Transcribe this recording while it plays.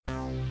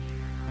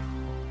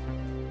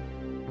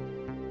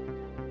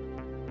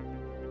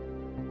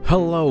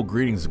Hello,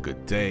 greetings, and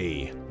good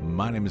day.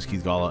 My name is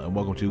Keith Galla, and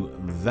welcome to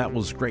That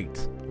Was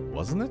Great,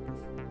 wasn't it?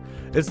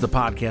 It's the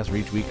podcast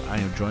where each week I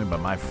am joined by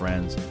my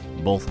friends,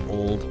 both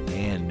old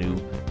and new,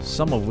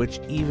 some of which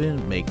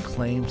even make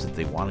claims that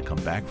they want to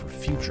come back for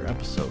future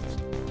episodes.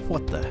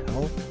 What the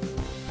hell?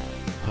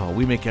 Oh,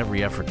 we make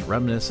every effort to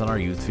reminisce on our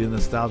youth, feel the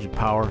nostalgic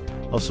power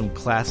of some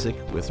classic,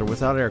 with or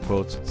without air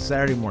quotes,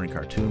 Saturday morning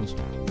cartoons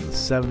from the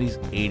 70s,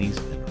 80s,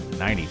 and early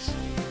 90s.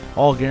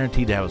 All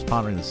guaranteed to have us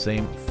pondering the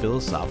same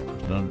philosophical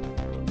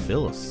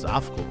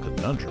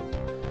conundrum.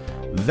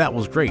 That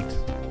was great,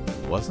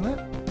 wasn't it?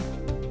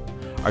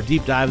 Our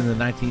deep dive into the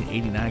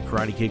 1989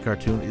 Karate Kid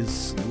cartoon is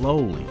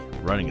slowly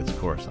running its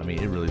course. I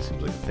mean, it really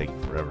seems like it's taking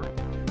forever,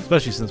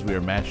 especially since we are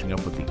matching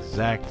up with the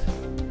exact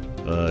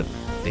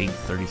date,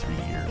 33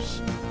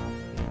 years,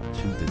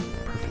 to the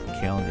perfect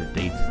calendar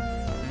date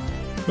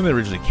when they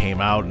originally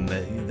came out, and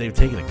they've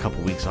taken a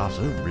couple weeks off,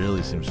 so it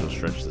really seems to have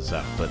stretched this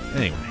out. But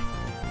anyway,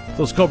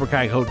 those Cobra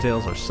Kai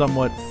coattails are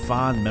somewhat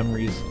fond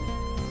memories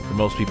for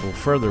most people,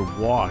 further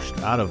washed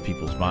out of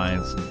people's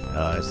minds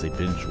as they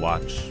binge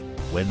watch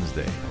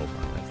Wednesday over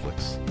on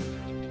Netflix.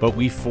 But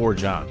we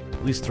forge on,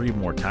 at least 3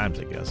 more times,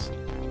 I guess,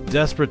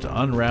 desperate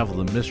to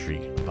unravel the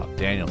mystery about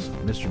Danielson,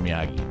 Mr.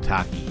 Miyagi, and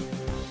Taki.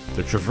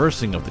 The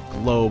traversing of the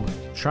globe,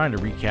 trying to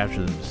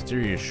recapture the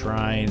mysterious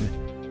shrine.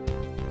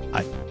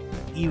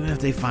 Even if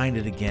they find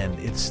it again,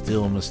 it's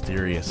still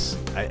mysterious.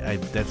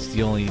 That's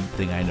the only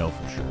thing I know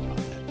for sure about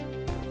that.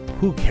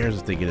 Who cares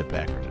if they get it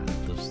back or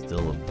not? There's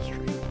still a mystery.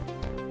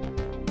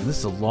 And this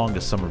is the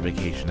longest summer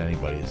vacation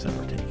anybody has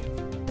ever taken.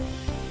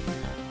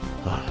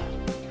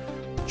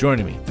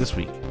 Joining me this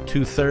week,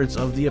 2/3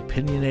 of the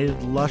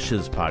Opinionated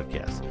Lushes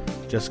podcast,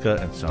 Jessica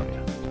and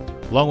Sonia.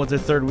 Along with their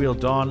third wheel,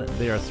 Dawn,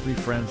 they are 3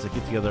 friends that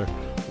get together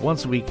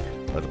once a week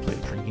to play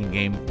a drinking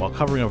game while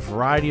covering a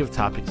variety of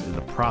topics in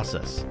the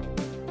process.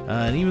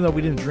 And even though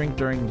we didn't drink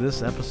during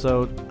this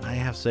episode, I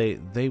have to say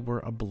they were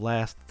a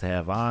blast to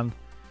have on.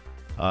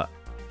 I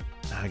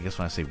guess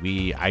when I say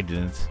we, I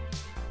didn't,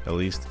 at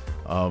least.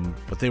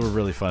 But they were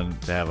really fun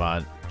to have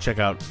on. Check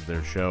out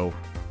their show,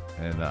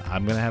 and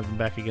I'm going to have them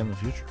back again in the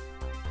future.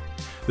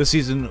 This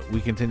season,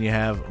 we continue to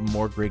have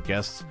more great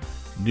guests,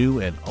 new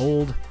and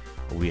old.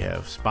 We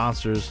have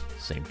sponsors,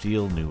 same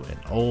deal, new and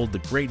old. The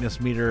Greatness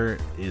Meter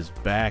is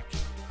back,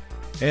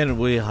 and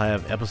we'll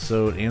have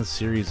episode and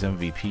series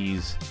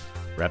MVPs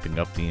wrapping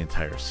up the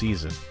entire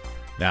season.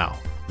 Now,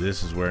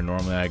 this is where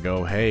normally I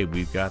go, hey,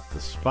 we've got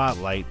the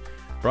spotlight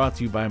brought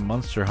to you by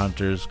Monster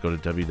Hunters. Go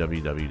to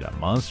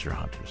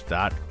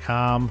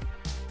www.monsterhunters.com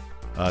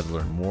to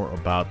learn more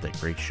about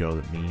that great show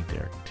that me,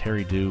 Derek, and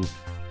Terry do.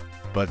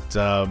 But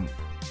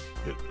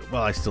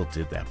well, I still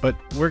did that. But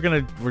we're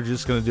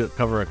just gonna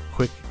cover a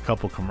quick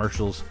couple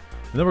commercials,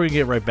 and then we're gonna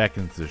get right back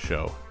into the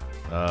show.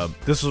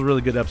 This was a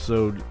really good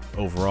episode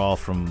overall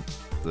from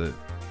the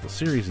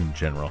series in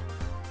general.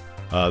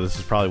 This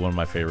is probably one of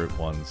my favorite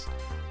ones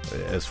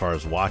as far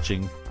as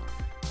watching.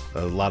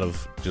 A lot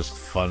of just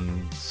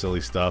fun, silly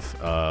stuff,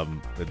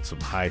 and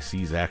some high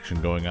seas action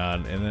going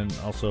on. And then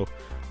also,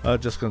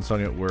 Jessica and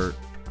Sonia were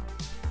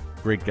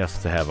great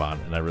guests to have on,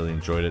 and I really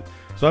enjoyed it.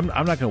 So I'm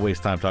not going to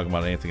waste time talking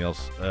about anything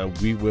else.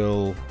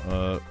 We'll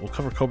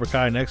cover Cobra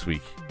Kai next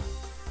week.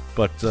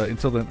 But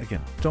until then,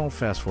 again, don't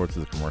fast forward to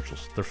the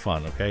commercials. They're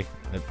fun, okay?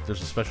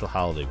 There's a special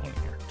holiday one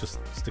here. Just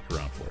stick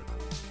around for it.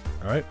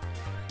 All right?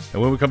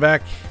 And when we come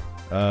back,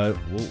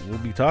 we'll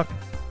be talking.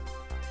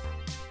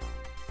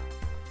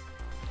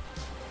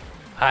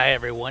 Hi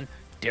everyone,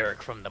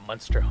 Derek from the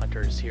Monster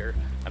Hunters here.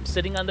 I'm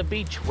sitting on the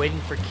beach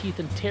waiting for Keith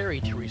and Terry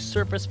to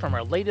resurface from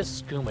our latest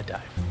scuba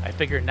dive. I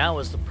figure now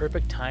is the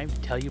perfect time to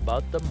tell you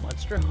about the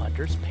Monster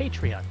Hunters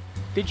Patreon.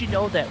 Did you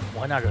know that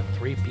 1 out of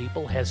 3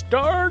 people has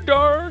darn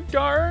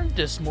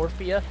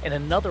dysmorphia, and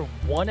another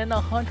 1 in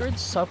 100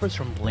 suffers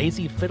from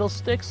lazy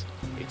fiddlesticks?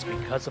 It's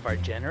because of our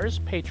generous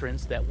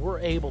patrons that we're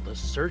able to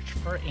search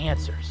for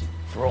answers.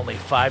 For only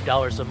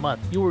 $5 a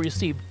month, you will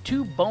receive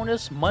 2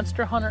 bonus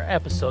Monster Hunter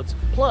episodes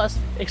plus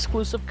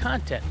exclusive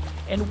content,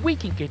 and we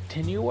can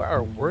continue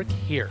our work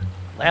here.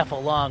 Laugh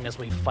along as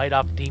we fight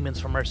off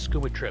demons from our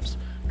scuba trips,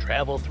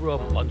 travel through a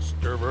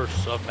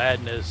monsterverse of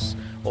madness,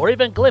 or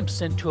even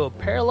glimpse into a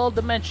parallel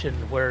dimension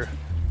where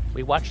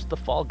we watch The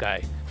Fall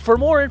Guy. For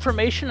more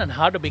information on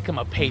how to become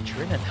a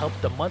patron and help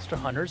the Monster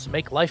Hunters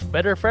make life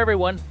better for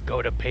everyone,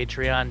 go to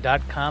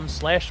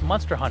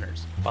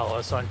patreon.com/monsterhunters. Follow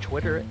us on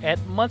Twitter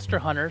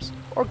 @monsterhunters,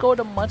 or go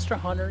to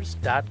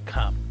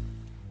monsterhunters.com.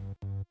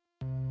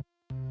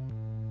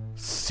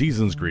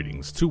 Season's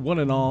greetings to one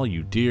and all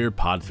you dear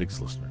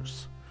Podfix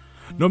listeners.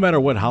 No matter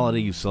what holiday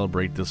you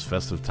celebrate this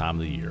festive time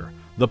of the year,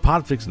 the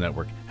Podfix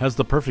Network has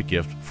the perfect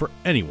gift for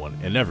anyone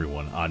and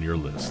everyone on your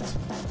list.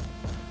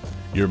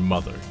 Your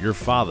mother, your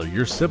father,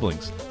 your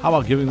siblings, how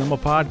about giving them a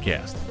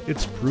podcast?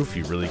 It's proof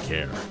you really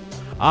care.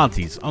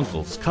 Aunties,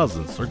 uncles,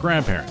 cousins, or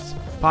grandparents,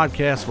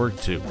 podcasts work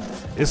too,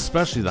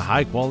 especially the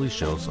high-quality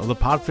shows of the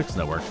Podfix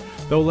Network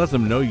that will let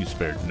them know you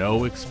spared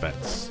no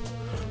expense.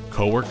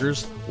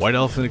 Co-workers, white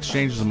elephant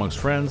exchanges amongst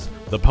friends,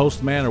 the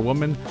postman or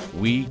woman,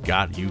 we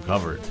got you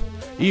covered.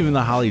 Even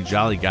the holly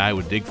jolly guy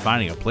would dig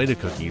finding a plate of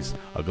cookies,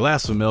 a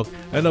glass of milk,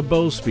 and a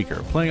Bose speaker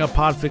playing a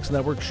Podfix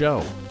Network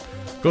show.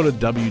 Go to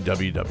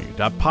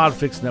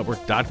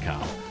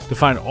www.podfixnetwork.com to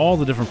find all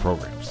the different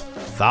programs,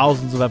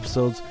 thousands of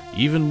episodes,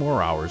 even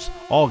more hours,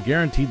 all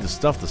guaranteed to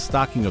stuff the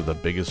stocking of the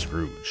biggest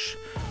Scrooge.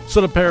 So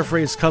to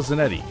paraphrase Cousin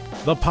Eddie,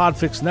 the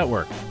Podfix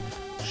Network,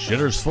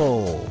 shitter's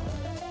full.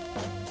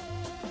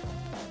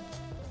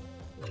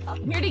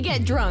 I'm here to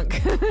get drunk.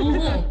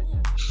 Mm-hmm.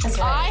 That's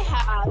right. I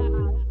have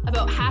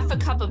about half a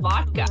cup of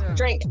vodka.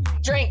 Drink.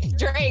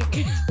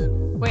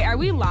 Wait, are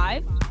we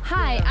live?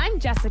 Hi, I'm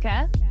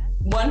Jessica.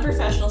 One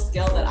professional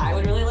skill that I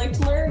would really like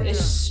to learn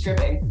is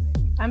stripping.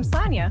 I'm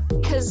Sonia.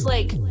 Because,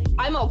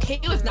 I'm okay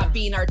with not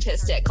being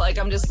artistic.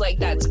 I'm just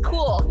that's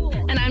cool.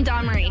 And I'm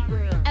Dawn Marie.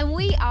 And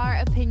we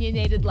are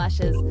Opinionated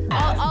Lushes.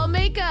 I'll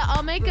make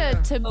a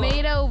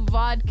tomato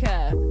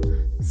vodka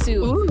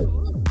soup.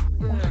 Ooh.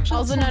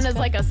 Also known as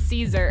a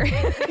Caesar.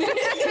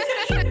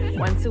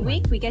 Once a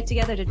week, we get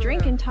together to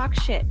drink and talk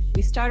shit.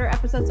 We start our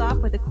episodes off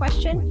with a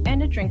question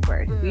and a drink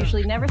word. We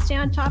usually never stay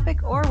on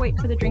topic or wait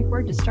for the drink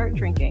word to start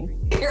drinking.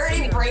 You're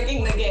already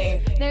breaking the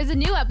game. There's a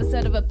new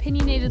episode of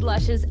Opinionated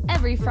Lushes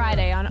every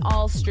Friday on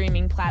all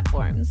streaming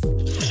platforms.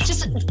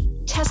 Just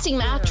testing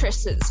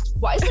mattresses.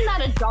 Why isn't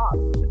that a job?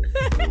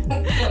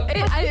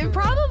 It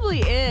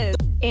probably is.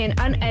 An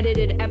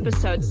unedited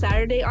episode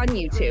Saturday on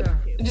YouTube.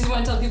 You just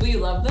want to tell people you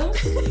love them?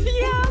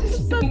 Yeah,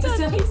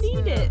 sometimes you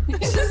need it.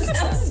 It just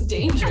sounds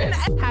dangerous.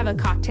 Have a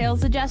cocktail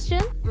suggestion?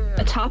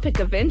 A topic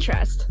of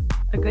interest.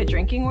 A good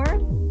drinking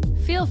word?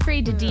 Feel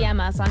free to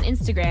DM us on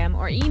Instagram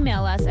or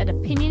email us at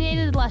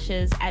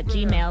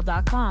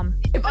opinionatedlushes@gmail.com.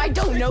 If I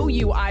don't know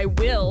you, I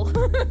will.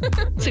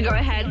 So go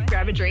ahead,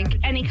 grab a drink,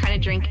 any kind of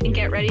drink, and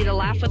get ready to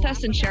laugh with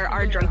us and share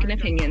our drunken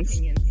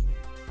opinions.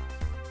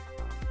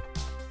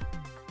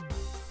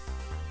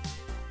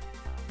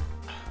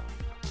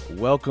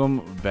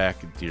 Welcome back,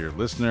 dear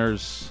listener,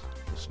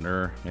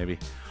 maybe.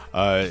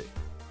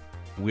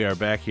 We are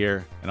back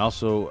here, and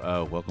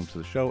also welcome to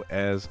the show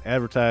as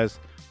advertised.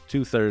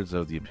 2/3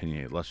 of the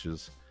Opinionated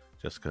Lushes,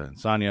 Jessica and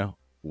Sonia.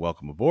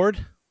 Welcome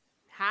aboard.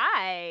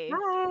 Hi. Hi.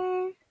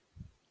 All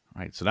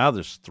right, so now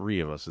there's three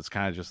of us. It's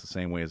kind of just the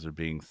same way as there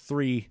being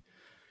three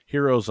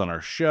heroes on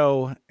our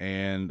show.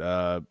 And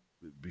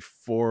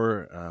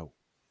before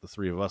the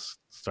three of us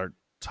start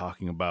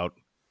talking about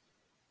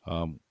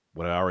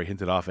what I already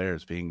hinted off air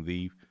as being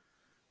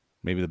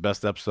maybe the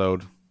best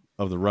episode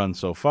of the run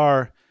so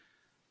far,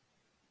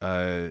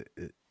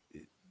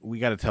 we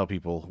got to tell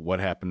people what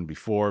happened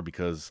before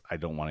because I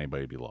don't want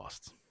anybody to be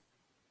lost.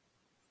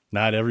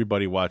 Not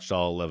everybody watched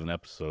all 11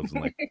 episodes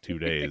in 2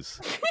 days.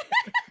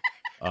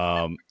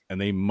 And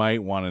they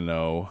might want to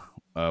know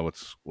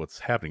what's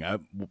happening.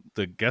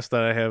 The guest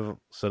that I have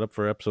set up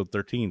for episode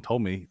 13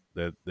 told me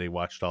that they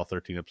watched all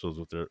 13 episodes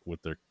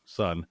with their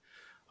son.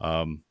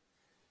 And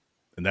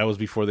that was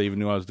before they even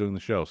knew I was doing the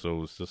show. So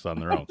it was just on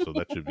their own. So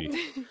that should be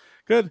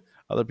good.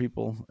 Other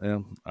people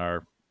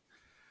are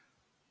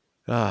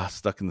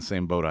stuck in the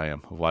same boat I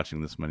am of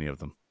watching this many of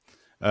them.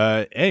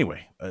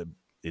 Anyway,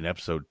 in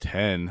episode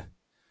 10,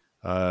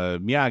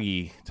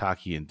 Miyagi,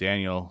 Taki, and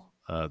Daniel,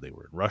 they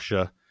were in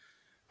Russia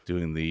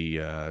doing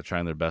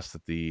trying their best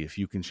at the if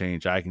you can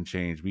change, I can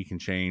change, we can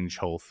change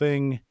whole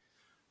thing.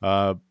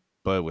 But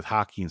with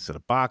hockey instead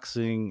of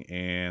boxing,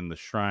 and the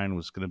shrine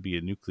was going to be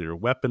a nuclear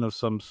weapon of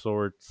some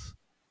sort.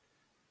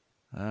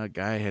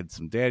 Guy had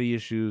some daddy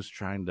issues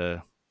trying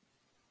to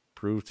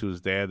prove to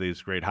his dad that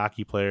he's a great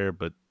hockey player,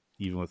 but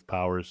even with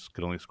powers,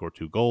 could only score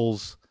 2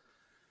 goals.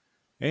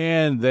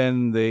 And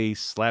then they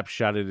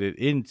slap-shotted it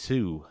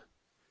into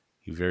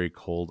a very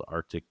cold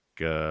Arctic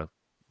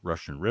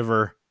Russian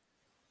river,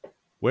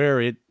 where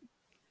it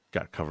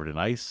got covered in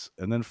ice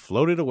and then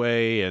floated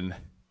away and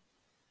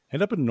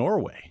ended up in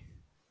Norway.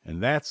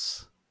 And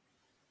that's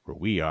where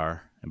we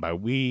are. And by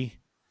we,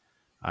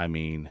 I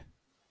mean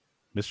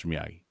Mr.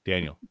 Miyagi,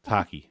 Daniel,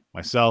 Taki,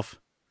 myself,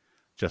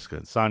 Jessica,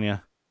 and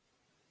Sonia.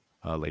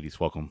 Ladies,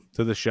 welcome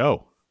to the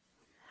show.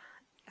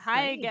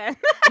 Hi again.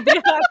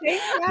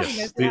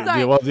 Yes,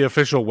 the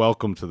official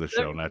welcome to the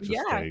show, not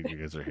just hey, you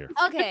guys are here.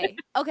 Okay.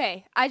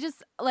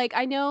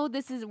 I know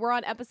we're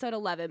on episode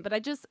 11, but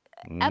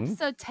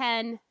episode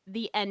 10,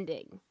 the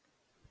ending.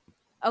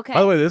 Okay.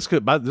 By the way, this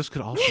could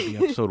also be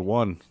episode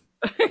 1.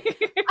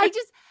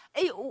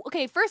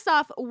 Okay, first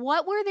off,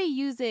 what were they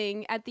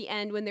using at the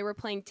end when they were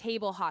playing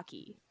table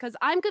hockey? Because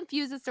I'm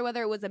confused as to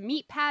whether it was a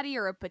meat patty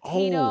or a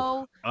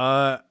potato.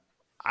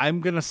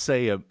 I'm gonna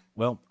say it's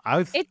round I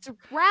and thought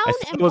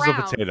it was brown.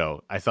 a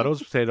potato. I thought it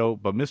was a potato,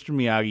 but Mr.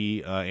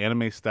 Miyagi,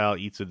 anime style,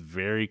 eats it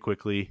very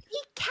quickly. He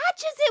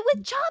catches it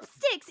with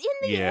chopsticks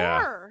in the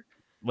air.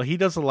 Well, he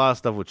does a lot of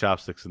stuff with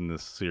chopsticks in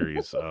this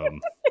series.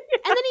 And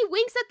then he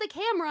winks at the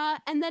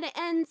camera, and then it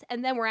ends,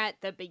 and then we're at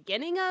the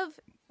beginning of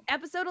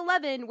episode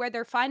 11 where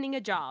they're finding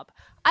a job.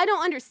 I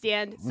don't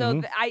understand.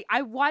 So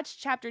I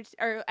watched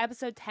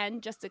episode 10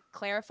 just to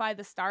clarify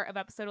the start of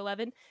episode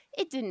 11.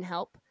 It didn't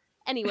help.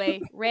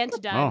 Anyway, rant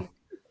done.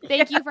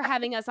 Thank you for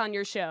having us on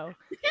your show.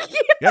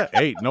 Yeah,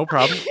 hey, no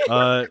problem.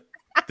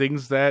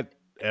 Things that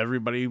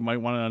everybody might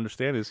want to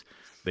understand is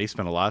they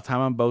spend a lot of time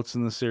on boats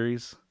in the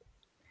series.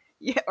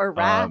 Yeah, or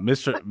rats.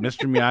 Mr.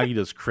 Miyagi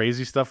does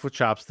crazy stuff with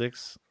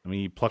chopsticks. I mean,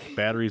 he plucked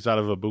batteries out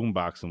of a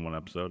boombox in one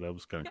episode. That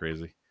was kind of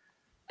crazy.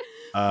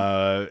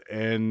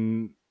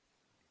 And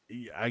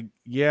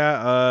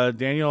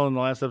Daniel in the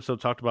last episode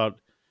talked about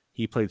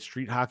he played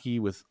street hockey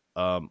with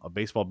a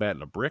baseball bat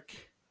and a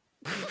brick.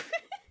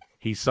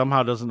 He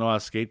somehow doesn't know how to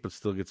skate, but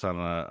still gets on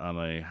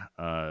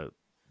a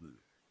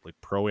like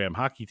pro-am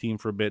hockey team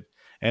for a bit.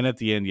 And at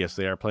the end, yes,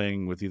 they are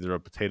playing with either a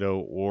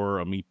potato or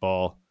a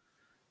meatball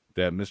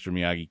that Mr.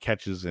 Miyagi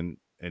catches and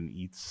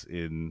eats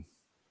in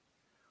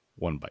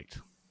one bite.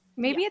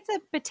 Maybe it's a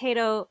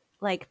potato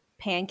like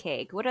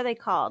pancake. What are they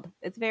called?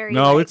 It's very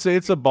no, like...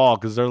 it's a ball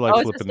because they're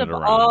like flipping it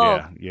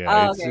around.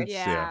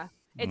 Yeah.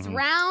 It's Mhm.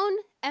 round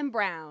and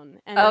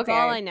brown, and that's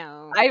all I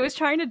know. I was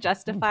trying to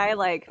justify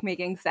like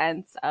making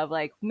sense of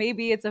like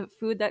maybe it's a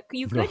food that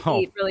you could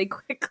eat really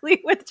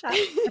quickly with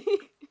chopsticks.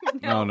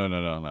 No.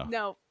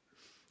 No.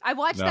 I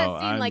watched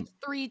that scene like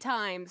 3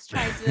 times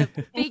trying to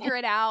figure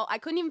it out. I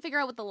couldn't even figure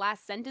out what the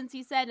last sentence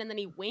he said, and then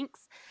he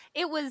winks.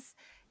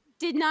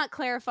 Did not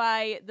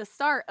clarify the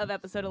start of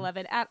episode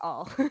 11 at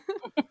all.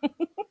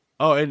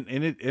 Oh, and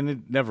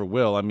it never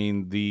will. I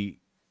mean, the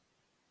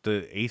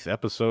 8th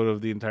episode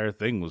of the entire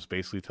thing was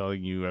basically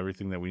telling you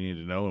everything that we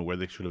need to know and where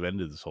they should have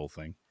ended this whole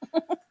thing.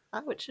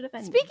 How it should have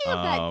ended. Speaking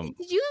of that,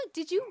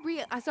 did you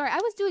sorry, I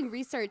was doing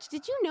research.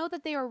 Did you know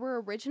that they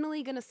were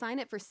originally going to sign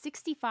it for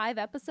 65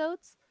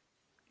 episodes?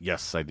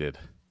 Yes, I did.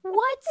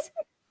 What?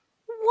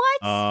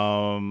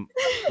 Well,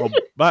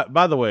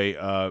 by the way,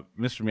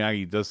 Mr.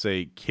 Miyagi does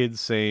say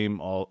 "kids same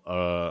all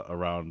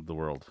around the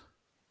world,"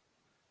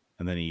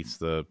 and then he eats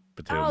the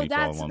potato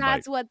meatball in one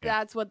bite.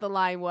 That's what the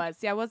line was.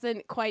 Yeah, I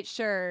wasn't quite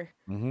sure.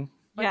 Mm-hmm.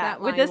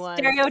 That line with this was.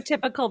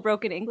 stereotypical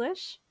broken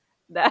English.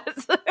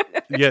 That's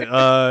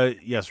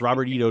yes.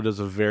 Robert Ito does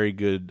a very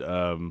good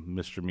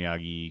Mr.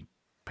 Miyagi,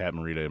 Pat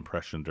Morita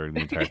impression during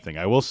the entire thing.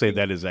 I will say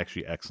that is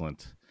actually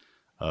excellent.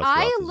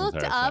 I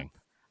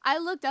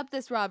looked up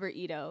this Robert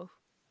Ito.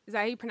 Is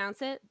that how you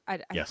pronounce it?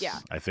 Yes, yeah.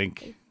 I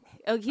think.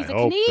 Oh, he's a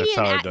Canadian. That's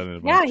how I've done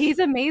it. Yeah, he's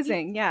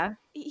amazing. Yeah,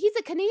 he's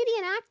a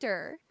Canadian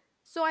actor.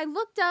 So I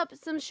looked up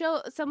some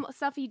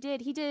stuff he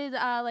did. He did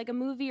like a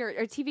movie or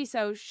TV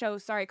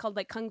show called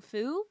like Kung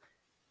Fu.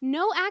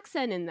 No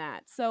accent in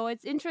that, so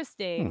it's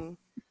interesting.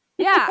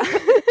 Yeah,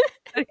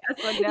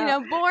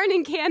 born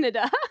in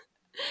Canada,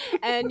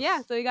 and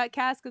so he got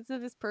cast because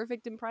of his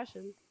perfect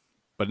impression.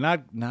 But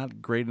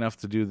not great enough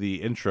to do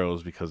the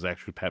intros because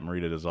actually Pat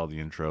Morita does all the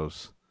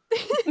intros.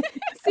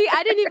 See,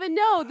 I didn't even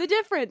know the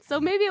difference. So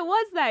maybe it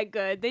was that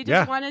good. They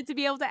just wanted to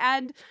be able to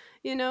add,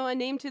 a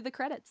name to the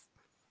credits.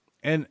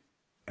 And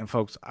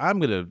folks, I'm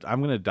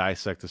gonna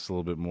dissect this a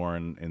little bit more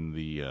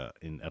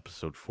in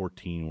episode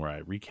 14 where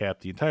I recap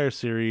the entire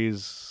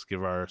series,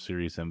 give our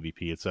series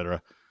MVP,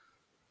 etc.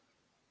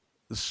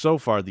 So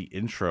far, the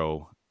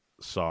intro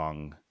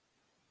song.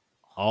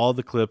 All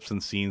the clips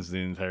and scenes in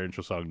the entire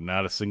intro song,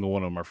 not a single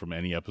one of them are from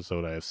any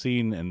episode I have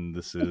seen, and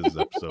this is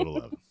episode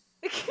 11.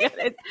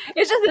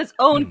 It's just its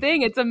own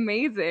thing. It's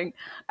amazing.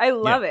 I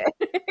love it.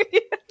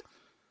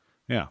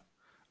 Yeah.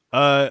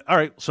 All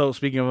right. So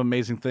speaking of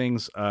amazing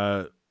things,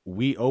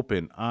 we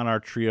open on our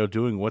trio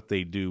doing what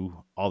they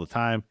do all the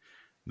time.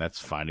 And that's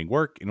finding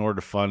work in order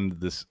to fund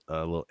this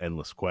little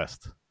endless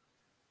quest.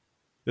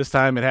 This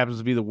time it happens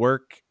to be the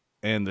work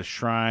and the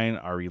shrine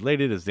are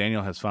related as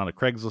Daniel has found a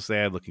Craigslist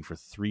ad looking for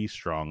 3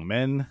 strong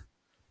men.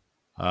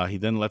 He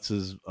then lets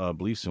his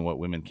beliefs in what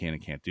women can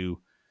and can't do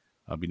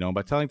be known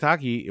by telling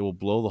Taki it will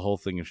blow the whole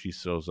thing if she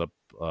shows up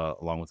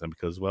along with them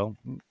because, well,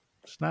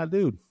 she's not a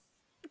dude.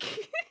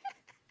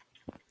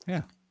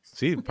 Yeah.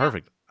 See,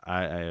 perfect.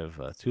 I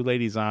have 2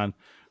 ladies on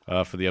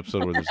for the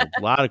episode where there's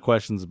a lot of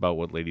questions about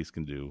what ladies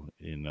can do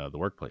in the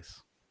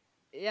workplace.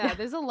 Yeah,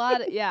 there's a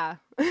lot.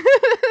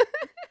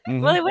 Mm-hmm.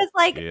 Well, it was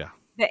like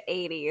the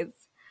 80s.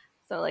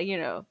 So, like,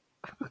 it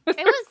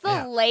was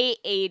the late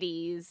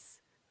 80s.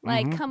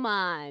 Like, come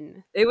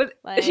on. It was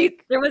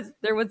like, there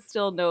was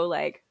still no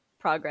like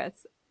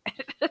progress.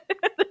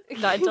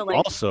 Not until like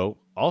also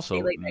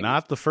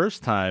not the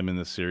first time in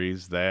the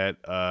series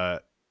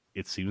that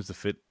it seems to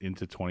fit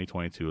into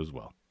 2022 as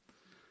well.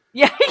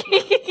 Yeah.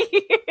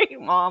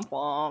 Womp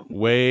womp.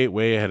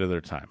 Way ahead of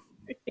their time.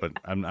 But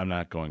I'm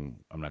not going.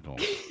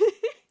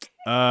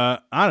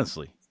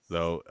 Honestly,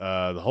 though,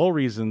 the whole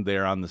reason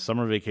they're on the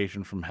summer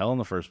vacation from hell in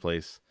the first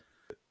place.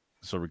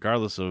 So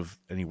regardless of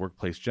any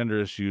workplace gender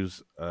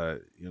issues,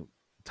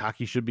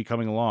 Taki should be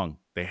coming along.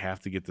 They have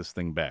to get this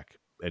thing back.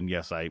 And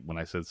yes, when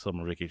I said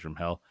summer vacation from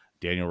hell,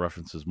 Daniel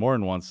references more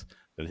than once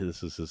that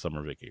this is his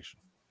summer vacation.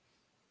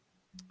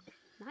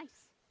 Nice.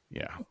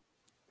 Yeah.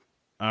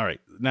 All right.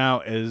 Now,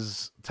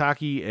 as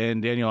Taki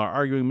and Daniel are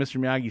arguing, Mr.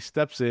 Miyagi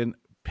steps in,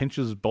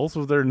 pinches both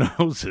of their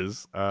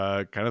noses,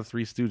 kind of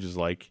Three Stooges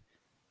like.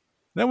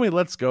 Then when he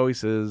lets go, he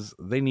says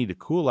they need to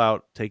cool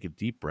out, take a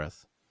deep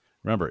breath.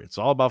 Remember, it's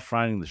all about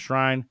finding the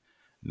shrine,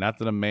 not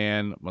that a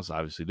man must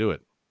obviously do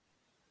it.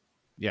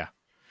 Yeah.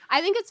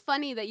 I think it's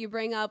funny that you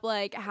bring up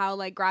like how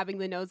like grabbing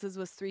the noses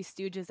was Three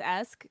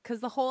Stooges-esque, because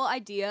the whole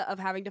idea of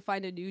having to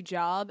find a new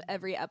job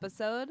every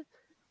episode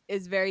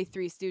is very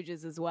Three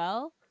Stooges as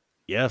well.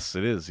 Yes,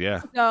 it is.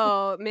 Yeah.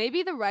 So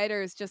maybe the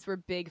writers just were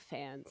big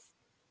fans.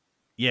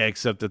 Yeah,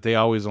 except that they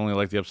always only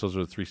like the episodes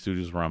where the Three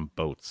Stooges were on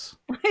boats.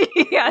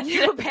 Yeah.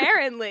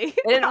 Apparently.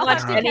 They didn't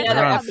watch They're any on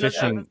other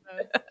episodes.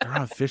 They're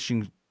on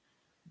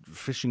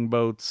fishing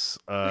boats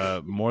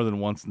more than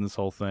once in this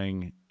whole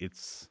thing.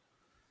 It's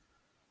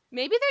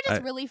Maybe they're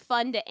just really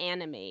fun to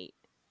animate.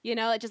 You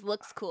know, it just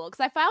looks cool.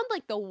 Because I found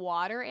like the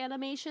water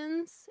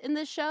animations in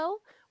this show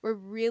were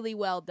really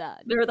well done.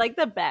 They were like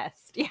the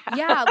best. Yeah.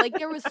 Yeah, like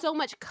there was so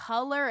much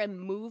color and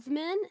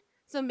movement.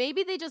 So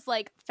maybe they just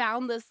like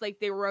found this, like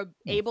they were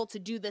able to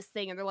do this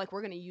thing and they're like,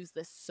 we're going to use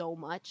this so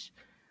much.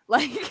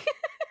 Like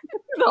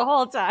The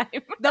whole time.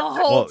 the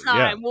whole yeah.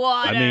 time.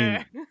 Water. I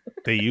mean,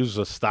 they used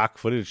a stock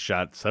footage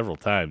shot several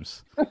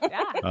times.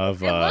 Yeah.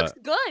 Of It looks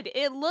good.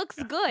 It looks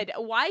good.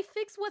 Why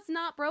fix what's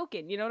not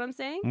broken? You know what I'm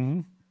saying?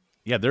 mhm.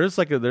 Yeah, there's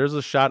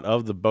a shot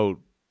of the boat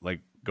like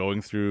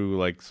going through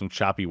like some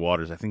choppy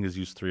waters. I think it's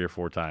used 3 or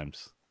 4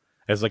 times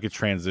as like a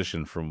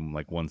transition from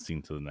like one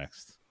scene to the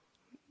next.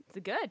 It's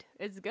good.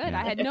 It's good.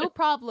 Yeah. I had no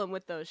problem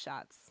with those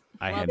shots.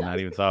 I Love had it. not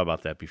even thought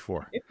about that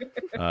before.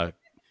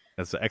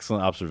 That's an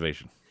excellent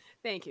observation.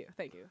 Thank you.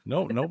 Thank you.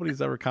 No,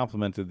 nobody's ever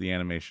complimented the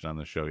animation on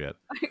the show yet.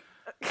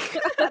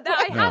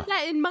 I have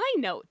that in my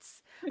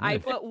notes. I Yeah.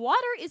 put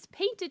water is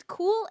painted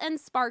cool and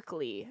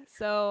sparkly.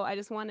 So I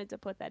just wanted to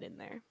put that in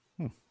there.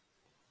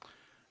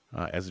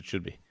 As it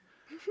should be.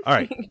 All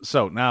right,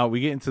 so now we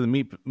get into the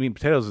meat and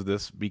potatoes of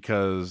this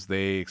because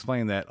they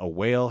explain that a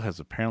whale has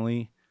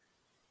apparently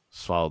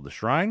swallowed the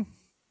shrine,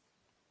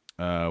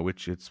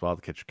 which it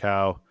swallowed to catch a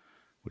cow,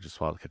 which is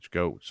swallowed to catch a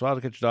goat, which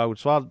swallowed to catch a dog,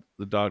 which swallowed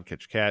the dog to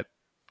catch a cat,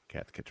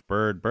 cat to catch a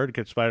bird, bird to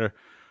catch a spider.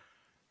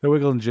 They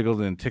wiggled and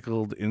jiggled and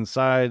tickled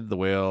inside the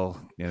whale,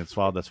 and it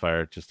swallowed that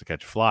spider just to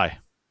catch a fly.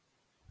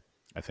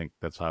 I think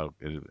that's how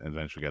it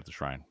eventually got the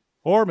shrine.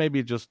 Or maybe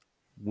it just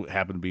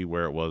happened to be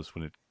where it was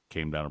when it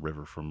came down a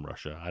river from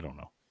Russia. I don't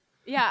know.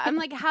 Yeah, I'm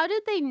like, how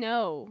did they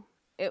know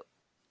it?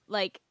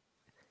 Like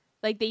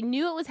they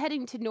knew it was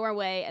heading to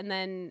Norway, and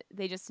then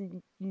they just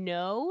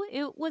know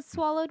it was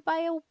swallowed by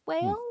a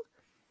whale.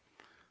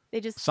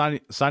 They just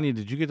Sonia,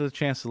 did you get a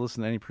chance to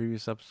listen to any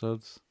previous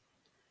episodes?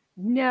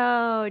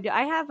 No,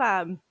 I have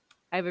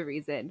a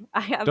reason.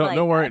 I have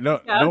Don't worry. No,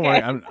 okay. don't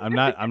worry. I'm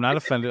not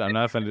offended. I'm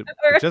not offended.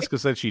 But Jessica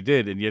said she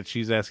did, and yet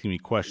she's asking me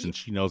questions.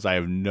 She knows I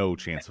have no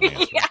chance of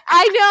answering.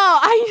 I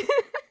know.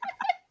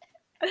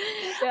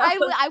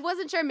 I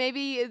wasn't sure.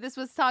 Maybe this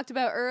was talked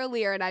about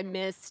earlier and I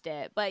missed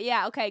it. But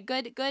yeah, okay,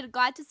 good.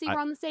 Glad to see we're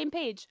on the same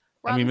page.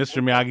 I mean,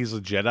 Mr. Miyagi's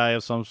a Jedi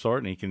of some sort,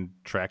 and he can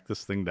track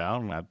this thing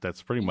down.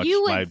 That's pretty much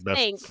You my would best.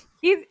 think.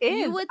 He is.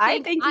 You would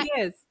I think think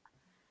he is.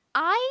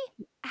 I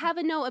have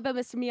a note about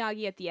Mr.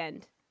 Miyagi at the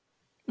end.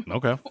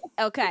 Okay.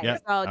 Okay, Yeah,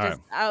 so all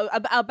just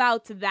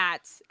about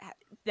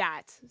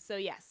that. So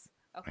yes.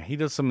 Okay. He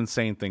does some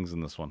insane things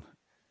in this one,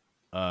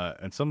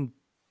 and some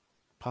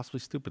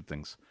possibly stupid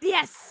things.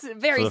 Yes,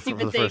 very for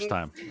stupid the thing. first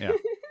time. Yeah.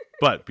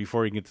 But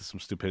before he can get to some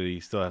stupidity, he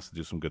still has to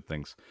do some good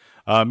things.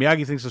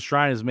 Miyagi thinks the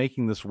shrine is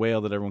making this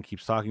whale that everyone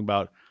keeps talking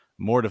about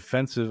more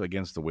defensive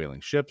against the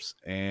whaling ships.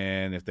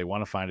 And if they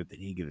want to find it, they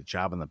need to get a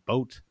job on the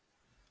boat.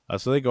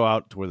 So they go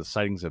out to where the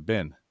sightings have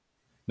been.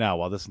 Now,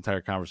 while this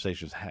entire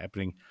conversation is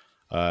happening,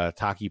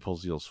 Taki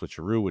pulls the old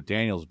switcheroo with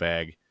Daniel's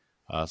bag.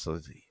 So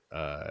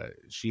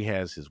she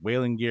has his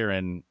whaling gear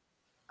and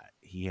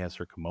he has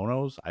her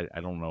kimonos. I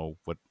don't know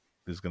what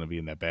is going to be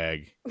in that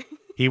bag.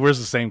 He wears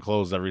the same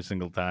clothes every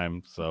single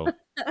time, so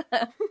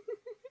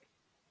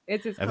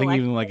It's his I think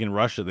even like in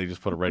Russia, they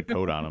just put a red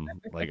coat on him.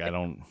 Like I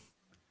don't.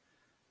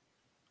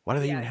 Why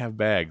do they even have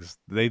bags?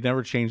 They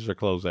never change their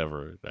clothes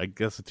ever. I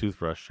guess a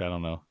toothbrush. I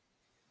don't know.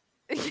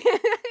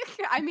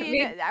 I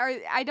mean,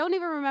 I don't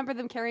even remember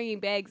them carrying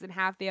bags in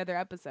half the other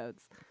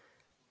episodes.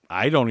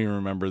 I don't even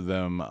remember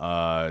them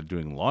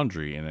doing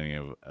laundry in any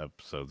of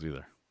episodes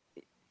either.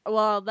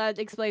 Well, that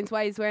explains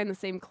why he's wearing the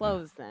same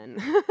clothes then.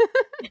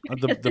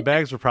 The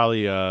bags were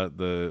probably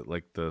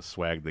the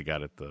swag they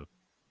got at the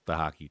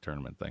hockey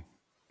tournament thing.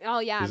 Oh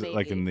yeah, Is it maybe.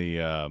 like in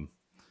the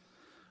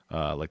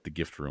like the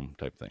gift room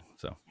type thing.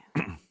 So,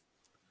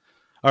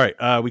 all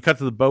right, we cut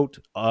to the boat.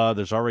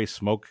 There's already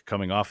smoke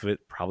coming off of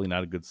it. Probably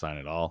not a good sign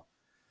at all.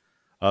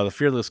 The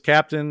fearless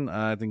captain,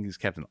 I think he's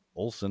Captain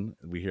Olsen.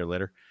 We hear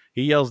later.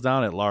 He yells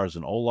down at Lars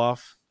and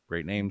Olaf.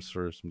 Great names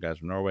for some guys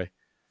from Norway.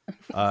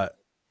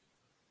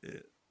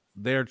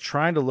 They're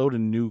trying to load a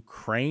new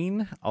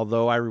crane,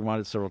 although I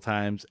rewound it several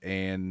times,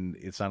 and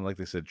it sounded like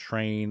they said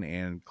train,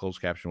 and closed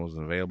caption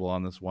wasn't available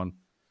on this one.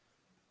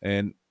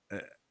 And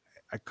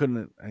I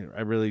couldn't.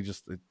 I really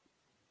just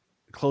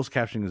closed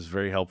captioning is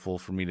very helpful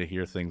for me to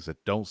hear things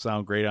that don't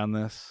sound great on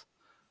this,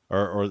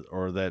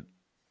 or that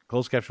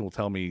closed caption will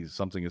tell me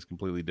something is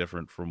completely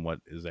different from what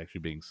is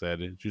actually being said.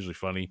 It's usually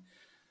funny,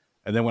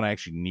 and then when I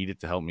actually need it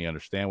to help me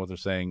understand what they're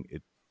saying,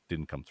 it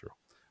didn't come through.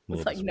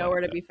 It's like nowhere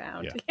to be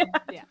found. Yeah.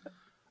 Yeah.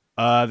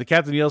 The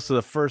captain yells to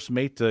the first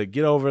mate to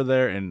get over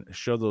there and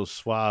show those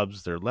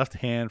swabs their left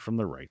hand from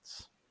their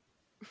rights.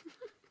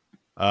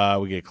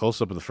 We get a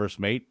close up of the first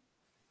mate.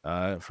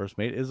 First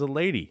mate is a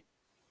lady,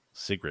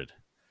 Sigrid,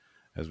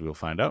 as we will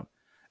find out.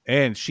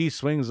 And she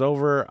swings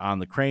over on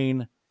the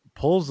crane,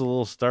 pulls the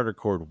little starter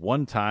cord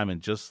one time,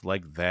 and just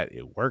like that,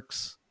 it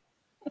works.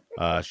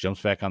 She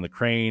jumps back on the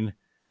crane,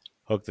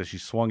 hook that she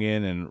swung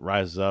in, and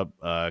rises up,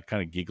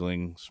 kind of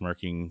giggling,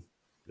 smirking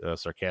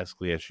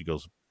sarcastically as she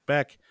goes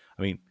back.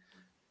 I mean,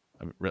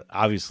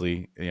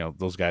 obviously,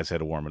 those guys had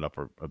to warm it up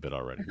a bit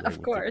already. Right?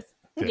 Of course.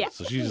 Yeah.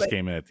 So she just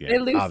came in at the They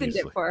end. loosened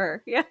obviously. it for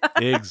her. Yeah.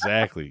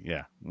 Exactly.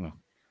 Yeah.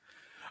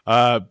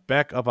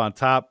 Back up on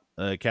top,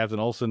 Captain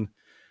Olsen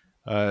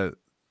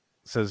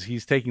says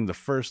he's taking the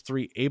first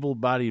 3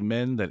 able-bodied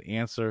men that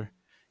answer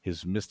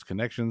his missed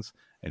connections.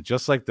 And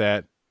just like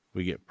that,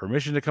 we get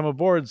permission to come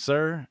aboard,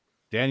 sir.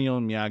 Daniel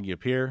and Miyagi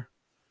appear.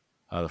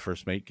 The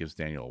first mate gives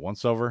Daniel a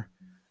once-over.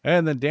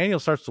 And then Daniel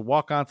starts to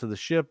walk onto the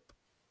ship.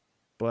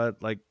 But,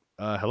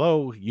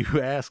 hello,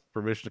 you asked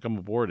permission to come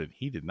aboard, and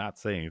he did not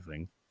say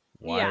anything.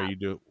 Why did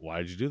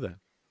you do that?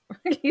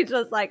 He's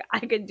just like,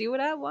 I can do what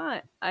I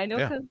want. I know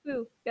Kung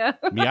Fu. Yeah.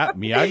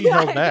 Miyagi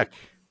held back.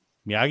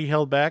 Miyagi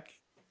held back.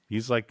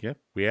 He's like, yeah,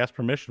 we asked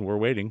permission. We're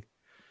waiting.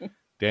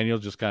 Daniel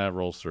just kind of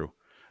rolls through.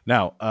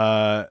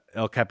 Now,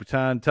 El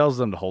Capitan tells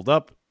them to hold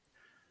up.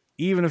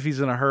 Even if he's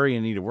in a hurry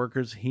and needed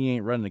workers, he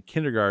ain't running a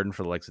kindergarten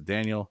for the likes of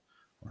Daniel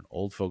or an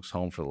old folks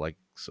home for the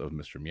likes of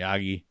Mr.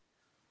 Miyagi.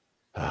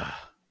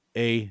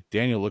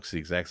 Daniel looks the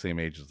exact same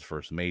age as the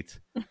first mate.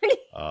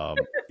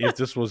 If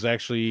this was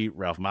actually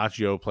Ralph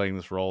Macchio playing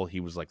this role,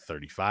 he was like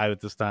 35 at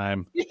this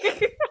time.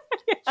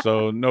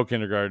 So no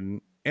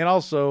kindergarten. And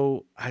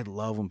also, I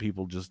love when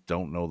people just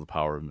don't know the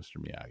power of Mr.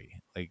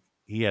 Miyagi. Like,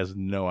 he has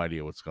no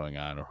idea what's going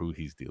on or who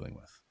he's dealing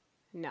with.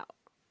 No.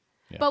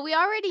 Yeah. But we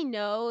already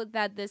know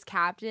that this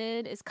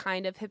captain is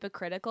kind of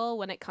hypocritical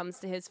when it comes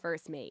to his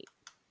first mate.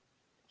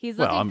 He's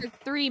looking for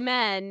 3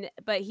 men,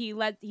 but he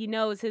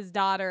knows his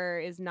daughter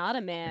is not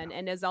a man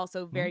and is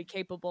also very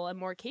capable and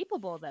more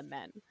capable than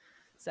men.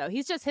 So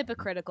he's just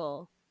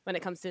hypocritical when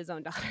it comes to his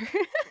own daughter.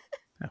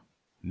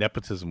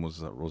 Nepotism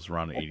was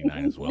around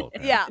 89 as well.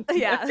 Yeah,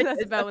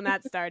 that's about when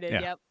that started.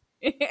 Yeah.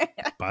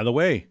 Yep. By the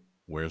way,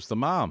 where's the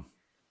mom?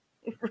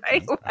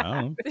 Right. I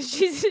don't know.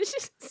 She's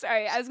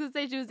sorry. I was gonna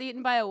say she was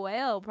eaten by a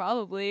whale.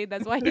 Probably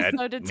that's why he's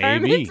so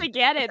determined to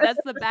get it. That's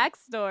the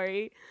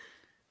backstory.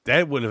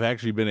 That would have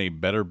actually been a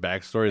better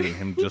backstory than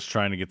him just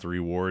trying to get the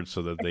reward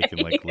so that they can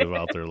live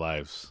out their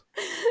lives.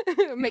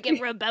 Make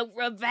it about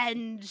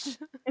revenge.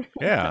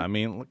 Yeah, I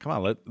mean, come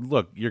on.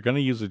 Look, you're going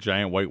to use a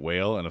giant white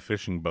whale and a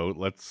fishing boat.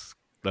 Let's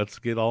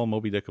get all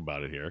Moby Dick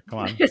about it here. Come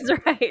on. That's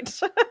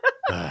right.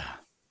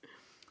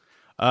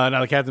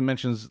 Now the captain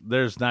mentions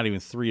there's not even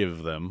 3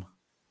 of them,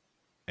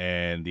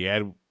 and the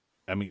ad.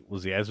 I mean,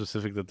 was the ad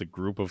specific that the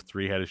group of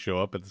 3 had to show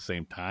up at the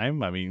same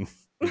time? I mean,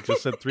 it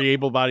just said 3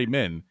 able-bodied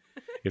men.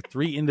 If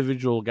 3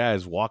 individual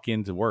guys walk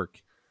into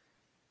work,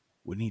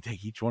 wouldn't he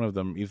take each one of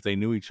them if they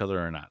knew each other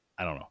or not?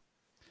 I don't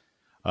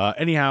know.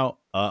 Anyhow,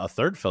 a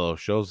third fellow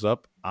shows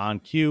up on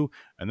cue,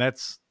 and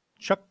that's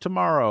Chuck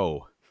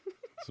Tomorrow.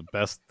 It's the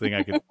best thing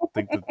I could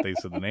think that they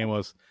said the name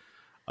was.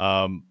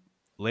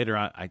 Later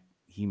on,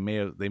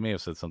 they may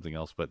have said something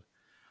else, but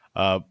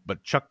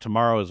Chuck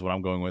Tomorrow is what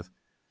I'm going with.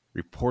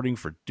 Reporting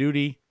for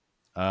duty.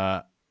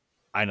 I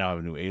now have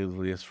a new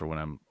alias for when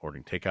I'm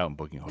ordering takeout and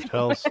booking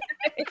hotels.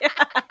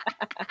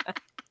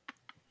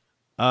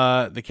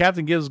 The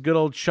captain gives good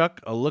old Chuck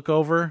a look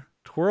over,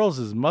 twirls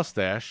his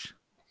mustache,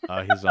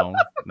 his own,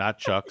 not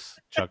Chuck's.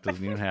 Chuck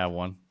doesn't even have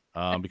one,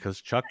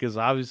 because Chuck is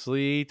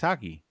obviously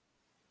Taki.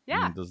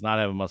 Yeah. And does not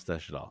have a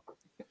mustache at all.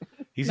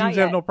 He Not seems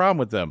to have yet. no problem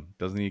with them.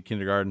 Doesn't need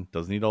kindergarten,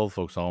 doesn't need old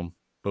folks home.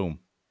 Boom.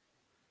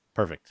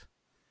 Perfect.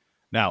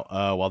 Now,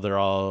 while they're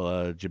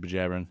all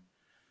jibber-jabbering,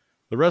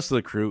 the rest of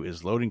the crew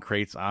is loading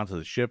crates onto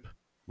the ship.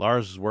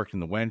 Lars is working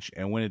the wench,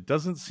 and when it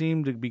doesn't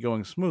seem to be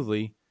going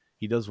smoothly,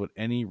 he does what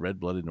any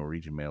red-blooded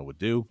Norwegian male would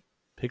do,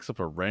 picks up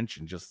a wrench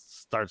and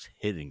just starts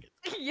hitting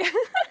it. Yeah.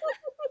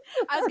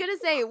 I was gonna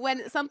say,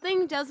 when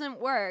something doesn't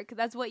work,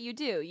 that's what you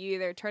do. You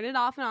either turn it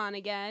off and on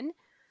again,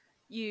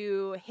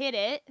 you hit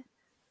it,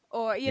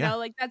 or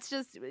that's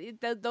just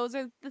those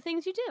are the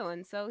things you do.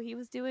 And so he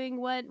was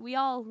doing what we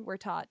all were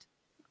taught.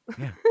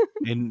 Yeah.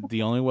 And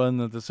the only one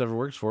that this ever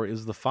works for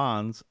is the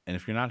Fonz, and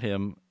if you're not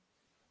him,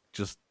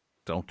 just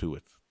don't do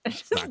it.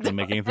 It's not going to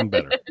make anything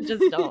better.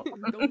 Just don't.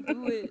 Don't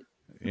do it.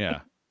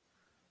 Yeah.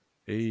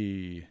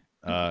 Hey.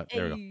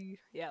 There we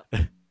Yep.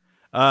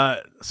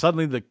 go.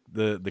 Suddenly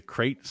the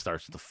crate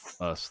starts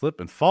to slip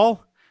and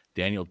fall.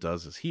 Daniel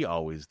does as he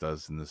always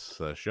does in this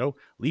show,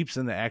 leaps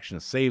into action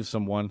to save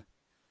someone.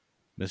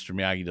 Mr.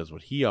 Miyagi does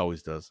what he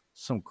always does,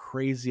 some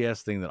crazy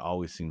ass thing that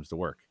always seems to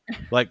work,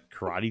 like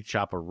karate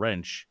chop a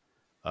wrench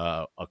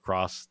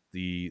across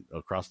the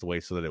way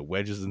so that it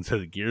wedges into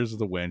the gears of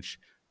the winch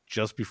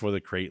just before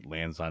the crate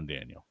lands on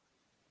Daniel.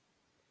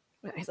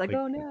 He's like,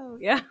 oh no,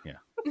 yeah.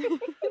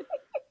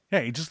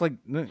 Yeah, he just he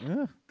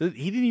didn't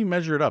even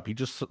measure it up. He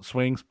just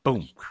swings,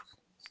 boom.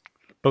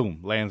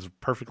 boom, lands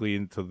perfectly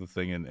into the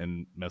thing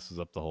and messes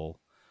up the whole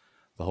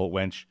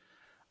wench.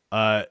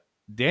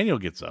 Daniel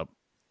gets up.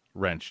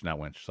 Wrench, not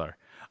wench, sorry.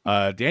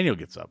 Daniel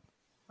gets up.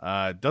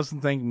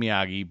 Doesn't thank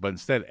Miyagi, but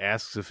instead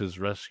asks if his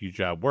rescue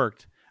job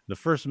worked. The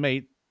first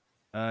mate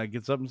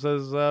gets up and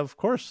says, of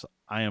course,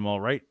 I am all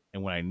right.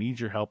 And when I need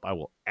your help, I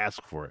will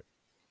ask for it.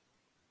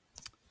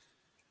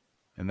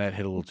 And that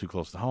hit a little too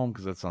close to home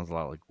because that sounds a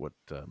lot like what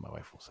my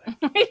wife will say.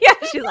 Yeah,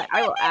 she's like,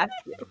 I will ask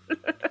you.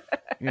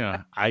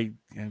 Yeah,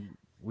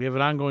 we have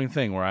an ongoing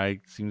thing where I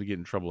seem to get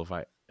in trouble if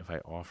I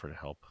offer to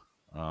help,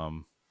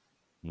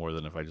 more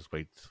than if I just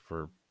wait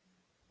for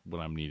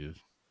when I'm needed.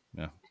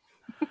 Yeah.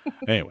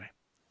 Anyway,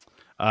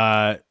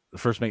 the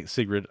first mate,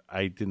 Sigrid,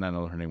 I did not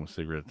know her name was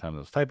Sigrid at the time I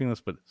was typing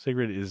this, but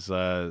Sigrid is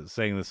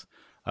saying this.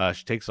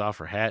 She takes off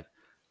her hat,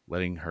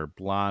 letting her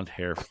blonde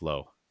hair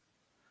flow.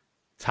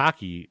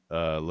 Taki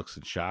looks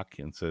in shock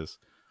and says,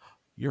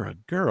 "You're a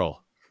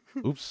girl."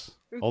 Oops.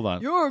 Hold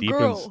on. You're a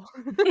girl.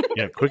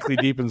 Yeah, quickly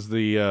deepens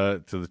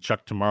the to the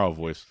Chuck Tomorrow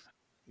voice.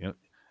 Yeah.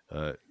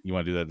 You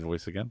want to do that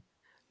voice again?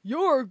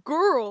 You're a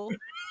girl.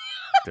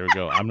 There we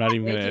go. I'm not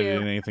even going to Thank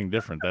edit you. anything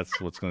different.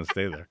 That's what's going to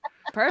stay there.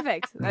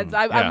 Perfect. Yeah.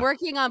 I'm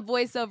working on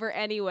voiceover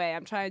anyway.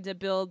 I'm trying to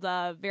build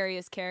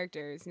various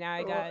characters. Now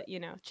I got,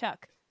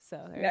 Chuck.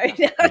 So there you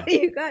go.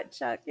 You got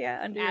Chuck,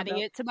 under your Adding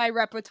belt. it to my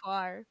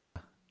repertoire.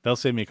 That'll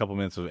save me a couple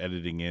minutes of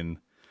editing in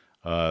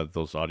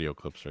those audio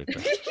clips right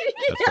there.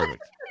 That's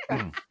perfect.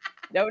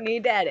 Don't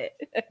need to edit.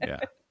 Yeah.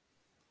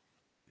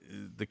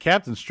 The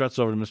captain struts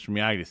over to Mr.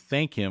 Miyagi to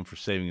thank him for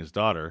saving his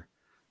daughter.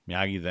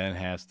 Miyagi then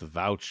has to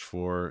vouch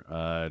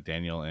for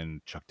Daniel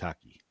and Chuck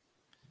Taki.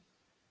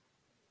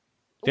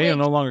 Daniel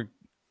no longer.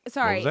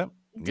 Sorry. What was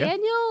that? Yeah.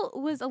 Daniel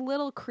was a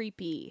little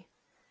creepy.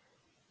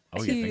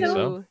 Oh, you think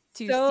so?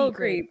 To So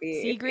Sigrid.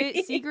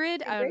 creepy.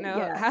 Sigrid? I don't know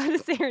Yeah. how to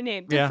say her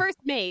name. The Yeah. first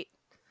mate.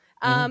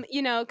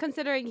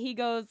 Considering he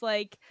goes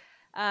like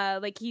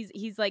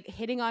he's like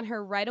hitting on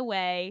her right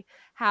away,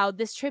 how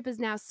this trip is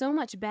now so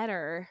much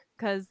better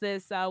because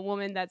this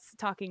woman that's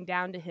talking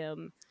down to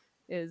him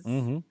is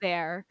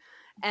there.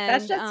 And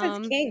That's just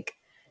his kink.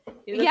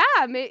 he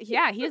has a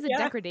Yeah.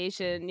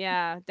 degradation.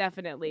 Yeah,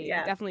 definitely.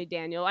 Yeah. Definitely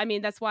Daniel. I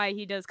mean, that's why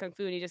he does kung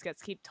fu and he just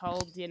gets keep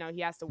told, he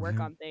has to work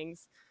on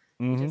things.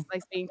 He just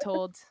likes being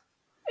told.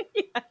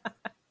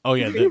 Oh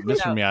yeah,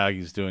 Mr.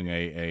 Miyagi's doing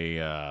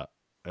a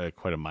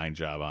quite a mind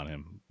job on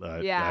him.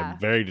 I'm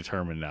very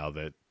determined now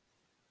that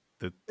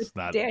it's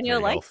not Daniel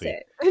very likes healthy.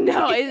 it.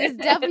 No, it's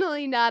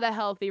definitely not a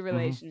healthy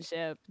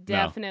relationship.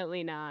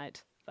 Definitely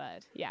not.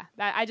 But yeah,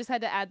 I just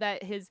had to add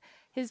that his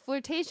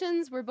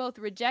flirtations were both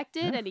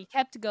rejected and he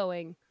kept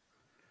going.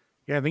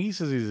 Yeah, I think he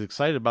says he's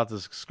excited about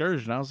this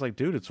excursion. I was like,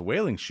 dude, it's a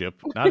whaling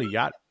ship, not a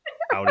yacht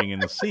outing in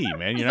the sea,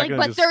 man. He's like,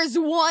 but there's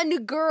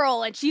one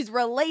girl and she's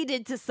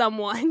related to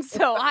someone,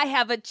 so I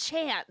have a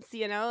chance,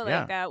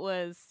 that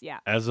was,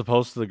 As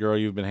opposed to the girl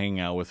you've been hanging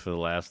out with for the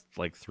last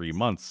 3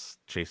 months,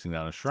 chasing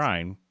down a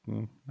shrine. I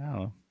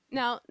don't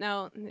know.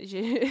 No,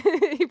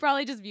 he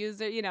probably just views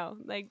her,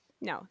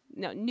 no,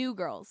 new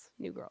girls.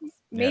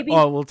 Maybe.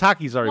 Yeah. Oh, well,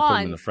 Taki's already put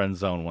him in the friend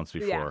zone once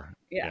before.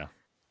 Yeah.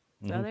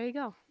 So there you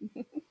go.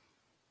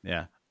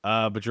 Yeah.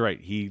 But you're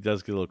right. He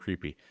does get a little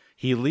creepy.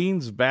 He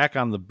leans back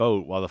on the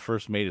boat while the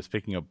first mate is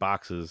picking up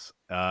boxes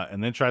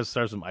and then tries to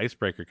start some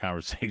icebreaker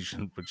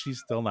conversation, but she's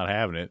still not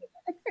having it.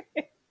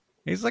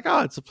 He's like,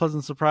 oh, it's a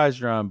pleasant surprise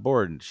you're on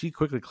board. And she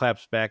quickly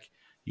claps back,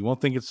 you won't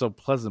think it's so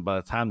pleasant by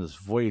the time this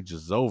voyage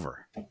is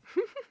over.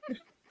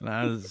 And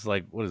I was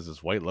like, what is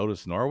this, White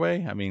Lotus,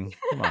 Norway? I mean,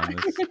 come on.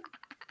 This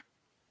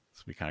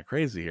be kind of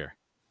crazy here.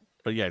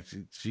 But yeah,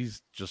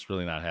 she's just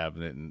really not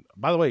having it. And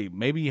by the way,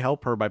 maybe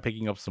help her by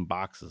picking up some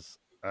boxes.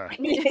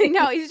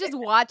 No, he's just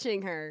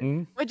watching her,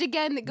 which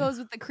again, it goes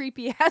with the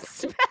creepy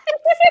aspect.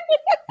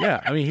 Yeah,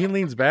 I mean, he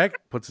leans back,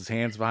 puts his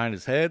hands behind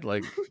his head,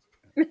 like,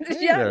 hey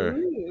there.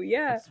 Ooh,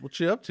 yeah. What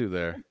you up to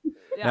there?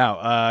 Yeah.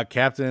 Now,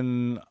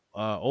 Captain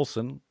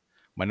Olsen,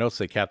 my notes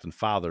say Captain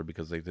Father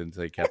because they didn't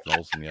say Captain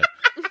Olsen yet.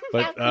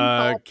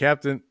 But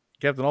Captain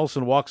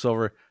Olsen walks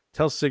over,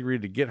 tells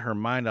Sigrid to get her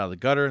mind out of the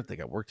gutter. They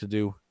got work to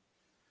do.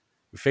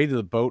 We fade to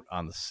the boat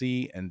on the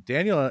sea, and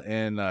Daniel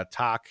and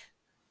Tak,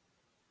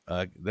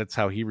 that's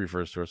how he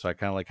refers to her, so I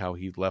kind of like how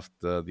he left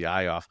the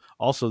eye off.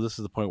 Also, this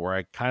is the point where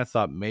I kind of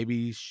thought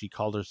maybe she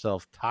called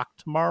herself Tak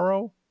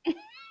Tomorrow.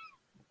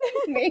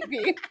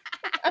 Maybe.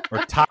 Or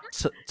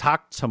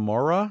Tak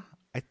Tamora,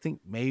 I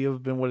think may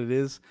have been what it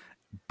is,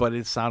 but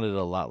it sounded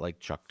a lot like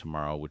Chuck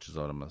Tomorrow, which is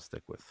what I'm going to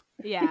stick with.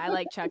 Yeah, I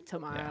like Chuck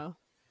Tomorrow.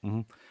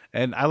 Yeah.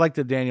 And I like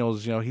that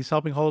Daniel's, he's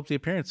helping hold up the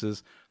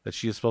appearances that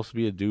she is supposed to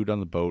be a dude on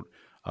the boat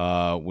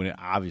when it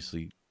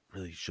obviously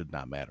really should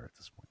not matter at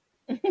this point.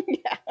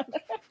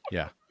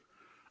 Yeah.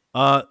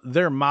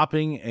 They're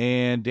mopping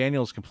and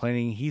Daniel's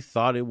complaining he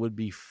thought it would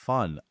be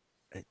fun.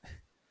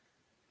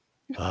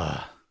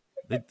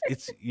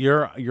 It's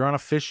you're on a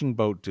fishing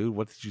boat, dude.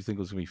 What did you think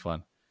was going to be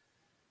fun?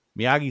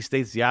 Miyagi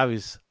states the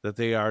obvious that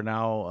they are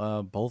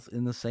now both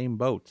in the same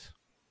boat.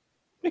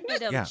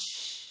 Yeah.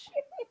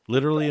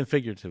 Literally and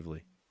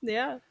figuratively.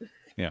 Yeah.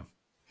 Yeah.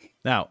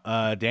 Now,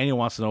 Daniel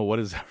wants to know what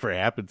has ever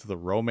happened to the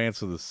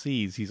romance of the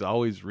seas he's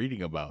always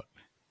reading about.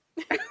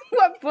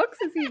 What books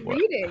is he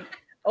reading?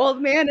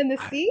 Old Man in the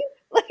Sea?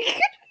 Like,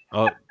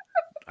 Oh,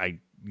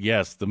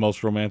 yes, the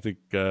most romantic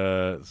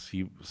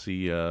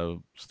sea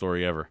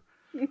story ever.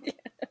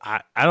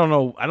 I don't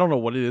know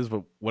what it is,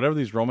 but whatever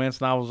these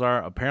romance novels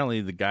are,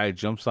 apparently the guy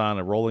jumps on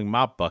a rolling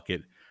mop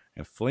bucket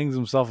and flings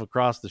himself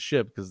across the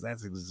ship because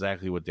that's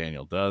exactly what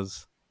Daniel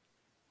does.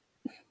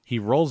 He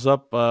rolls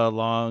up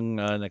along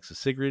next to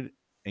Sigrid and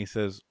he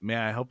says, "May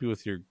I help you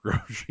with your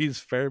groceries,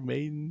 fair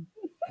maiden?"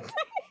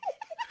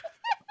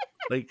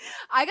 Like,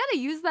 I gotta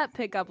use that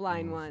pickup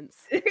line once.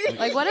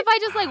 Like, what if I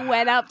just like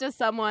went up to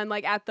someone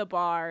like at the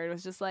bar and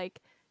was just like,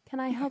 "Can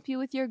I help you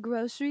with your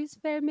groceries,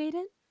 fair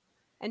maiden?"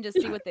 And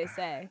just see what they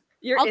say.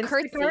 I'll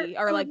curtsy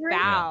or like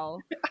bow.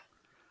 Yeah.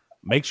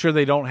 Make sure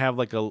they don't have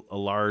like a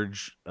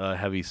large,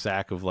 heavy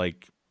sack of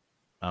like,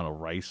 I don't know,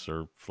 rice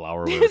or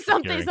flour. Or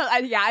Something.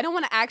 Yeah, I don't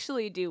want to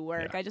actually do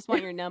work. Yeah. I just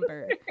want your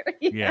number.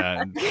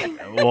 Yeah.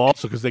 Well,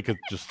 also because they could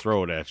just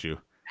throw it at you,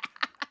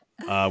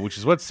 which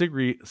is what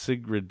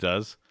Sigrid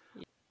does.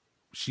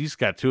 She's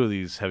got 2 of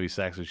these heavy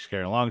sacks that she's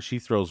carrying along. She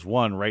throws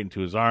one right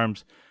into his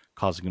arms,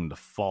 causing him to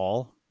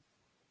fall.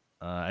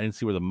 I didn't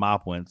see where the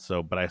mop went,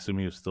 but I assume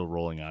he was still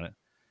rolling on it.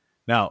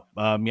 Now,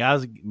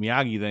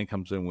 Miyagi then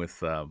comes in with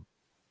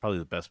probably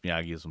the best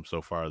Miyagiism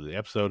so far of the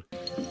episode.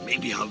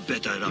 Maybe have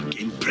better luck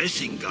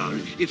impressing girl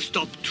if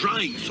stop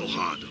trying so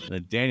hard. And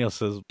then Daniel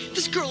says,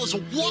 "This girl is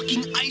a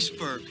walking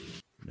iceberg."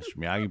 Mr.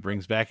 Miyagi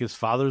brings back his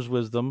father's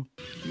wisdom.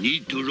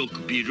 Need to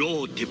look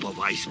below tip of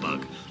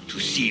iceberg to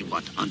see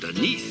what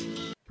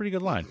underneath. Pretty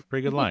good line.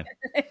 Pretty good line.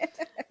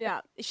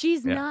 Yeah,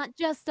 she's not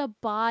just a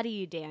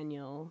body,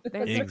 Daniel.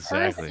 There's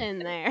exactly. a person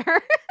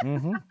there.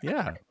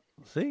 Yeah.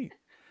 See?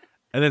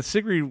 And then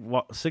Sigrid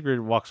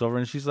walks over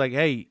and she's like,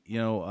 "Hey,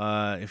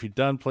 if you're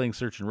done playing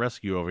search and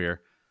rescue over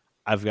here,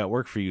 I've got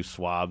work for you,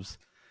 swabs."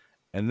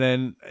 And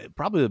then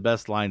probably the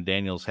best line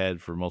Daniel's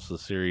had for most of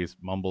the series,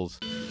 mumbles,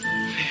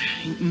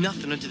 "Ain't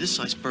nothing under this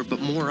iceberg but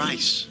more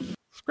ice."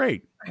 It's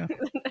great. Yeah.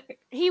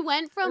 He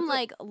went from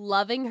like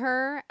loving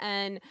her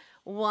and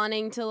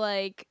wanting to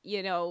like,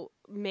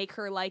 make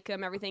her like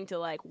him, everything, to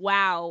like,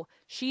 wow,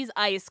 she's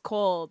ice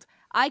cold.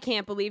 I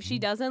can't believe she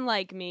doesn't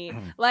like me.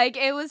 Like,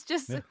 it was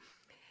just... Yeah.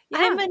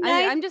 I'm a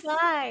nice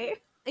guy.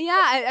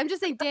 Yeah, I'm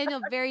just saying,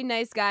 Daniel, very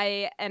nice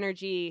guy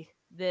energy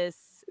this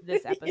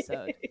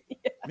episode.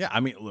 Yeah, I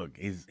mean, look,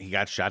 he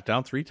got shot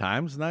down 3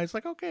 times, and now he's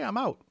like, "Okay, I'm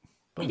out."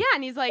 Boom. Yeah,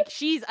 and he's like,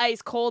 "She's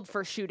ice cold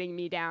for shooting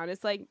me down."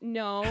 It's like,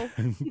 no.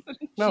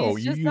 No,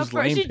 she's you use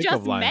lame she pickup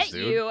just lines, met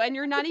dude. you, and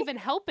you're not even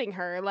helping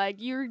her. Like,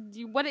 she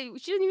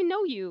doesn't even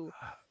know you,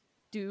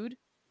 dude.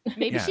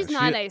 Maybe she's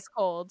not ice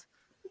cold.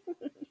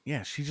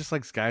 Yeah, she just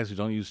likes guys who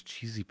don't use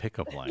cheesy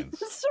pickup lines.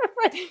 That's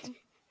right.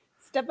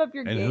 Step up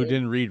your game. And who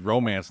didn't read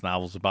romance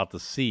novels about the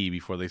sea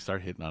before they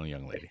start hitting on a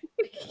young lady.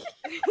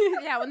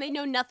 Yeah, when they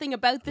know nothing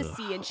about the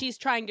sea, and she's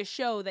trying to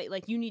show that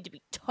like you need to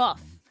be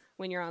tough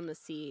when you're on the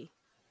sea.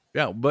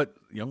 Yeah, but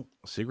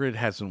Sigrid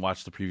hasn't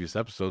watched the previous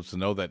episodes to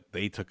know that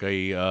they took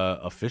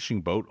a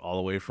fishing boat all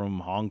the way from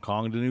Hong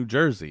Kong to New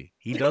Jersey.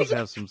 He does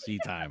have some sea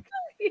time.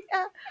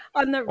 Yeah,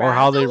 on the raft. Or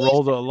how they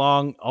rolled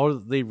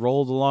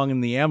along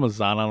in the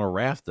Amazon on a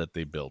raft that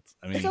they built.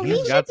 I mean, So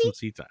he's got some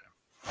sea time.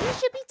 He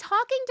should be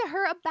talking to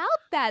her about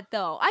that,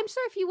 though. I'm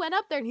sure if he went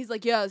up there and he's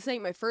like, "Yeah, this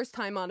ain't my first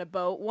time on a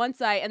boat.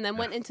 And then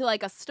went into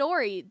like a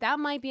story, that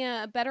might be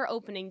a better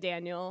opening,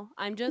 Daniel.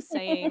 I'm just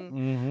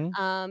saying,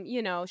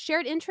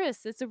 shared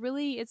interests. It's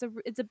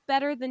a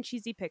better than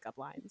cheesy pickup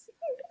lines.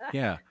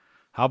 Yeah.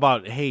 How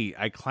about, hey,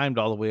 I climbed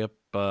all the way up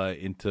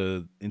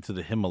into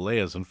the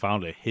Himalayas and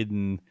found a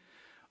hidden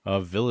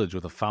village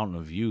with a fountain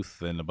of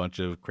youth and a bunch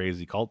of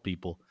crazy cult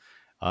people.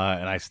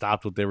 And I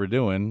stopped what they were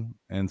doing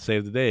and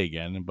saved the day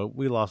again. But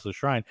we lost the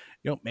shrine.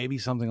 Maybe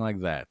something like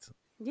that.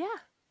 Yeah.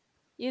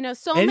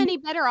 Many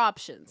better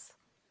options.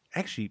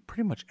 Actually,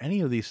 pretty much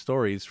any of these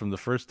stories from the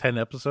first 10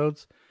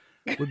 episodes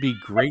would be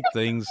great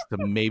things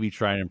to maybe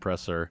try and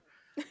impress her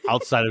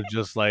outside of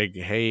just like,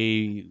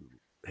 hey,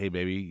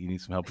 baby, you need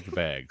some help with your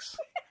bags.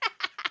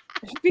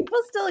 People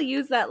still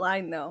use that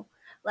line though.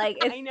 Like,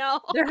 I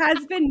know. There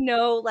has been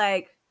no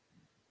like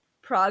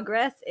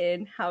progress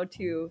in how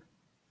to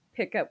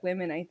pick up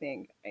women, I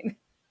think.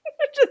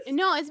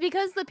 No, it's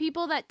because the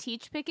people that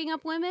teach picking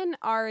up women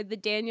are the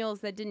Daniels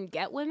that didn't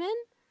get women.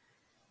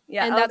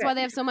 Yeah, and that's why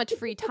they have so much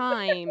free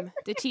time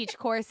to teach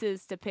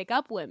courses to pick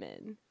up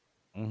women.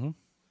 Mm-hmm.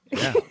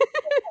 Yeah.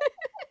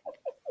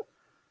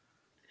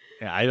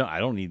 Yeah, I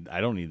don't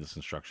need this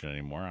instruction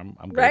anymore. I'm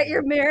good. Right,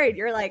 you're married.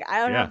 You're like, I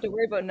don't have to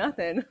worry about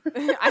nothing.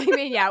 I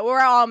mean, yeah,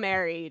 we're all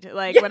married.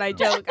 Like when I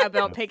joke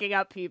about picking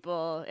up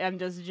people, I'm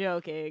just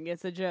joking.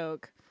 It's a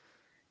joke.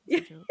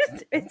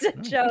 It's a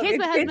joke. In case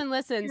my husband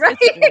listens, right?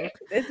 it's a joke.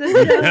 It's a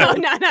joke.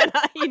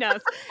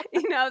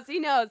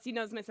 No. He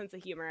knows my sense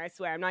of humor. I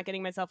swear, I'm not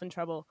getting myself in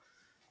trouble.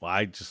 Well,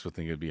 I just would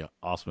think it'd be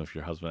awesome if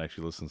your husband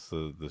actually listens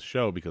to the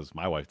show because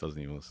my wife doesn't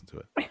even listen to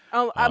it.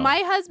 My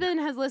husband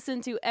has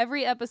listened to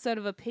every episode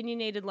of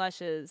Opinionated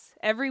Lushes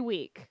every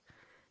week.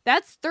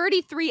 That's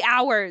 33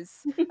 hours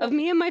of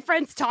me and my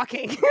friends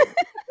talking.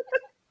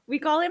 We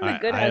call him the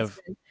good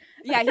husband.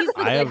 Yeah, he's the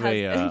good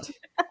husband.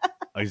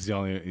 He's the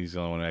only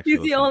one who actually.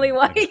 He's the only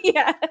one.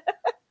 Yeah.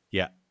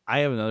 Yeah, I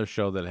have another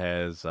show that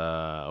has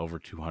over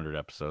 200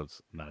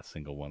 episodes. Not a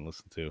single one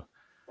listened to.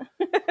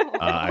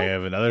 I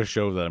have another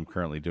show that I'm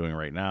currently doing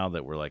right now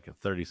that we're like at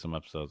 30 some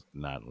episodes,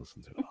 not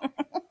listened to at all.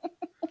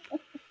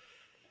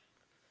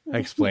 I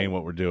explain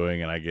what we're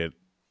doing, and I get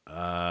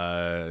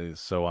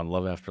so on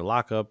Love After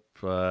Lockup,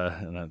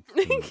 and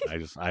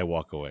I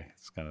walk away.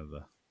 It's kind of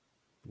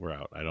we're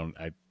out.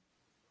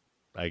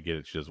 I get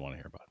it. She doesn't want to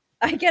hear about it.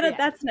 I get it. Yeah.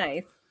 That's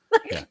nice.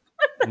 Yeah.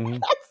 Mm-hmm.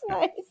 That's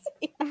nice.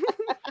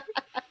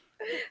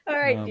 All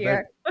right,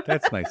 dear.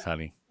 That's nice,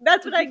 honey.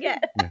 That's what I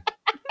get.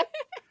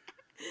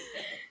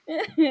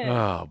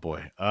 Oh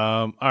boy.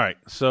 All right.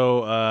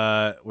 So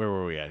where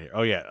were we at here?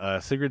 Oh yeah.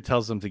 Sigrid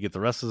tells them to get the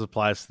rest of the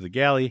supplies to the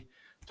galley,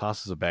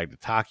 tosses a bag to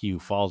Taki, who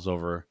falls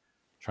over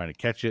trying to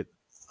catch it.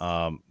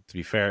 To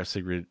be fair,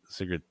 Sigrid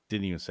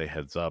didn't even say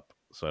heads up,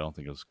 so I don't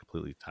think it was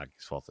completely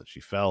Taki's fault that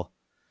she fell.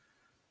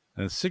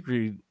 And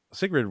Sigrid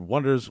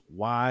wonders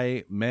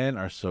why men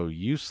are so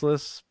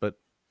useless, but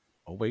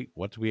oh wait,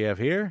 what do we have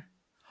here?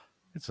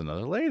 It's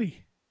another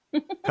lady.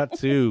 Cut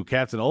to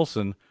Captain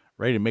Olsen,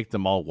 ready to make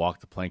them all walk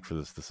the plank for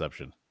this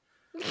deception.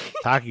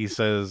 Taki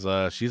says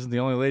she isn't the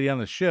only lady on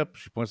the ship.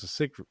 She points to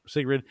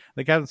Sigrid.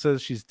 The captain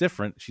says she's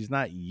different. She's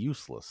not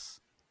useless.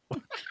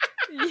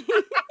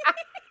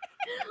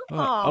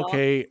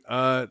 Okay,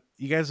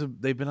 you guys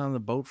they've been on the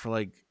boat for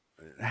like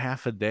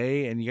half a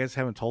day, and you guys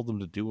haven't told them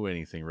to do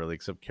anything really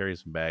except carry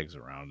some bags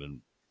around and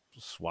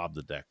swab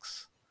the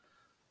decks.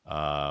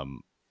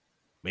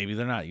 Maybe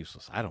they're not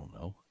useless. I don't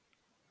know.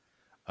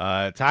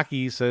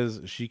 Taki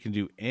says she can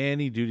do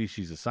any duty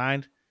she's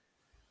assigned.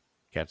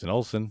 Captain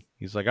Olsen,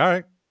 he's like, all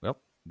right, well,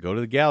 go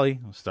to the galley,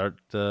 start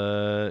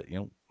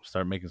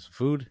making some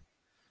food.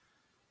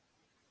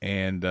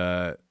 And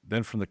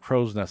then from the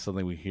crow's nest,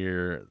 suddenly we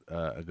hear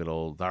a good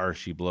old "There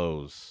she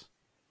blows."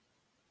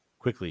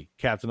 Quickly,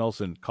 Captain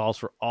Olsen calls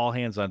for all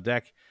hands on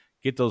deck.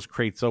 Get those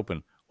crates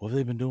open. What have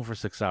they been doing for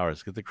 6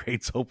 hours? Get the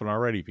crates open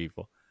already,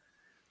 people.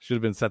 Should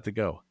have been set to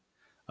go.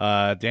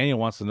 Daniel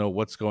wants to know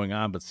what's going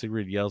on, but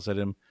Sigrid yells at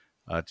him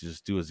to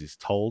just do as he's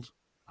told.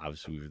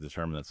 Obviously, we've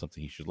determined that's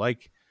something he should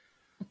like.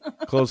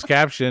 Closed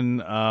caption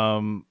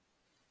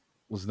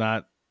was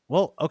not...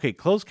 Well, okay,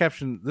 closed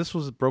caption, this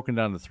was broken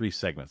down into 3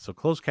 segments. So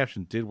closed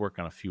caption did work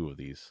on a few of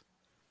these.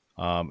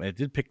 And it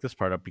did pick this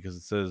part up because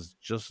it says,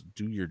 just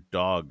do your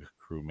dog,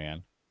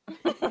 crewman.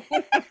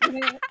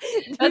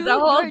 That's a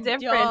whole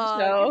different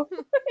show.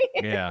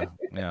 Yeah.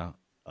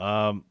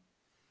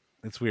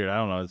 It's weird. I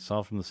don't know. It's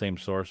all from the same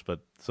source, but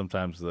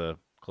sometimes the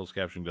closed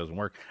caption doesn't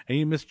work. And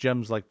you miss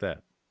gems like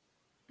that.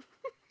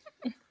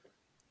 All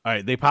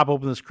right, they pop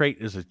open this crate.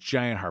 There's a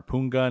giant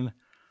harpoon gun.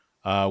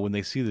 When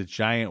they see the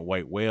giant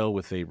white whale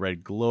with a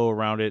red glow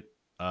around it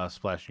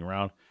splashing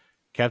around,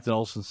 Captain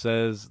Olsen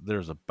says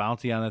there's a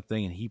bounty on that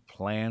thing, and he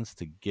plans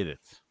to get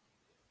it.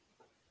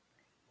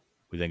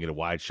 We then get a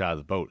wide shot of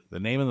the boat. The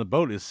name of the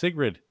boat is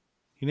Sigrid.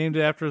 He named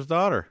it after his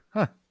daughter.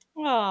 Huh.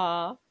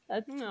 Aw,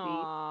 that's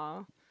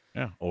sweet.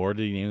 Yeah, or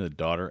did he name the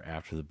daughter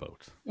after the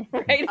boat?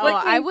 Right.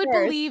 Oh, I would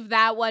believe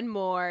that one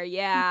more.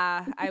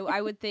 Yeah,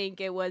 I would think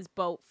it was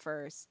boat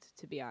first,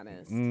 to be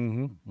honest.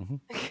 Mm-hmm.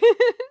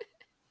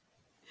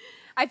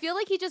 I feel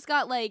like he just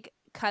got like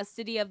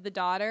custody of the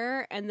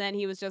daughter, and then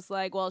he was just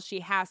like, well, she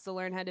has to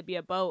learn how to be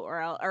a boat,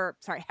 or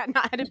sorry,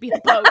 not how to be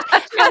a boat.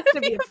 She has to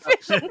be a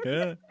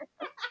fish.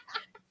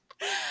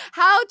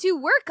 How to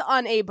work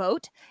on a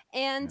boat,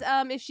 and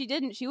if she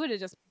didn't, she would have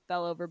just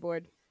fell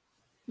overboard.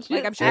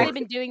 Like, I'm sure they've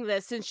been doing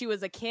this since she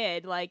was a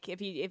kid. Like,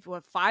 if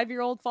a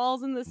 5-year-old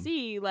falls in the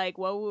sea, like,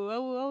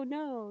 whoa,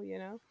 no, you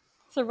know.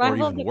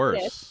 Survival of the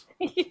worse.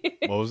 Fittest.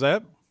 What was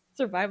that?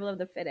 Survival of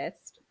the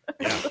fittest.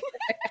 Yeah.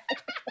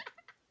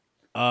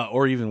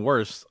 Or even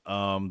worse,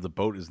 the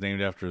boat is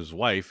named after his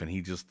wife, and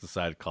he just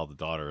decided to call the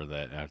daughter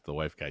that after the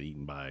wife got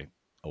eaten by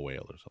a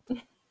whale or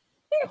something.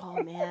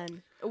 Oh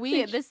man,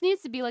 this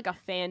needs to be like a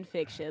fan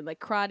fiction, like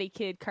Karate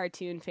Kid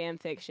cartoon fan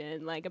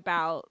fiction, like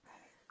about.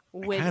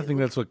 I kind of think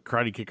that's what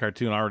Karate Kid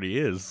cartoon already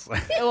is.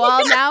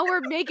 Well, now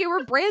we're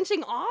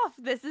branching off.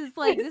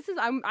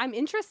 I'm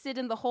interested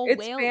in the whole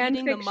whale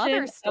eating the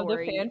mother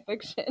story. Of the fan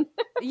fiction.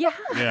 Yeah.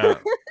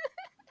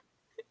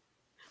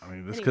 I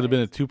mean, this could have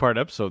been a 2-part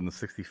episode in the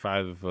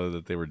 65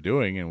 that they were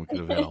doing, and we could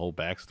have had a whole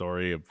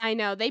backstory of. I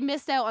know they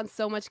missed out on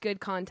so much good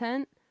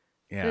content.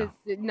 Yeah.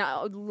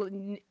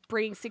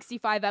 Bringing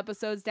 65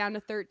 episodes down to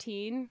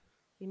 13,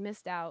 you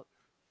missed out.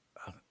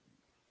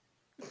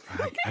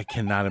 I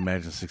cannot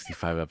imagine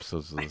 65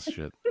 episodes of this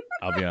shit.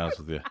 I'll be honest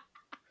with you.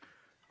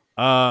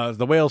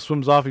 The whale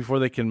swims off before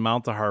they can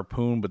mount the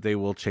harpoon, but they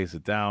will chase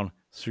it down.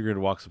 Sigrid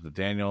walks up to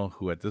Daniel,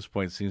 who at this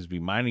point seems to be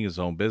minding his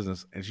own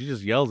business, and she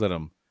just yells at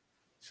him.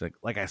 She's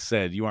like I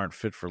said, you aren't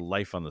fit for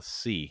life on the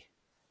sea.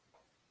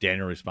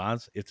 Daniel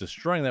responds, if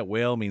destroying that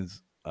whale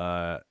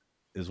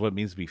is what it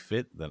means to be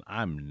fit, then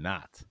I'm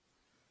not.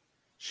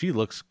 She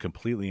looks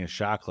completely in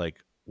shock,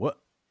 like, what?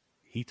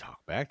 He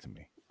talked back to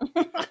me.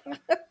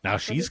 Now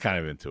she's kind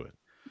of into it.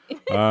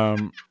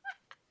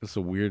 It's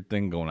a weird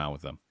thing going on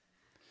with them.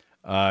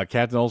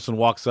 Captain Olsen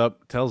walks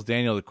up, tells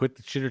Daniel to quit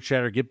the chitter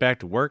chatter, get back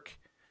to work.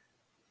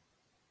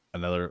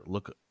 Another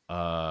look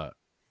of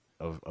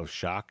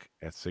shock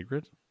at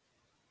Sigrid.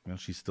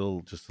 She's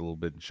still just a little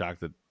bit in shock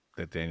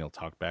that Daniel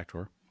talked back to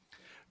her.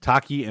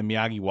 Taki and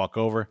Miyagi walk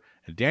over,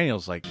 and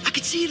Daniel's like, I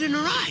can see it in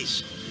her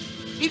eyes.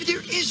 Maybe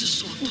there is a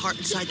soft heart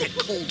inside that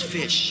cold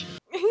fish.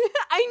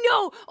 I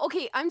know.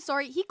 Okay, I'm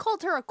sorry. He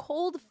called her a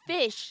cold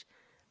fish.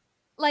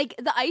 Like,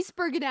 the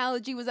iceberg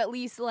analogy was at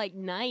least, like,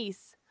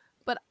 nice.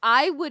 But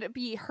I would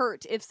be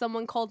hurt if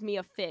someone called me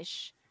a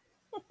fish.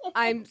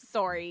 I'm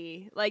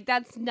sorry. Like,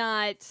 that's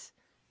not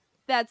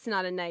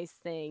a nice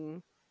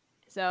thing.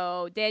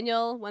 So,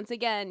 Daniel, once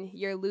again,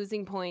 you're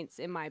losing points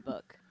in my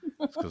book.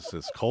 it's because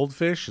it's cold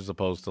fish as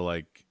opposed to,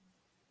 like,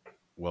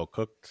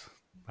 well-cooked,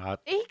 hot.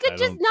 He could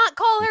just not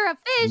call her a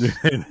fish.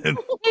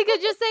 He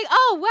could just say,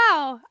 oh,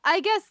 wow, I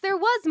guess there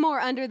was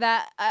more under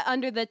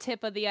the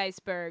tip of the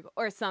iceberg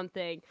or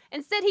something.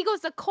 Instead, he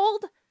goes to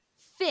cold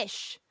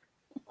fish.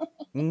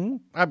 Mm-hmm.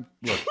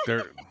 Look,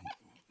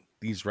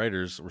 these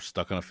writers were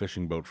stuck on a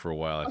fishing boat for a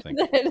while, I think,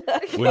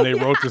 when they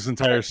wrote this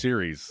entire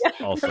series.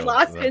 Also,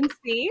 Lost in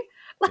sea.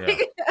 Yeah.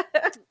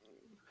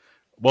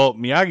 Well,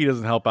 Miyagi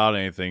doesn't help out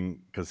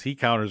anything because he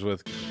counters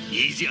with,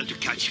 Easier to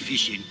catch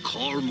fish in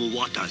calm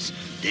waters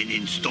than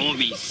in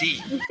stormy sea.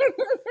 Stop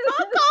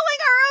calling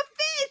her a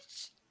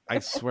fish. I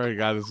swear to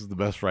God, this is the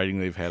best writing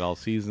they've had all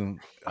season.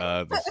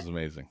 This is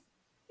amazing.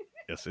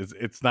 Yes,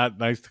 it's not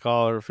nice to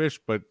call her a fish,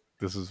 but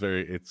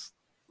it's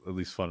at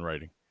least fun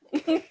writing.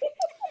 We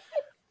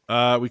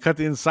cut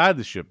to inside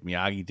the ship.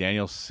 Miyagi,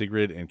 Daniel,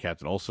 Sigrid, and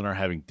Captain Olsen are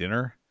having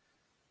dinner.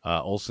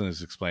 Olsen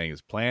is explaining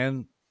his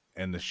plan,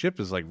 and the ship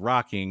is like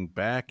rocking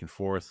back and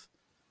forth.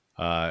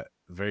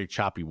 Very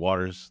choppy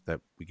waters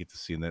that we get to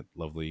see in that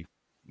lovely,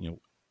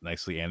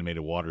 nicely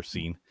animated water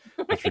scene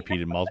that's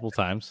repeated multiple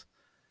times.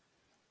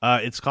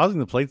 It's causing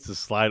the plates to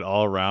slide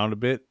all around a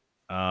bit,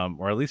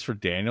 or at least for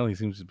Daniel, he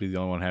seems to be the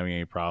only one having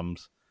any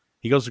problems.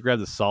 He goes to grab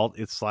the salt.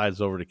 It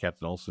slides over to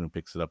Captain Olsen, who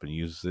picks it up and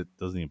uses it.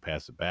 Doesn't even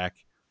pass it back.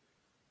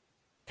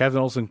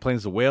 Captain Olsen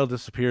claims the whale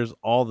disappears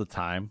all the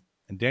time.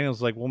 And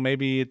Daniel's like, well,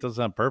 maybe it does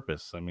it on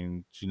purpose. I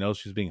mean, she knows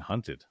she's being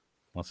hunted.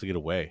 Wants to get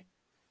away.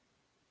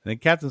 And then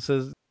Captain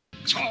says,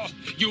 So,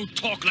 you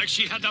talk like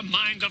she had a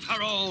mind of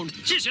her own.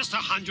 She's just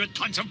 100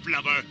 tons of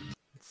blubber.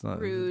 it's not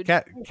Rude.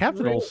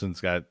 Captain Olsen's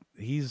got,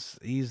 he's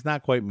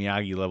not quite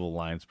Miyagi level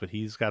lines, but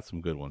he's got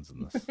some good ones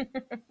in this.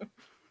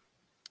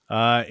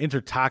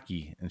 Enter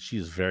Taki, and she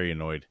is very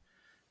annoyed.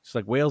 She's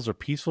like, whales are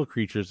peaceful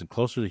creatures and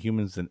closer to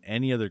humans than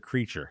any other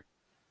creature.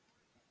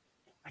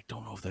 I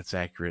don't know if that's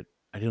accurate.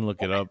 I didn't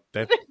look it up.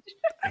 They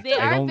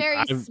are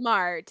very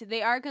smart.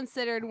 They are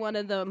considered one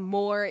of the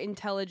more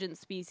intelligent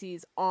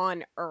species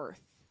on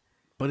Earth.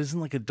 But isn't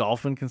like a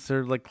dolphin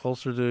considered like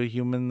closer to a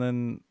human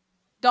than...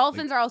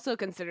 Dolphins are also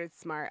considered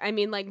smart. I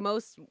mean, like,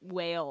 most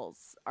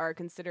whales are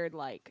considered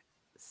like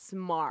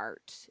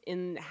smart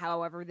in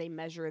however they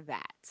measure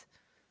that.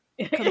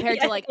 Compared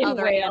to like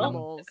other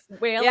animals.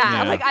 Whale.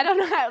 Yeah, like I don't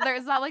know.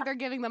 It's not like they're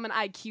giving them an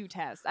IQ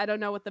test. I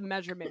don't know what the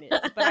measurement is,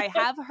 but I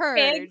have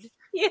heard,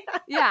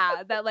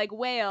 that like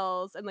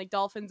whales and like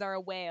dolphins are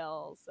a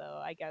whale. So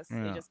I guess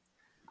they just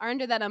are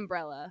under that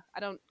umbrella.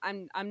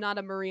 I'm not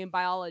a marine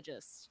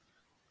biologist.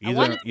 I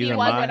wanted to be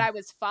one when I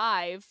was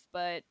 5,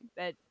 but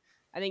that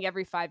I think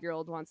every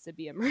 5-year-old wants to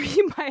be a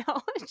marine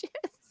biologist.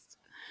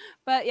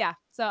 But yeah,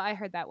 so I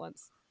heard that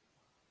once.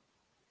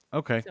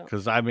 Okay,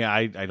 because I mean,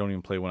 I don't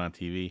even play one on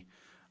TV.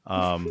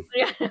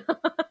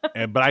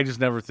 But I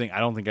just never think, I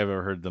don't think I've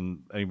ever heard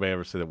anybody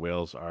ever say that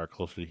whales are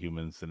closer to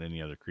humans than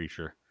any other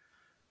creature.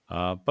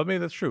 But maybe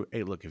that's true.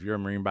 Hey, look, if you're a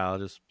marine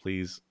biologist,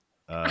 please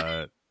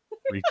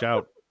reach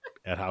out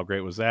at How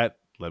Great Was That?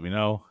 Let me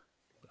know.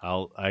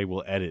 I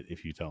will edit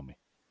if you tell me.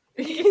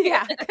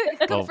 Yeah,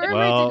 confirm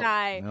or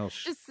deny. No,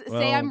 just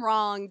say I'm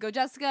wrong. Go,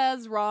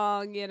 Jessica's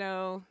wrong.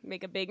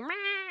 Make a big,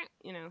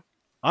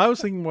 I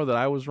was thinking more that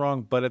I was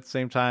wrong, but at the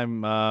same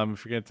time,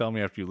 if you're going to tell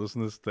me after you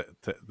listen to this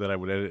that I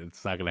would edit,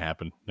 it's not going to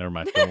happen. Never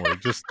mind. Don't worry.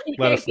 Just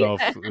let us know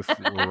if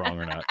we're wrong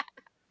or not.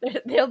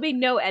 There'll be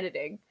no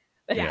editing.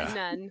 Yeah,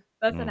 none.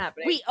 That's not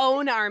happening. We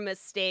own our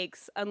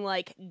mistakes,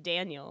 unlike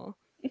Daniel.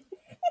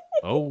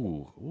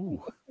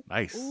 Ooh,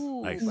 nice.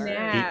 Nice.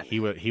 Yeah. He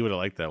would have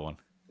liked that one.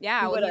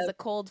 Yeah, he's a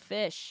cold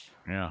fish.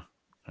 Yeah.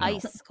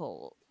 Ice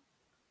cold.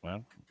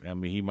 Well, I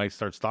mean, he might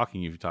start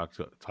stalking you if you talk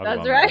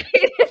about That's right.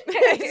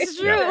 It's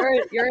true.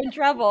 Yeah. You're in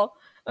trouble.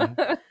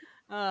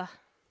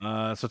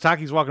 So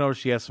Taki's walking over.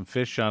 She has some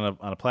fish on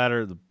a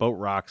platter. The boat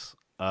rocks.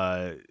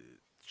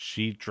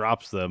 She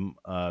drops them.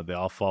 They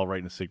all fall right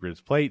into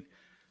Sigrid's plate.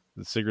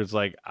 And Sigrid's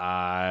like,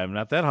 I'm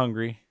not that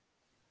hungry.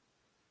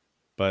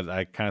 But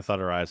I kind of thought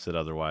her eyes said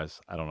otherwise.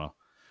 I don't know.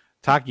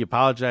 Taki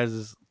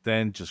apologizes,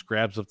 then just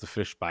grabs up the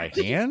fish by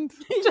hand.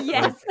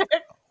 Yes. What the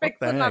Picks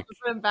them up heck? and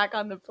put them back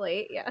on the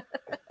plate. Yeah.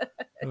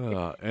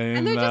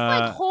 And they're just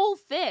like whole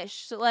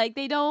fish. Like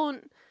they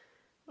don't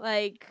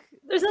like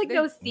There's like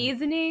no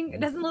seasoning.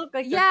 It doesn't look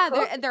like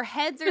their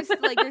heads are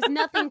like there's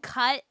nothing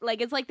cut. Like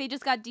it's like they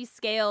just got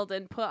descaled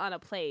and put on a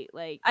plate.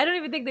 Like I don't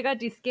even think they got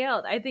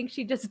descaled. I think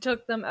she just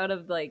took them out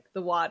of like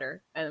the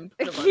water and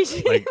put them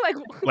on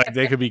like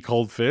they could be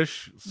cold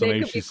fish. So They maybe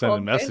could she be sent a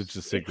cold message fish.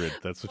 to Sigrid.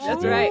 That's what she's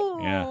That's doing.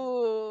 right. Yeah.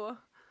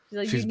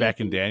 Like, She's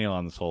backing Daniel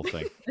on this whole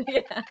thing.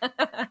 Yeah.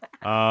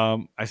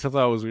 I still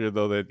thought it was weird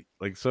though that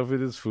like so if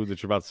it is food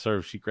that you're about to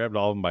serve, she grabbed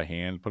all of them by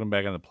hand, put them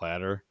back on the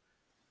platter,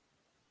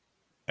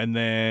 and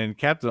then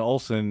Captain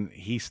Olsen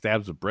he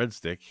stabs a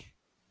breadstick.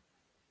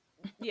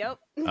 Yep.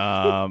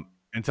 And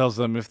tells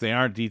them if they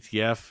aren't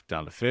DTF,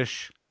 down to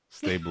fish,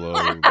 stay below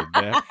the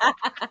deck.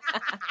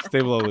 Stay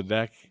below the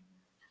deck.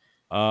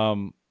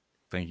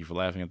 Thank you for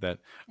laughing at that.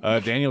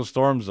 Daniel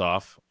storms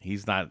off.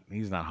 He's not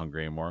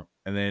hungry anymore.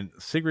 And then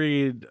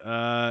Sigrid,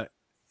 I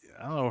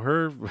don't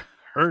know,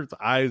 her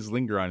eyes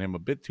linger on him a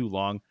bit too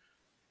long.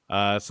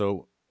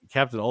 So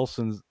Captain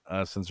Olsen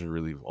sends her to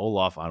relieve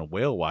Olaf on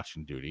whale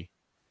watching duty.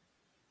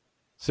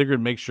 Sigrid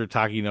makes sure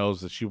Taki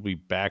knows that she'll be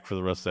back for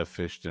the rest of that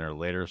fish dinner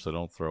later, so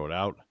don't throw it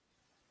out.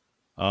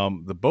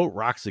 The boat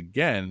rocks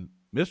again.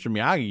 Mr.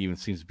 Miyagi even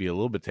seems to be a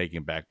little bit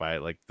taken back by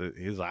it. Like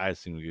his eyes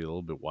seem to be a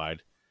little bit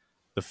wide.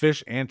 The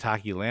fish and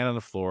Taki land on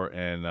the floor,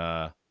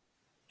 and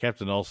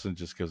Captain Olsen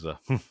just gives a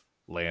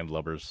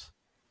landlubbers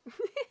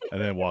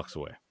and then walks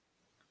away.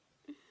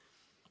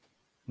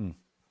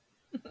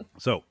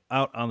 So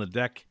out on the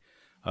deck,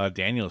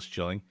 Daniel's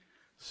chilling.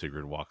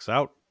 Sigrid walks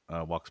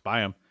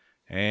by him,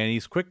 and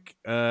he's quick.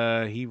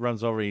 He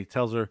runs over. He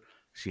tells her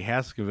she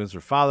has to convince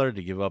her father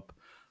to give up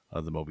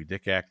the Moby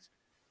Dick Act.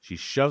 She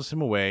shoves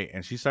him away,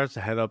 and she starts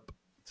to head up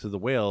to the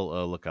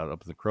whale lookout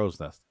up in the crow's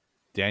nest.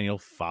 Daniel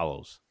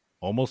follows,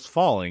 almost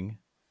falling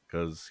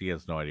because he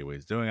has no idea what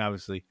he's doing,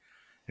 obviously.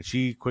 And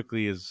she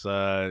quickly is,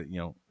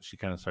 she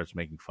kind of starts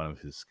making fun of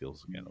his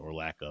skills again, or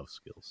lack of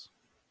skills.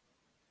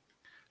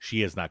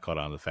 She has not caught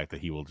on to the fact that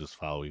he will just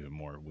follow even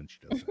more when she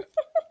does that.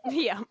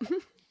 Yeah.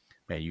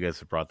 Man, you guys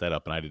have brought that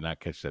up, and I did not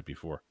catch that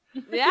before.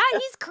 Yeah,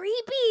 he's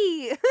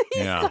creepy.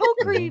 He's so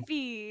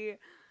creepy.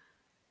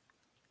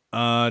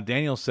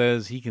 Daniel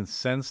says he can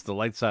sense the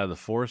light side of the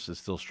Force is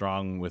still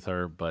strong with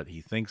her, but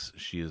he thinks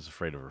she is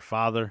afraid of her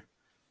father.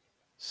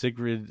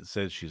 Sigrid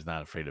says she's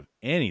not afraid of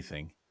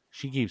anything.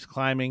 She keeps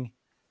climbing,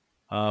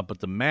 but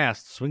the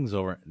mast swings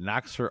over,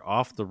 knocks her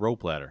off the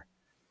rope ladder.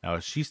 Now,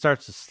 as she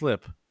starts to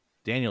slip,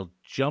 Daniel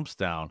jumps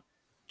down,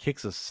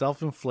 kicks a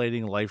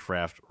self-inflating life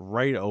raft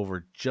right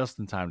over just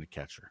in time to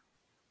catch her.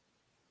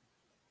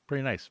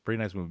 Pretty nice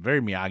move. Very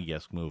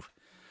Miyagi-esque move.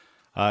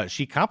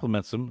 She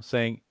compliments him,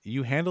 saying,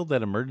 "You handled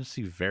that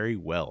emergency very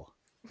well."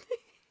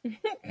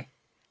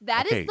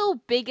 That is the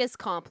biggest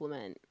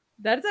compliment.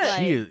 That's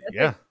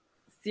a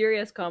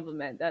serious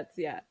compliment.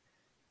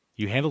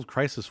 You handled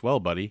crisis well,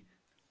 buddy.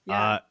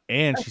 Yeah.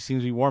 And she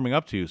seems to be warming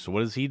up to you. So what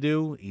does he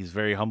do? He's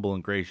very humble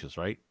and gracious,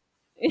 right?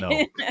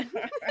 No.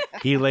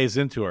 He lays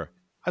into her.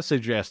 I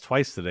saved your ass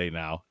twice today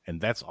now, and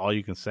that's all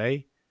you can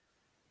say?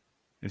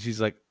 And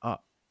she's like,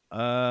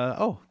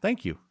 oh,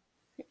 thank you.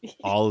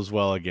 All is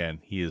well again.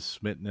 He is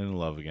smitten in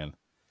love again.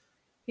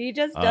 He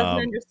just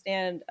doesn't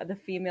understand the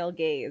female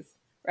gaze,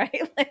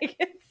 right? Like,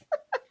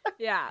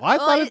 yeah. Well, I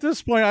thought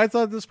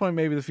at this point,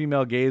 maybe the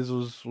female gaze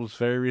was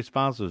very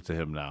responsive to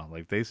him now.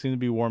 Like, they seem to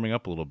be warming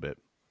up a little bit.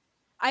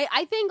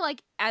 I think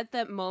like at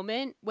that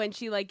moment when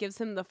she like gives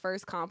him the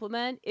first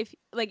compliment, if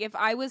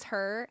I was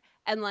her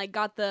and like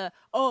got the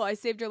I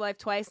saved your life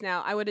twice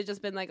now, I would have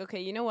just been like, okay,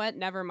 you know what?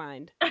 Never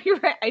mind.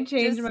 I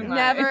changed my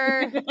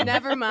mind.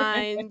 Never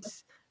mind.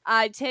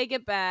 I take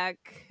it back.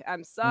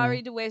 I'm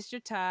sorry to waste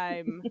your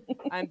time.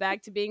 I'm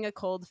back to being a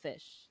cold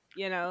fish.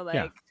 You know,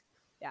 like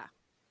yeah.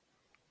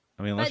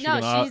 I mean, but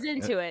no, she's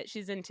into it.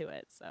 She's into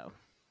it. So.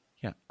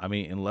 Yeah, I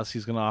mean, unless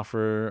he's going to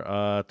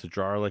offer to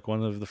draw her like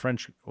one of his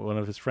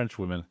French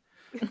women,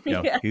 you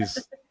know,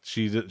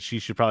 she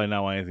should probably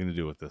not want anything to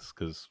do with this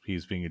because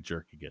he's being a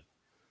jerk again.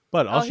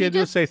 But all she had to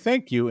do is say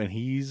thank you, and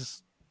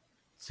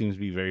seems to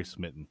be very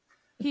smitten.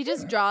 He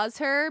just draws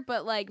her,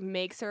 but like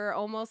makes her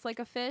almost like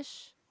a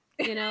fish.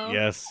 You know?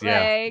 Yes,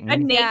 like, a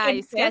naked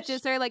he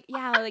sketches her like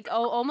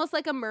almost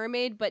like a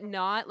mermaid, but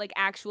not like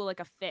actual like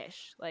a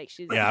fish. Like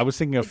she's I was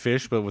thinking of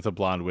fish, but with a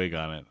blonde wig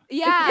on it.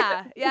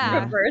 Yeah.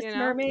 Reverse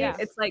mermaid. Yeah.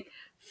 It's like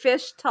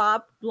fish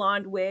top,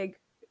 blonde wig,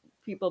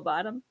 people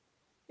bottom.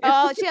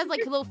 Oh, she has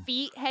like little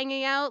feet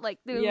hanging out, like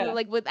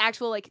like with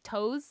actual like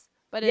toes,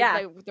 but it's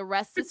like the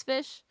rest is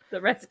fish.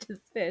 The rest is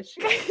fish.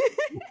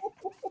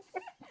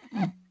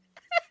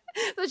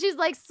 So she's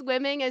like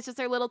swimming, and it's just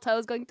her little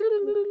toes going.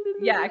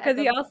 Yeah, because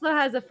he also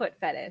has a foot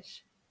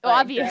fetish.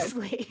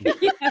 Obviously.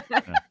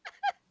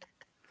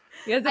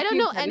 I don't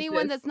know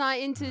anyone that's not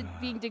into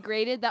being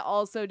degraded that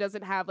also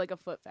doesn't have like a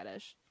foot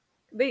fetish.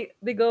 They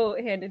go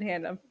hand in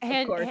hand.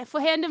 Hand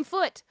and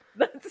foot.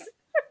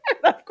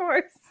 Of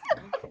course.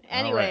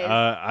 Anyways,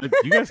 right.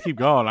 You guys keep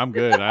going. I'm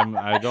good. I'm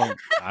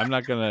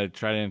not gonna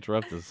try to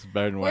interrupt this. It's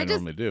better than what I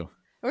normally do.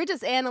 We're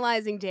just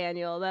analyzing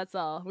Daniel. That's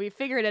all. We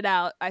figured it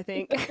out, I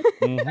think.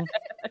 Mm-hmm.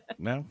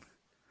 No.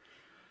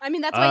 I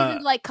mean, that's why he's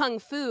into like kung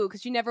fu,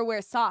 because you never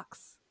wear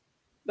socks.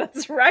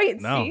 That's right.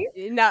 No.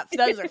 See? No,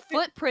 those are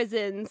foot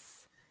prisons.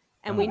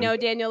 And we know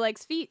Daniel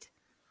likes feet.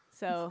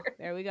 So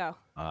there we go.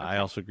 I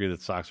also agree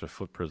that socks are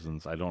foot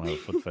prisons. I don't have a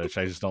foot fetish.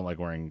 I just don't like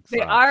wearing socks.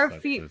 They are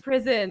feet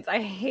prisons. I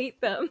hate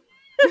them.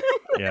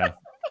 Yeah.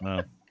 No.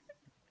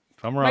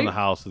 If I'm around the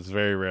house, it's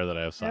very rare that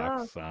I have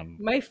socks on.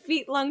 My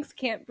feet lungs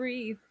can't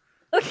breathe.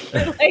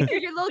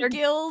 Your little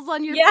gills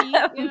on your feet.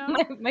 You know?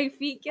 my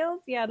feet gills.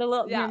 Yeah, the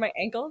little near my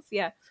ankles.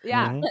 Yeah.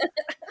 Yeah.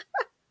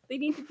 They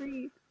need to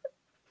breathe.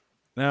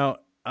 Now,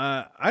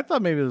 I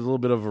thought maybe there's a little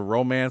bit of a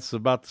romance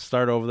about to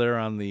start over there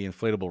on the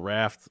inflatable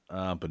raft,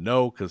 but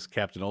no, because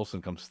Captain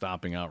Olsen comes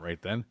stomping out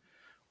right then.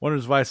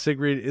 Wonders why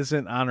Sigrid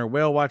isn't on her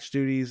whale watch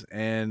duties,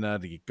 and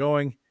to get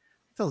going,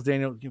 tells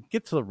Daniel,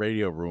 get to the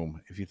radio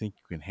room if you think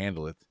you can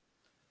handle it.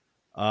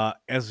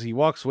 As he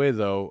walks away,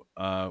 though,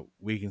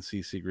 we can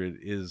see Sigrid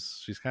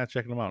she's kind of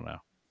checking him out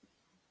now.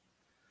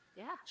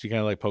 Yeah. She kind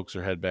of like pokes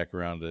her head back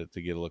around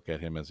to get a look at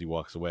him as he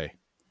walks away.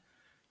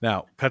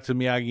 Now, cut to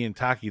Miyagi and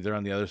Taki. They're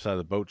on the other side of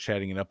the boat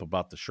chatting it up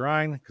about the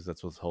shrine, because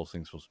that's what the whole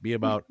thing's supposed to be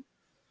about.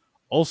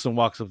 Olsen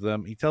walks up to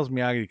them. He tells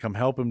Miyagi to come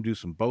help him do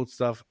some boat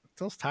stuff.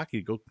 Tells Taki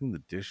to go clean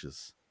the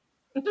dishes.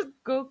 Just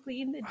go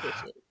clean the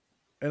dishes.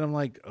 And I'm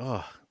like,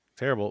 oh,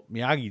 terrible.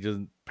 Miyagi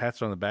just pats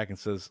her on the back and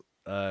says,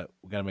 we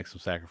got to make some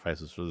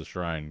sacrifices for the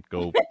shrine.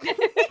 Go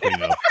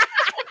clean up.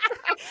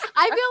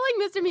 I feel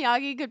like Mr.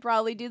 Miyagi could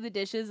probably do the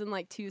dishes in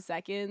like 2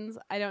 seconds.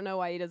 I don't know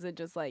why he doesn't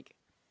just like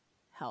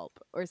help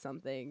or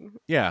something.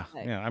 Yeah.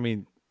 I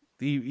mean,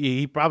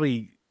 he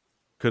probably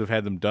could have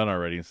had them done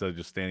already instead of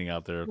just standing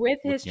out there with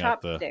his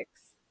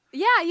chopsticks.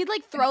 Yeah, he'd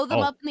like throw them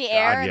up in the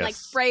air and like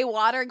spray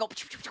water and go,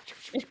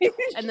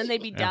 and then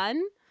they'd be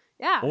done.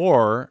 Yeah.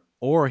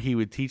 Or he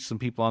would teach some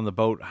people on the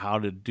boat how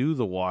to do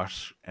the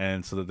wash,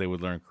 and so that they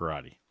would learn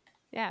karate.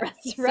 Yeah,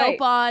 that's right.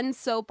 Soap on,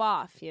 soap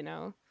off. You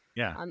know.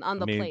 Yeah. On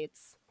the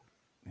plates.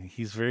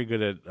 He's very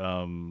good at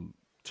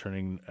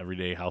turning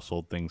everyday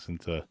household things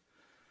into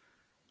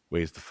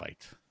ways to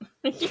fight.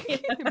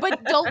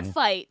 But don't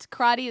fight.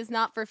 Karate is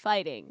not for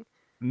fighting.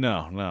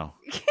 No.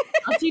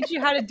 I'll teach you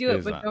how to do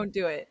it, but don't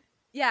do it.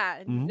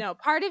 Yeah, no.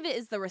 Part of it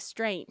is the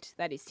restraint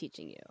that he's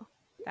teaching you.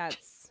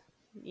 That's,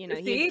 he's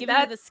giving you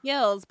the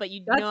skills, but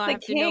you have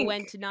to know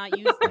when to not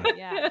use them.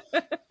 Yeah.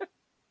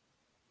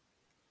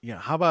 Yeah.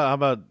 How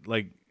about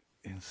like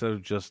instead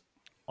of just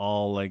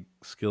all like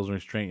skills and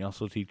restraint, you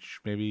also teach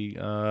maybe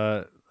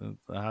how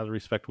to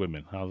respect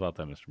women. How about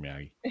that, Mr.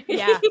 Miyagi?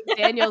 Yeah,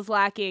 Daniel's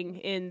lacking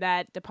in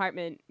that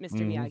department,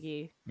 Mr.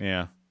 Miyagi.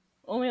 Yeah.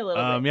 Only a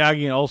little bit.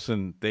 Miyagi and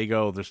Olsen,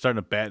 they're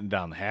starting to batten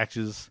down the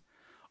hatches.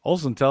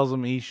 Olsen tells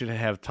him he should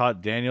have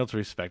taught Daniel to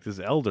respect his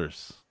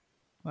elders.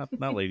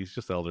 Not ladies,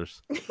 just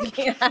elders.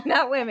 Yeah,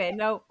 not women.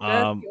 No,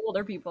 the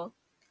older people.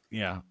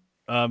 Yeah.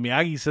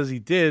 Miyagi says he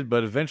did,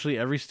 but eventually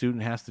every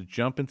student has to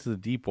jump into the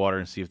deep water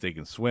and see if they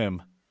can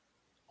swim.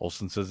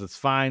 Olsen says it's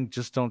fine,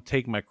 just don't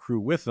take my crew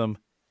with them.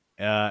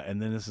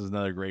 And then this is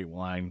another great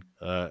line,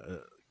 a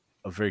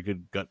very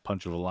good gut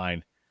punch of a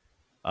line.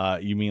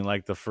 You mean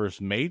like the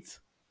first mate?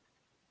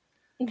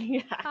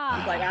 Yeah.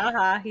 He's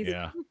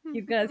like,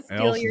 he's going to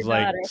steal your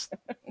daughter.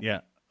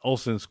 Yeah.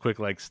 Olsen's quick,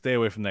 like, stay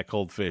away from that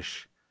cold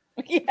fish.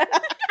 Yeah.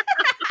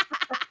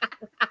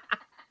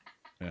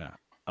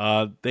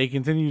 Yeah. They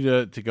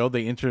continue to go.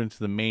 They enter into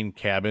the main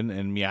cabin,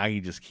 and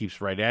Miyagi just keeps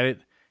right at it.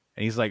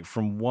 And he's like,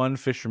 from one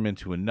fisherman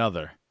to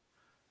another.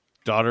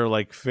 Daughter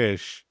like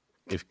fish,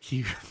 if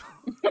keep.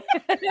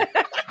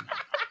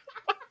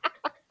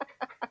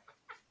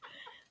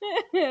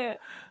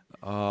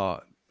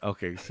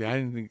 Okay. See, I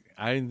didn't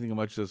think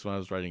much of this when I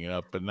was writing it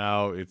up, but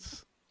now you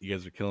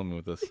guys are killing me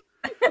with this.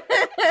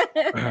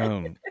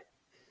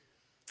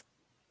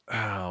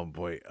 Oh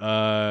boy.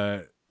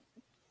 Sorry,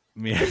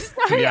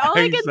 all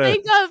I can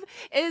think of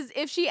is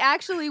if she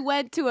actually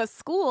went to a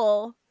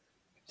school.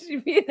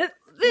 She'd be like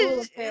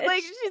she's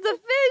a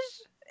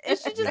fish. And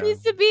she just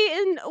needs to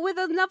be with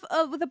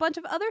a bunch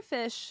of other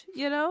fish,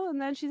 and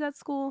then she's at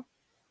school.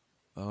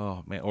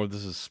 Oh man, or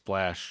this is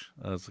Splash.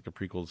 It's like a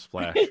prequel to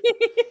Splash.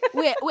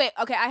 Wait.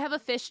 Okay, I have a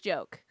fish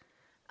joke.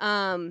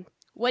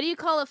 What do you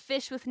call a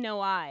fish with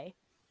no eye?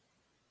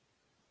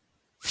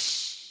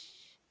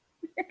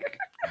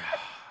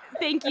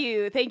 Thank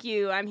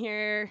you. I'm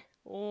here.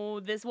 Oh,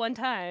 this one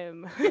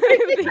time.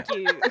 Thank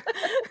you.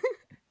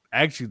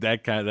 Actually,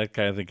 that kind of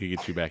thing could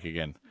get you back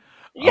again.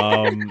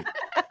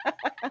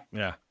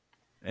 Yeah.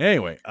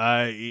 Anyway,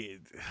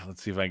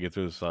 let's see if I can get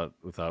through this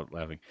without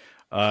laughing.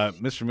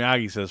 Mr.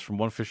 Miyagi says, from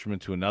one fisherman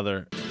to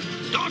another.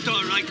 Daughter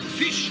like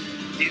fish.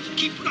 If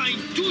keep line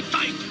too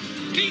tight,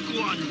 big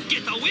one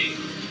get away.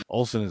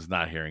 Olsen is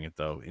not hearing it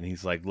though, and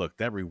he's like, "Look,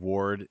 that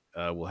reward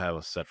will have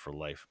us set for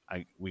life.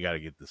 We got to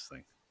get this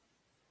thing."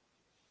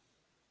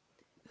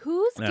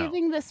 Who's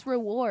giving this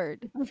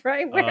reward?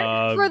 Right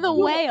for the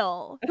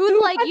whale.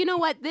 Who's like, you know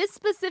what? This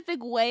specific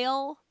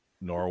whale.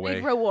 Norway.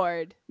 Big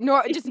reward.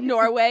 Just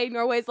Norway.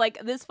 Norway's like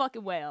this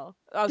fucking whale.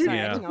 Oh, sorry.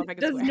 Yeah. I don't know if I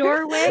can Does swear.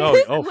 Norway?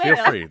 Oh, feel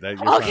free.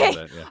 Okay.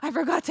 That, yeah. I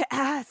forgot to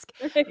ask.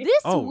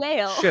 This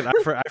whale. Shit,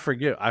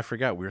 I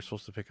forgot. We were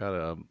supposed to pick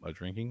out a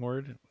drinking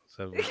word.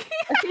 So...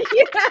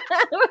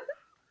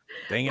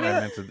 Dang it!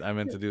 I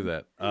meant to do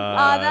that.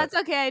 That's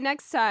okay.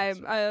 Next time.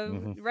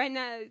 Mhm. Right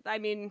now, I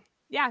mean,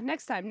 yeah,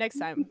 next time.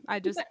 I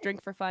just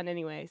drink for fun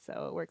anyway,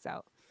 so it works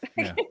out.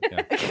 Yeah.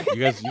 You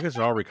guys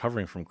are all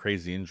recovering from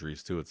crazy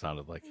injuries too. It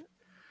sounded like.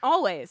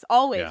 Always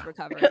Yeah.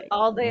 recovering.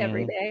 All day,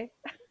 every Mhm. day.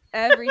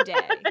 Every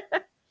day.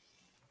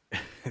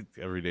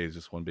 Every day is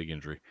just one big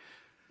injury.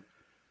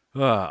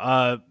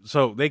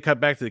 So they cut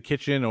back to the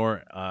kitchen,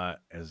 or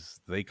as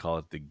they call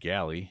it, the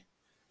galley.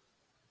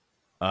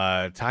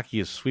 Taki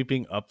is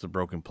sweeping up the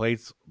broken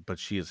plates, but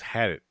she has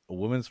had it. A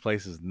woman's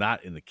place is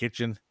not in the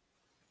kitchen.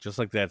 Just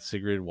like that,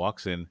 Sigrid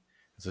walks in and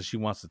says she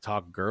wants to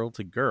talk girl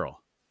to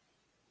girl.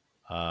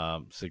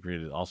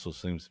 Sigrid also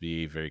seems to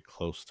be a very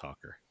close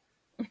talker.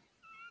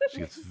 She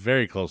gets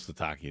very close to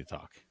Taki to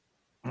talk.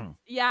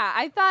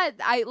 Yeah,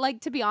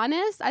 to be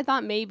honest, I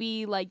thought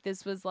maybe like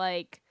this was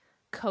like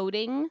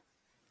coding.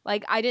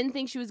 Like I didn't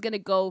think she was going to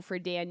go for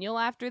Daniel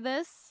after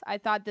this. I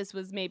thought this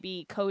was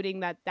maybe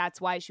coding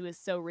that's why she was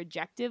so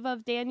rejective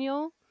of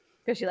Daniel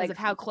Because she because likes of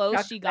how close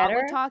Chuck she got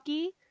better? with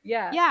Taki.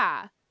 Yeah.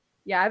 Yeah.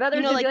 Yeah, I thought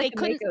there was like gonna be they like a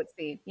couldn't. makeout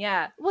scene.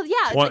 Yeah. Well, yeah,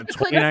 it's like they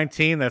couldn't.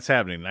 2019, that's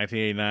happening.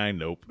 1989,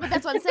 nope. But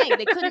that's what I'm saying.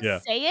 They couldn't Yeah.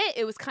 say it.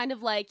 It was kind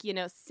of like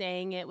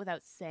saying it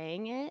without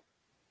saying it.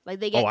 Like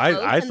they get Oh, close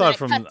I and thought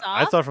then from it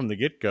cuts off. the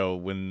get go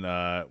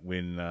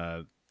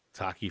when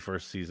Taki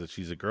first sees that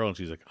she's a girl and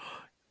she's like, oh,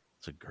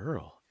 it's a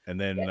girl. And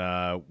then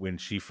when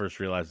she first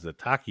realizes that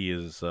Taki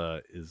is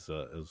a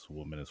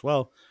woman as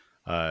well,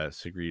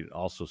 Sigrid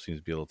also seems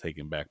to be a little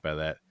taken back by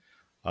that.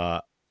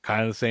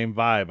 Kind of the same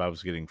vibe I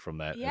was getting from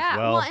that as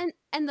well. Well,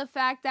 and the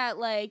fact that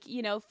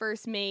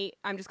first mate,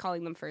 I'm just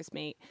calling them first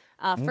mate.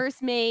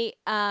 First mate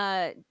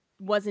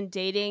wasn't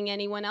dating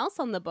anyone else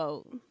on the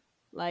boat.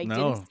 Like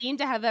No. didn't seem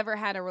to have ever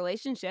had a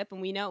relationship,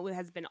 and we know it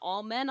has been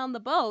all men on the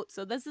boat.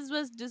 So this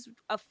was just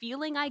a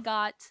feeling I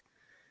got.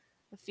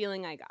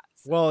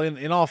 So. Well,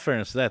 in all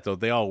fairness to that though,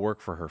 they all work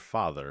for her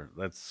father.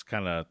 That's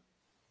kind of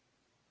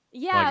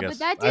but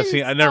that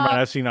didn't never mind.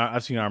 I've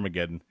seen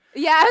Armageddon.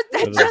 Yeah, I was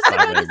Doesn't just stop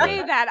about to anybody.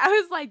 say that. I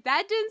was like,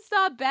 that didn't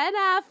stop Ben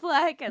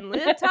Affleck and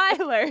Liv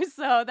Tyler,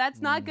 so that's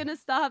not gonna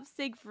stop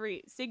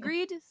Sigrid.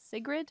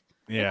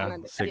 Yeah,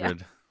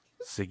 Sigrid,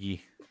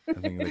 Siggy. I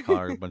think they call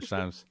her a bunch of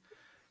times.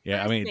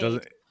 Yeah, I mean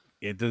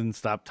it doesn't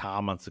stop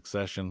Tom on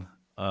Succession.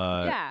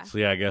 Yeah. So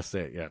yeah, I guess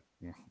that yeah.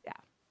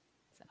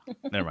 So.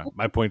 Never mind.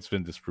 My point's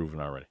been disproven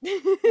already.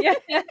 Yeah.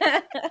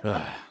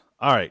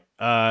 All right.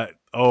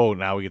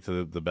 Now we get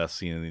to the best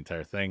scene in the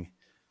entire thing.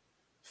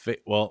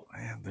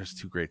 There's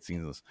two great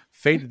scenes in this.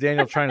 Fade to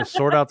Daniel trying to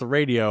sort out the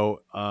radio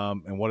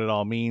and what it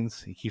all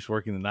means. He keeps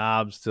working the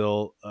knobs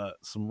till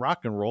some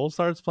rock and roll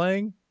starts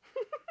playing.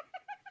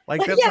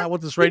 Like, that's not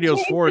what this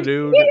radio's for,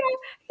 dude. Yeah,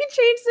 he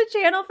changed the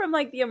channel from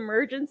like the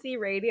emergency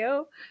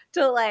radio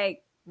to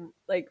like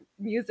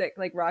music,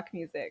 like rock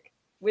music,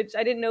 which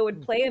I didn't know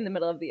would play in the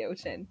middle of the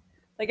ocean.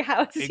 Like,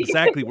 how is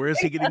Exactly. Where is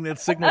he getting that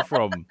signal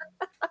from?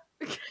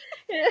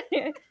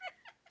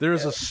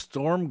 There's a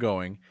storm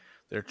going.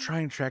 They're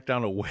trying to track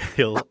down a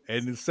whale,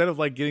 and instead of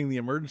like getting the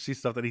emergency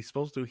stuff that he's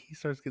supposed to, he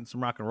starts getting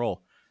some rock and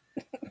roll.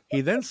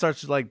 He then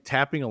starts like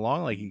tapping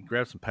along, like he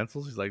grabs some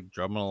pencils, he's like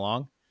drumming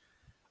along.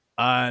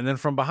 And then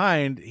from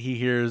behind, he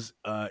hears,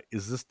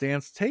 is this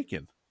dance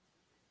taken?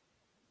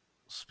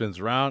 Spins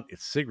around,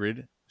 it's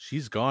Sigrid.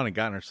 She's gone and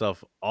gotten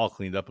herself all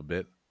cleaned up a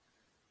bit.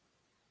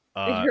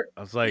 I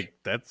was like,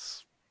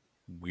 that's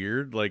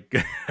weird. Like,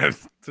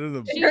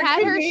 she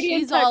had her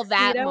she's all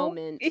that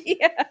moment.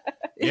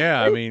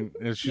 Yeah, I mean,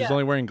 if she's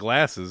only wearing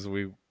glasses,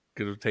 we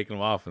could have taken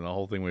them off and the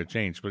whole thing would have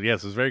changed. But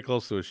yes, it's very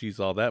close to a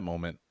she's all that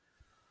moment.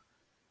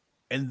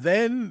 And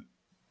then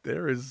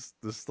there is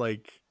this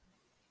like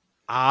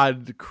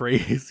odd,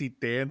 crazy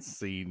dance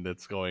scene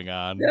that's going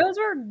on. Those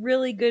were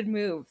really good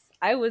moves.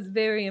 I was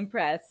very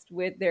impressed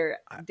with their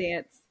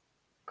dance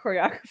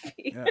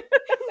choreography. Yeah.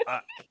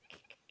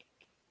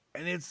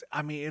 And it's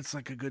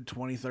like a good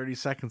 20-30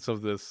 seconds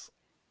of this.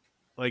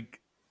 Like,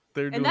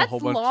 they're doing a whole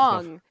bunch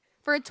of stuff.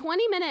 For a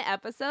 20-minute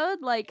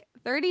episode, like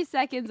 30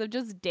 seconds of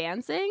just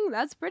dancing,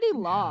 that's pretty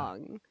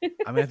long.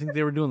 I mean, I think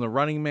they were doing the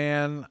Running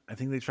Man. I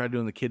think they tried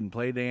doing the Kid and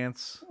Play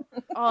dance.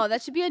 Oh,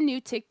 that should be a new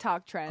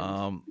TikTok trend.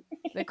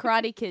 The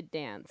Karate Kid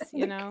dance,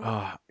 you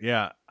know?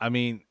 Yeah. I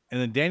mean,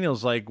 and then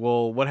Daniel's like,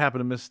 well, what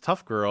happened to Miss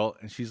Tough Girl?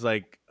 And she's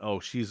like, oh,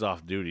 she's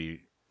off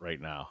duty right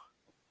now.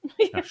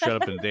 Now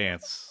shut up and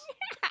dance.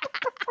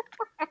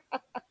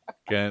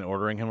 Again,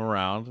 ordering him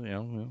around, you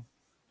know.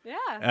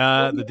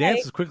 Yeah. The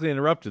dance is quickly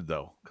interrupted,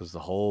 though, because the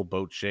whole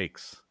boat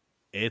shakes.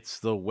 It's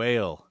the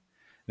whale.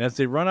 And as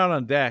they run out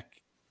on deck,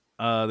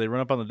 they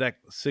run up on the deck.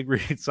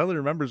 Sigrid suddenly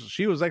remembers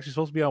she was actually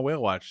supposed to be on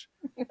whale watch.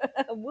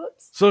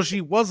 Whoops. So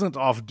she wasn't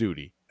off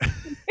duty.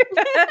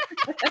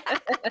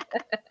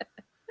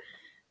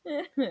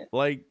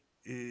 Like,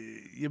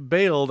 you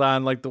bailed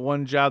on like the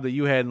one job that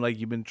you had, and like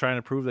you've been trying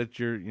to prove that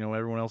you're, you know,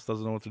 everyone else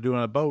doesn't know what to do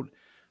on a boat,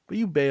 but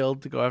you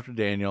bailed to go after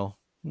Daniel.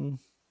 You're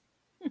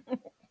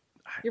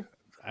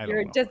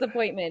a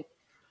disappointment.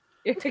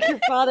 Your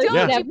father's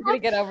never going to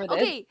get over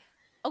this.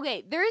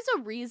 Okay, there is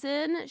a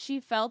reason she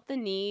felt the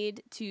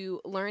need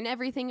to learn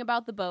everything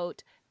about the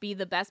boat, be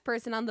the best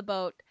person on the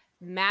boat,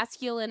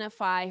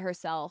 masculinify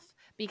herself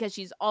because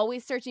she's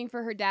always searching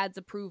for her dad's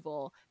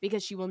approval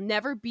because she will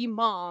never be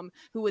mom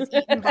who was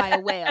eaten by a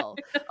whale.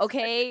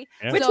 Okay?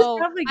 Yeah. Which is So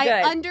probably I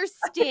good.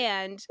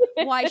 understand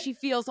why she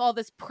feels all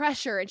this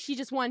pressure and she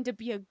just wanted to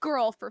be a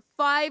girl for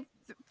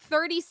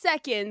 30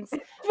 seconds,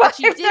 but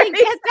she didn't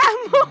get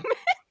that moment.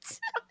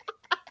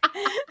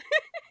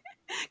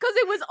 Because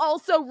it was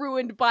also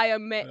ruined by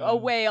a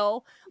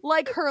whale,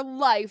 like her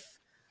life.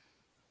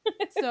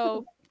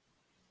 So,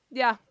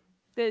 yeah.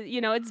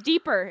 It's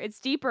deeper. It's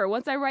deeper.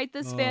 Once I write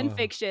this fan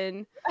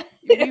fiction,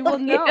 we will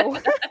know.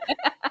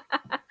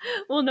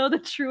 We'll know the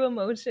true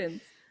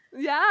emotions.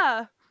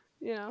 Yeah.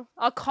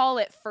 I'll call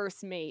it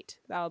First Mate.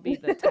 That'll be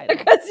the title.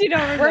 Because you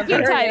don't remember Working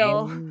her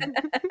title. name.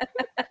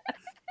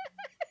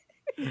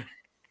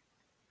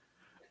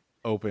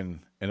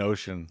 Open an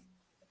ocean.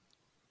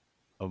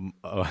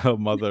 A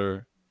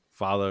mother,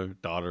 father,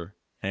 daughter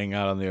hang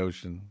out on the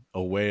ocean.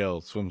 A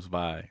whale swims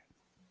by.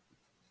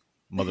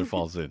 Mother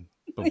falls in.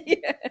 Boom.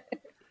 Yeah.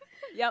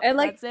 Yep, And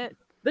that's it.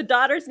 The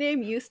daughter's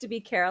name used to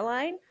be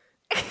Caroline.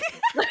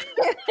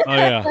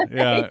 Oh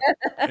yeah.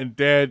 And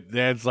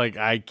dad's like,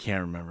 I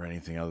can't remember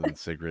anything other than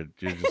Sigrid.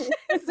 You're just...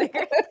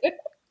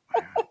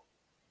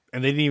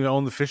 And they didn't even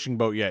own the fishing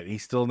boat yet. He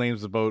still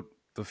names the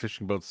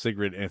fishing boat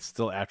Sigrid, and it's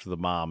still after the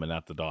mom and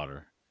not the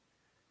daughter.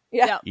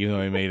 Yeah. Even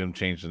though he made him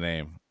change the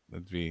name.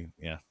 That'd be,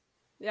 yeah.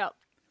 Yep.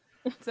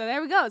 So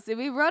there we go. So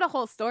we wrote a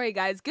whole story,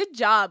 guys. Good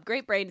job.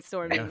 Great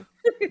brainstorming.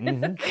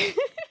 Yeah.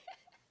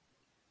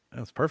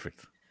 That's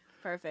perfect.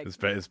 Perfect.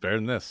 It's better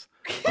than this.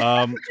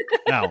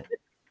 Now,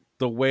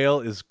 the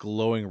whale is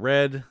glowing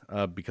red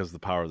because of the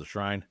power of the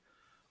shrine.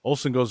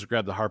 Olsen goes to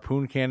grab the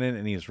harpoon cannon,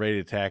 and he is ready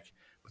to attack.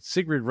 But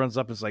Sigrid runs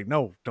up and is like,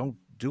 no, don't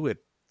do it.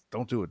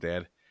 Don't do it,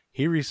 Dad.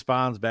 He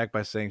responds back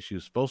by saying she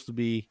was supposed to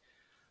be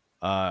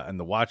in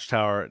the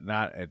watchtower,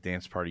 not at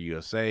Dance Party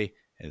USA,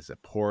 and it's a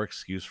poor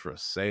excuse for a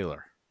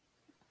sailor.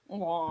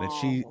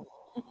 And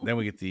then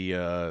we get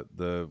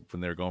the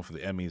when they're going for the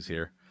Emmys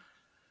here,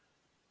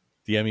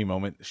 the Emmy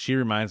moment. She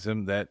reminds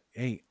him that,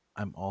 hey,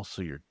 I'm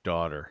also your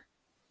daughter.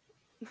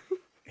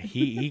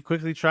 he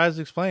quickly tries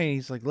to explain.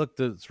 He's like, look,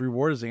 the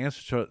reward is the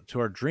answer to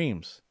our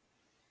dreams.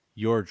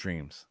 Your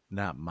dreams,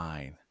 not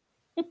mine.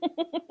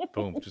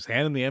 Boom. Just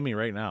hand him the Emmy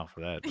right now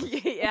for that.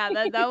 Yeah,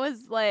 that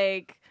was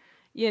like,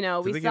 Did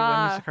we they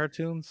saw give Emmys to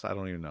cartoons? I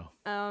don't even know.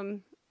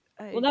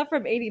 Well, not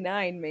from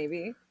 89,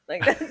 maybe.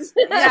 Like that's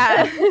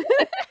yeah.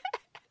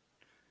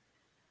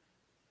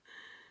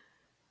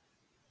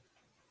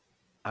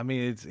 I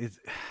mean,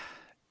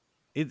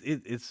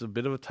 it's a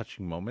bit of a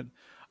touching moment.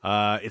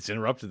 It's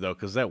interrupted though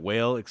because that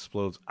whale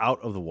explodes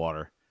out of the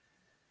water.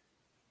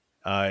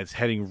 It's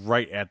heading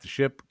right at the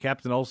ship.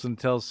 Captain Olsen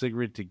tells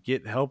Sigrid to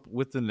get help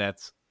with the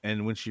nets,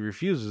 and when she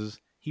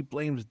refuses, he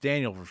blames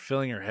Daniel for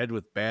filling her head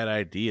with bad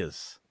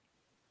ideas.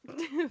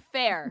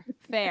 Fair.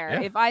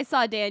 Yeah. If I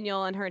saw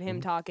Daniel and heard him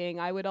talking,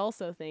 I would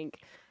also think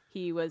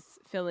he was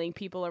filling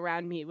people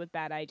around me with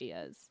bad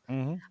ideas.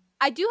 Mm-hmm.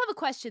 I do have a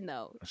question,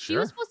 though. She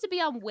was supposed to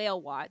be on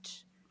whale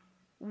watch.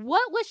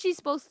 What was she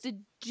supposed to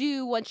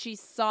do when she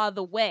saw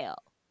the whale?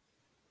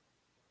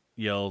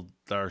 Yell,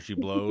 there she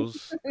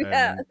blows.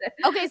 Yeah. And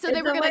Okay, so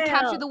they were It's a going to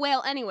capture whale. the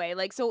whale anyway.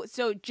 Like,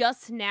 so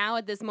just now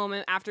at this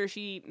moment after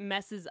she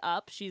messes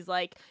up, she's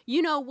like,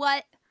 you know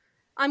what?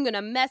 I'm going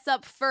to mess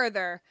up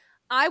further.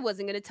 I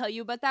wasn't going to tell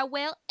you about that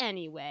whale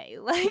anyway.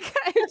 Like,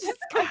 I'm just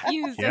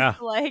confused Yeah. as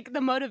to, like, the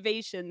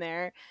motivation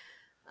there.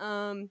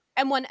 And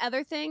one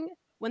other thing,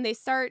 when they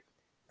start,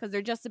 because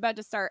they're just about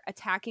to start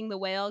attacking the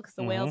whale because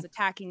the whale's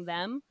attacking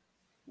them,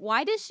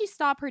 why does she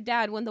stop her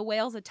dad when the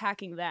whale's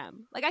attacking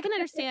them? Like, I can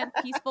understand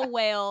peaceful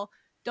whale,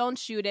 don't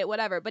shoot it,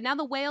 whatever. But now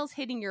the whale's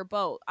hitting your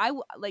boat.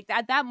 Like,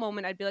 at that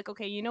moment, I'd be like,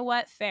 okay, you know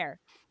what?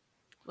 Fair.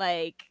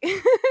 Like...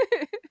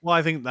 Well,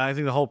 I think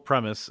the whole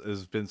premise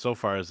has been so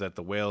far is that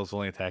the whale is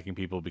only attacking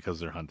people because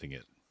they're hunting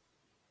it,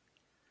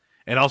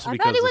 and also I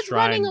because thought he the was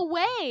shrine running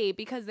away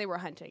because they were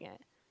hunting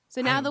it.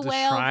 So now the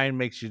whale. shrine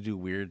makes you do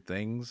weird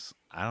things.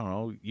 I don't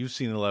know. You've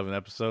seen 11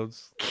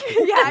 episodes.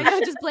 Yeah, I know.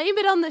 Just blame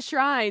it on the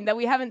shrine that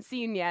we haven't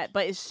seen yet,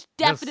 but it's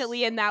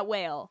definitely in that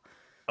whale.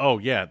 Oh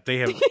yeah, they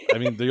have. I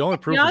mean, the only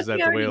proof is that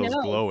the whale is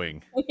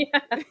glowing.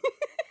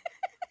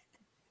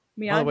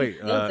 Yeah. By the way,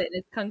 Miyagi feels it.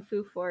 It's Kung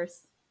Fu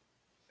Force.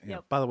 Yeah.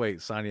 By the way,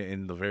 Sonia,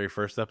 in the very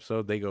first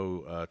episode, they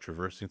go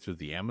traversing through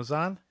the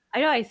Amazon.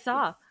 I know. I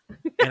saw.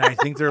 And I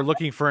think they're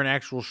looking for an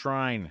actual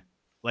shrine,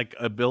 like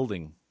a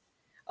building.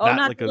 Oh,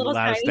 not like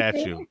not a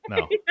statue. Thing?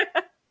 No.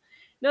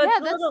 No,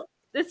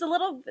 it's a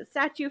little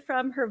statue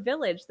from her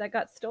village that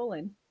got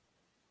stolen.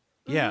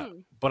 Yeah,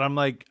 but I'm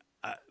like,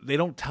 they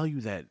don't tell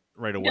you that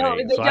right away. No,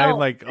 so I'm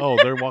like, oh,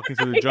 they're walking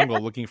through the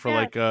jungle looking for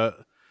like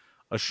a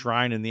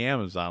shrine in the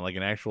Amazon, like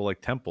an actual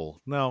like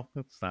temple. No,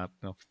 it's not.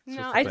 No, it's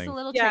just a it's thing. a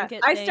little Yeah,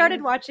 trinket I thing.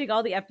 started watching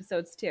all the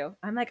episodes too.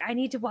 I'm like, I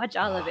need to watch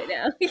all of it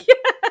now.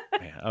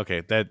 Yeah,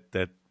 okay,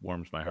 that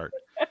warms my heart.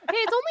 Okay,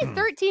 it's only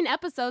 13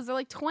 episodes. They're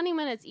like 20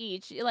 minutes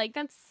each. Like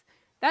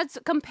that's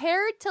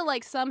compared to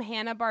like some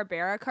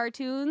Hanna-Barbera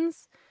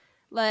cartoons.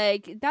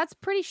 Like that's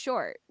pretty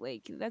short.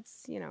 Like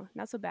that's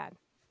not so bad.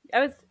 I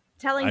was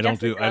telling I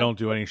Jessica. I don't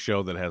do any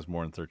show that has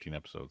more than 13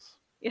 episodes.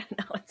 Yeah,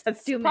 no,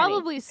 that's too many.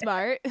 Probably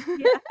smart.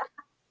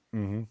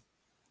 Mm-hmm.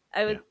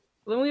 I was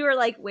when we were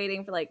like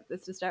waiting for like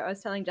this to start. I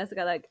was telling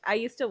Jessica like I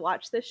used to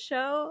watch this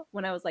show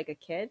when I was like a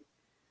kid,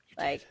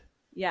 like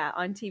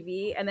on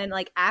TV, and then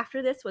like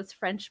after this was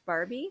French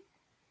Barbie.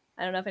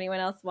 I don't know if anyone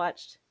else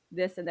watched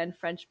this and then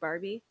French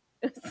Barbie.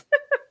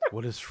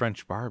 What is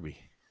French Barbie?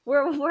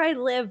 Where I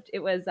lived, it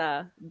was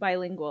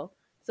bilingual,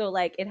 so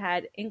like it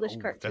had English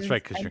cartoons. That's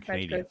right, because and you're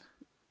French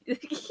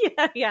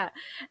Canadian. yeah,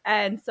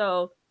 and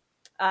so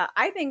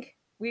I think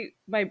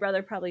my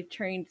brother probably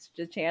changed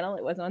the channel.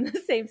 It wasn't on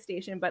the same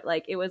station, but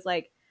like it was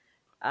like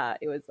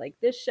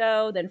this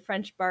show, then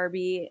French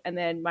Barbie, and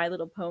then My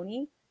Little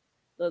Pony.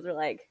 Those were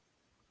like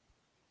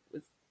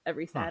was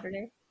every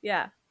Saturday.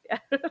 Yeah.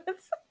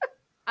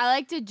 I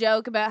like to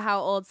joke about how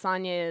old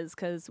Sonya is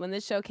because when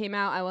this show came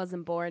out, I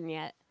wasn't born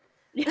yet.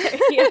 So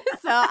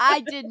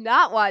I did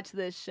not watch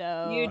this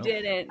show. You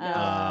didn't.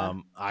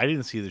 No. I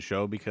didn't see the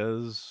show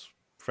because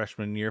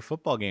freshman year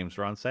football games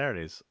were on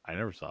Saturdays. I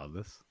never saw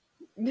this.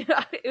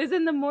 It was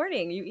in the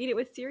morning. You eat it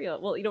with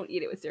cereal. Well, you don't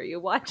eat it with cereal. You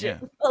watch it.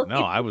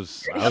 No, I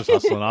was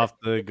hustling off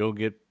to go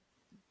get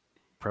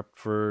prepped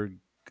for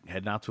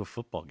heading out to a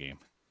football game.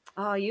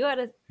 Oh, you had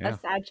a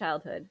sad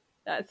childhood.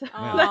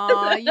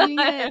 Oh, you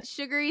get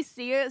sugary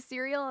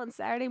cereal on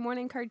Saturday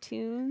morning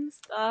cartoons.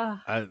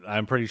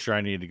 I'm pretty sure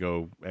I needed to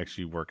go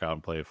actually work out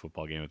and play a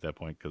football game at that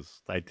point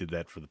because I did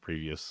that for the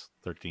previous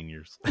 13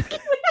 years.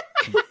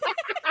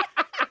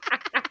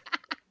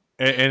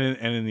 and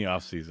in the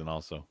off season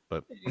also.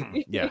 But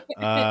yeah,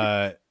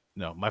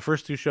 no, my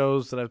first two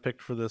shows that I've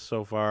picked for this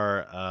so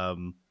far,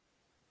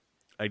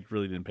 I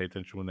really didn't pay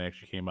attention when they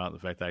actually came out. The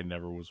fact that I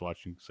never was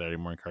watching Saturday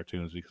morning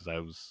cartoons because I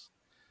was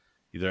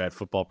either at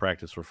football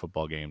practice or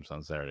football games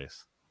on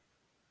Saturdays.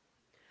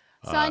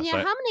 Sonya,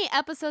 how many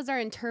episodes are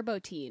in Turbo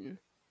Teen?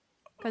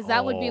 Because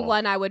that would be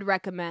one I would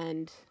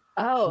recommend.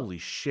 Oh, holy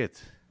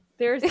shit!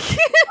 There's.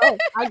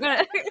 I'm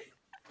gonna.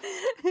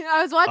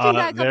 I was watching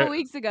that a couple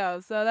weeks ago,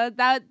 so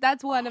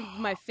that's one of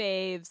my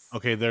faves.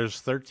 Okay,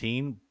 there's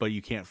 13, but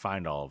you can't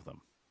find all of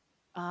them.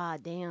 Ah,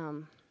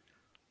 damn.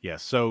 Yeah,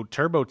 so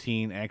Turbo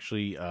Teen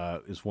actually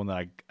is one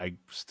that I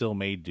still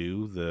may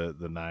do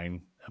the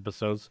 9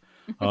 episodes,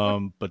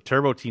 but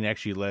Turbo Teen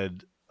actually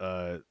led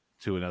to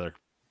another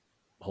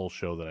whole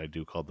show that I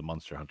do called the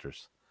Monster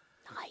Hunters.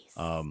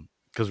 Nice.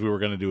 Because we were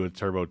going to do a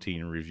Turbo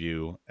Teen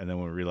review, and then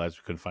when we realized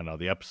we couldn't find all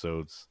the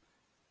episodes,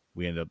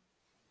 we ended up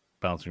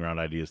bouncing around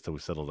ideas till we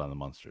settled on the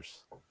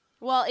Monsters.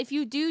 Well, if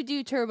you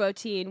do Turbo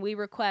Teen, we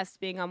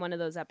request being on one of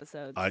those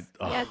episodes.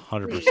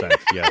 100%.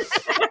 Yes,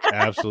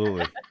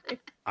 absolutely.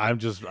 I'm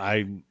just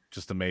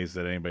amazed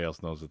that anybody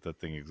else knows that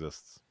thing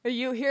exists.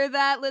 You hear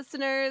that,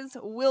 listeners?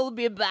 We'll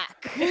be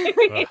back.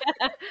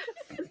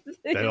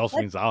 That also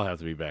means I'll have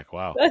to be back.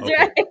 Wow. That's okay.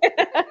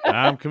 right.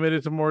 I'm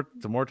committed to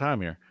more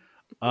time here.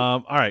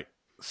 All right.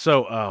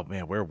 So, oh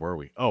man, where were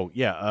we? Oh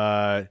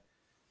yeah.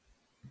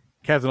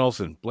 Captain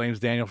Olsen blames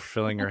Daniel for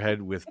filling her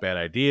head with bad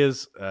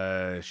ideas.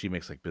 She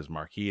makes like Biz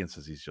Marquis and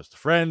says he's just a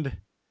friend.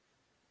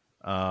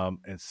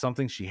 And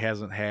something she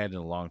hasn't had in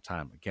a long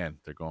time. Again,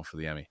 they're going for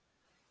the Emmy.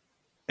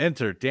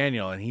 Enter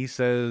Daniel, and he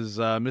says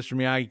Mr.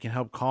 Miyagi can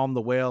help calm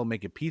the whale and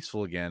make it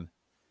peaceful again.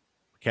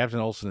 Captain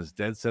Olsen is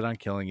dead set on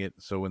killing it,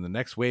 so when the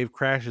next wave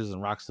crashes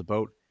and rocks the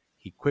boat,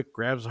 he quick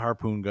grabs the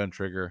harpoon gun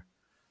trigger.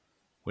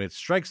 When it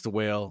strikes the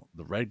whale,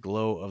 the red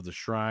glow of the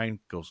shrine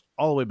goes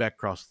all the way back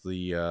across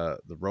the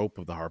rope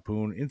of the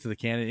harpoon into the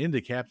cannon,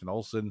 into Captain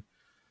Olsen,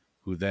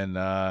 who then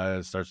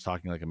starts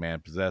talking like a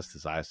man possessed.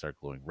 His eyes start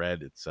glowing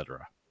red,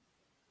 etc.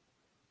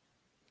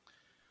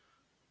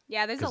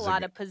 Yeah, there's a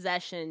lot of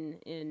possession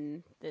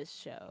in this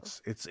show.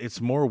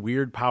 It's more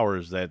weird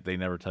powers that they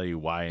never tell you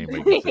why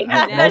anybody gets it.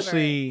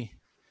 Mostly,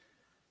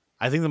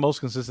 I think the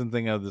most consistent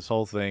thing of this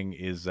whole thing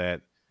is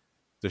that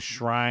the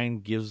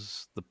shrine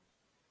gives the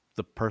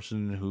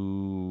person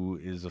who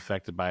is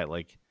affected by it,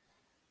 like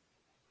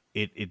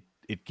it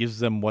gives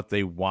them what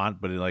they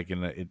want, but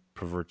it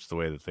perverts the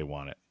way that they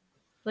want it.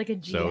 Like a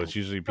GM. So it's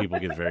usually people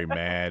get very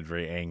mad,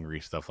 very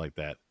angry, stuff like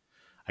that.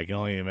 I can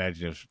only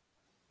imagine if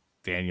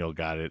Daniel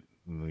got it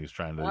and he was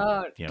trying to,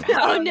 oh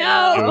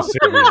no!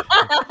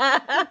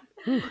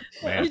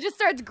 Man. He just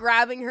starts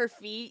grabbing her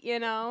feet,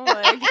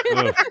 like.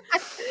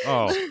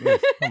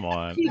 Come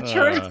on! He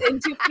turns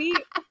into feet.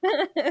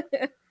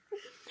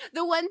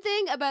 The one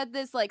thing about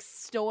this like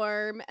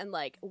storm and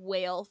like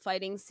whale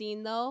fighting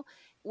scene though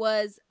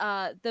was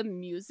the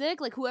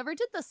music. Like whoever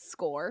did the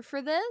score for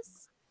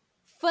this,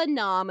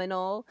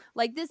 phenomenal.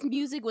 Like this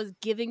music was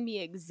giving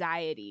me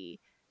anxiety.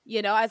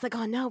 I was like,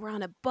 oh no, we're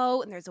on a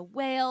boat and there's a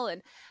whale,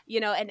 and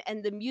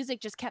and the music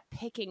just kept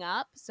picking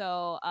up.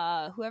 So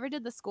whoever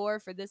did the score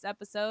for this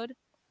episode,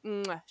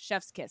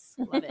 chef's kiss.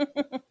 Love it.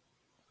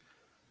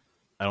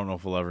 I don't know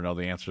if we'll ever know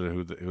the answer to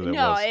who that was.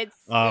 No, it's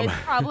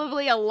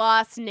probably a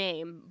lost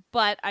name,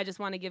 but I just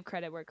want to give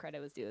credit where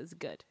credit was due. It was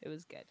good. It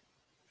was good.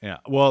 Yeah.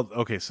 Well,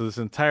 okay. So this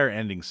entire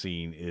ending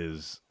scene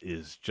is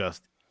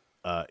just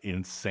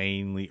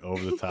insanely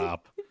over the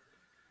top.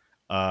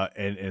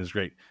 and it's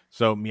great.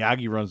 So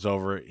Miyagi runs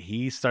over.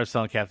 He starts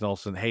telling Captain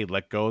Olsen, "Hey,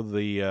 let go of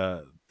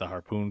the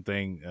harpoon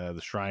thing.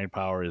 The shrine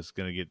power is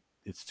gonna get.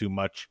 It's too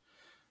much."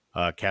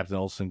 Captain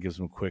Olsen gives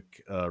him a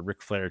quick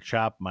Ric Flair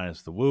chop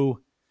minus the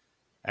woo.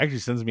 Actually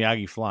sends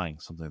Miyagi flying,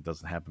 something that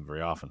doesn't happen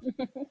very often.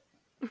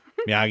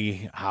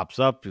 Miyagi hops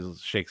up, he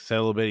shakes his head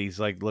a little bit. He's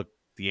like, "Look,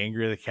 the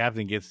angrier the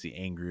captain gets, the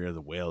angrier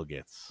the whale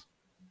gets."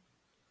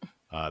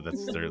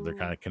 They're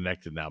kind of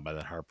connected now by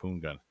that harpoon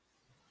gun.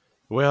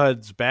 The whale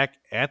heads back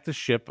at the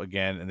ship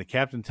again, and the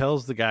captain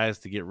tells the guys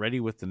to get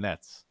ready with the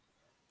nets.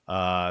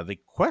 They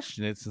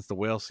question it since the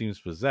whale seems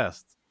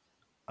possessed.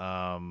 They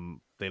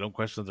don't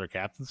question that their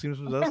captain seems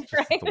possessed,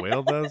 just that the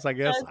whale does, I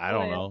guess. I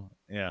don't know.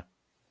 Yeah.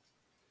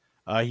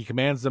 He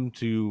commands them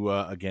to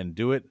again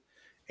do it,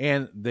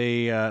 and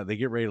they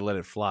get ready to let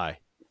it fly.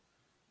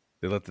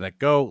 They let the net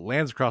go,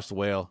 lands across the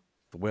whale.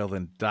 The whale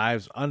then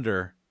dives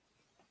under,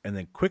 and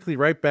then quickly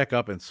right back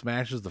up and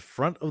smashes the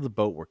front of the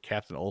boat where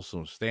Captain Olsen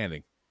was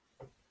standing.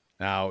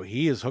 Now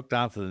he is hooked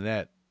onto the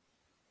net.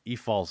 He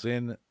falls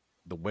in.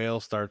 The whale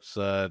starts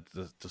to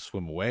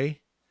swim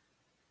away.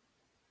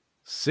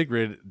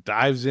 Sigrid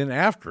dives in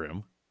after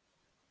him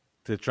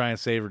to try and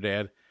save her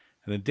dad.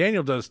 And then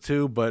Daniel does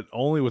too, but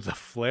only with a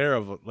flare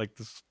of like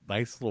this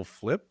nice little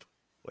flip.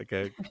 Like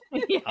a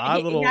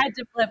odd little... He had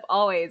to flip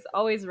always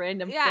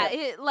random Yeah, flip.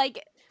 it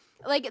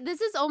like this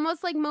is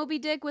almost like Moby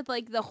Dick with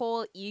like the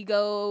whole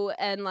ego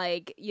and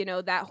like, you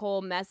know, that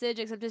whole message,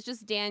 except it's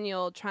just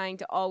Daniel trying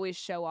to always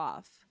show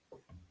off.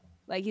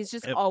 Like he's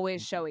just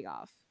always showing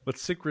off. But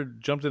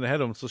Sigrid jumped in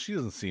ahead of him, so she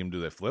doesn't see him do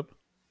that flip.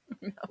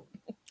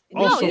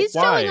 No, Also, he's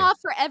why? showing off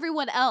for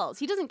everyone else.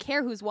 He doesn't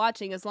care who's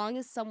watching as long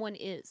as someone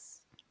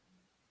is.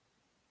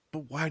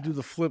 But why do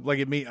the flip? Like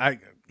I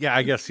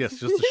guess yes,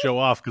 just to show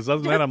off. Because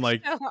other than that,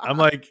 I'm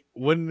like,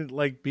 wouldn't it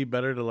like be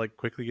better to like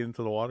quickly get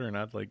into the water and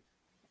not like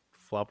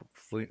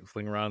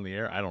fling around in the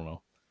air? I don't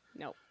know.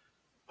 Nope.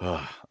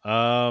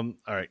 All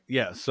right,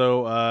 yeah.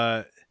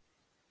 So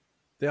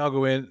they all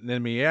go in, and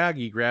then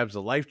Miyagi grabs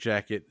a life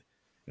jacket,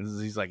 and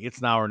he's like,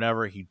 "It's now or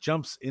never." He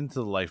jumps into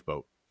the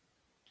lifeboat.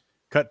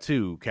 Cut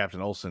to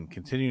Captain Olsen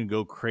continuing to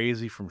go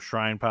crazy from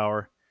shrine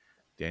power.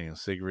 Daniel and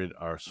Sigrid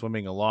are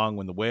swimming along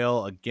when the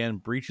whale again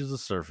breaches the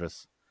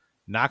surface,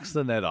 knocks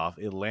the net off.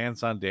 It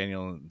lands on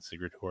Daniel and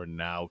Sigrid, who are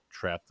now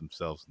trapped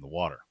themselves in the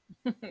water.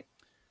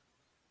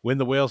 When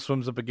the whale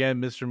swims up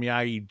again, Mr.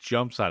 Miyagi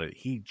jumps on it.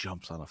 He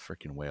jumps on a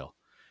freaking whale.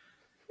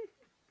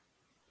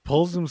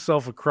 Pulls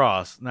himself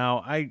across.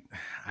 Now,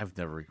 I've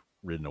never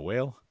ridden a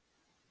whale.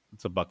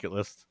 It's a bucket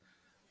list.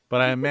 But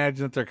I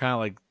imagine that they're kind of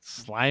like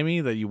slimy,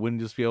 that you wouldn't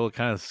just be able to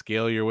kind of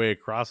scale your way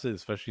across it,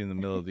 especially in the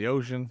middle of the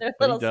ocean.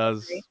 But he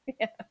does.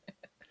 Yeah.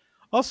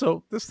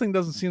 Also, this thing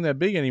doesn't seem that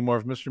big anymore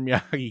if Mr.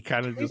 Miyagi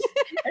kind of just...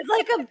 It's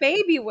like a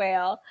baby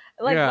whale.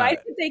 Like, why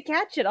did they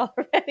catch it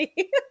already?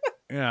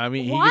 Yeah, I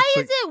mean... Why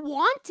is it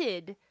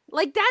wanted?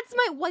 Like, that's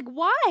my... Like,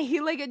 why?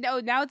 Like,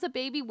 no, now it's a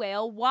baby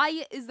whale.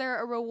 Why is there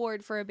a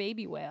reward for a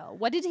baby whale?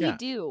 What did he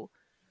do?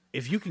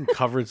 If you can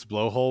cover its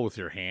blowhole with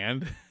your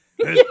hand...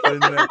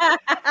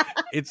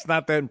 It's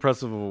not that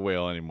impressive of a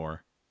whale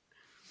anymore.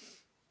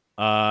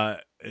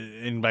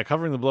 And by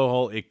covering the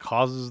blowhole, it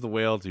causes the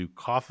whale to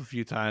cough a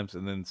few times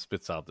and then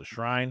spits out the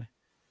shrine.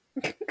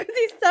 Because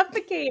he's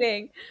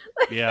suffocating.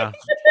 Yeah.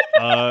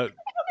 Yeah,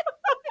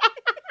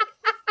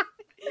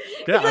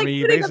 I mean,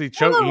 he basically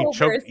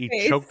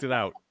choked it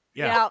out.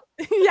 Yeah.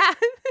 Yeah.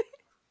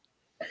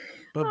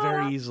 But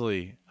very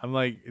easily. I'm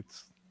like,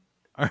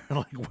 are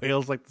like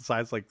whales like the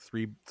size like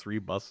three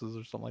buses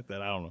or something like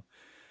that? I don't know.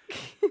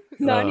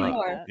 Not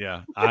anymore.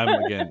 Yeah,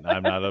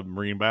 I'm not a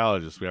marine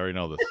biologist. We already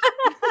know this.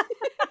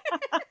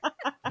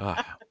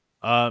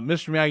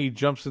 Mr. Miyagi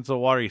jumps into the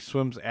water. He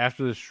swims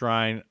after the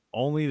shrine,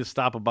 only to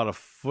stop about a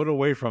foot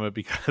away from it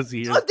because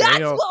he hears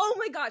Daniel. Oh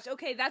my gosh.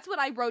 Okay, that's what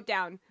I wrote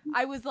down.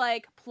 I was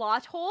like,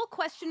 plot hole, ?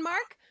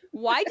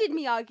 Why did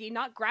Miyagi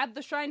not grab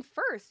the shrine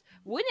first?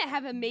 Wouldn't it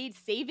have made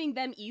saving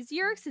them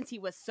easier since he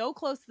was so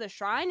close to the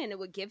shrine and it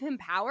would give him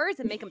powers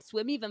and make him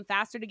swim even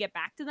faster to get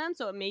back to them?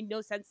 So it made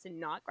no sense to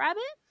not grab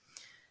it?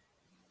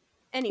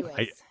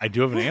 Anyways. I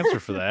do have an answer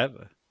for that.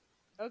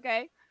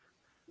 Okay.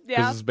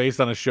 Because Yeah. it's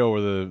based on a show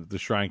where the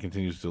shrine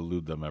continues to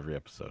elude them every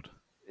episode.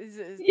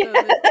 The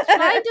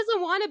shrine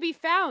doesn't want to be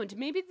found.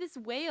 Maybe this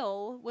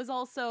whale was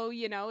also,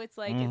 you know, it's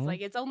like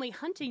it's only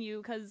hunting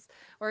you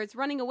or it's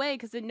running away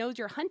because it knows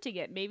you're hunting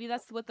it. Maybe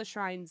that's what the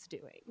shrine's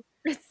doing.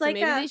 It's so like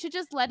maybe they should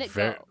just let it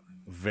go.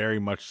 Very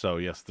much so.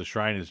 Yes, the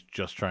shrine is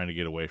just trying to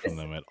get away from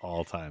them at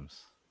all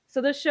times.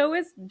 So the show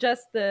is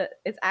just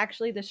it's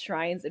actually the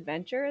shrine's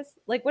adventures.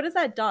 Like, what is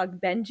that dog,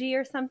 Benji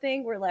or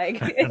something? Where like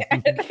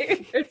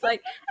it's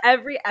like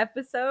every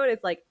episode is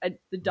like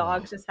the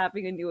dog's just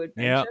having a new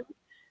adventure. Yep.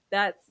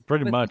 That's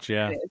pretty much,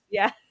 yeah.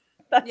 Yeah,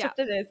 that's what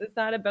it is. It's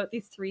not about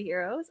these three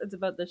heroes. It's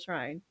about the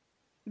shrine.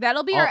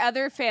 That'll be our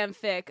other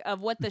fanfic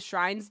of what the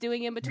shrine's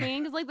doing in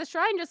between. Because like the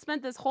shrine just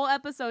spent this whole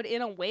episode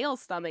in a whale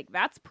stomach.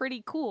 That's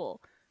pretty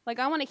cool. Like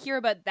I want to hear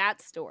about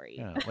that story.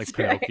 Yeah, like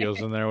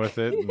Pinocchio's in there with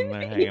it, and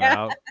they're hanging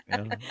out.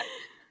 Yeah.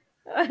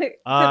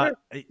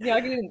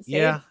 Miyagi didn't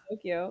save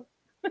Pinocchio.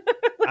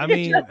 I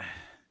mean,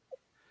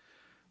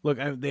 look,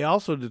 they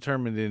also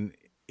determined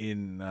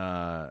in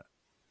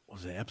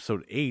was it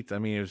episode 8? I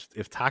mean,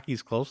 if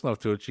Taki's close enough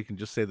to it, she can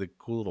just say the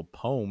cool little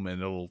poem,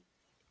 and it'll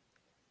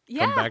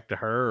come back to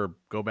her or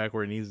go back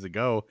where it needs to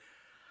go.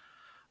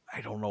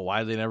 I don't know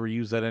why they never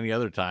use that any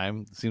other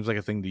time. It seems like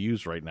a thing to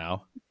use right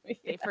now.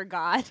 They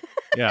forgot.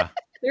 Yeah.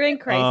 They're in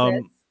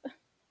crisis.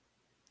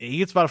 He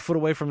gets about a foot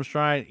away from the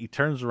shrine. He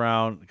turns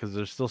around because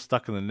they're still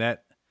stuck in the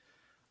net.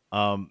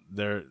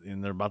 They're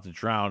about to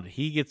drown.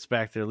 He gets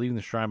back there, leaving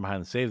the shrine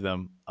behind to save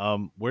them.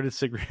 Where did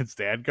Sigrid's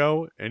dad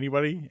go?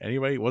 Anybody?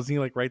 Wasn't he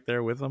like right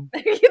there with them?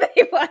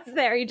 He was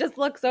there. He just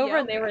looks over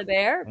and they were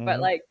there. Mm-hmm. But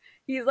like,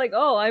 he's like,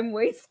 "Oh, I'm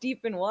waist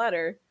deep in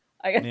water.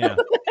 Yeah.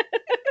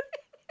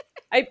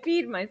 I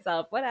peed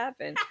myself. What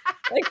happened?"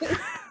 Like,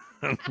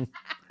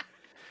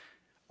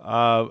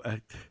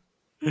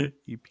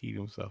 he peed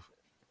himself.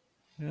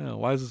 Yeah.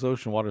 Why is this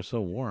ocean water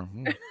so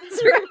warm?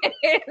 that's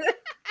right.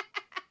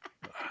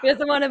 He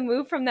doesn't want to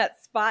move from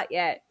that spot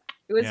yet.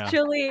 It was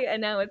chilly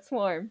and now it's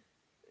warm.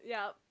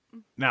 Yep.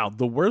 Now,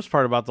 the worst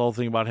part about the whole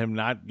thing about him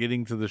not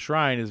getting to the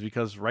shrine is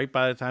because right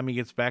by the time he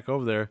gets back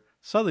over there,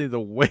 suddenly the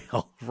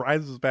whale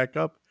rises back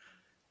up,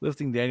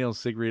 lifting Daniel and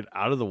Sigrid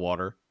out of the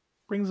water,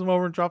 brings them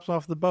over and drops them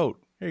off the boat.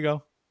 Here you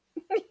go.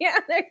 Yeah,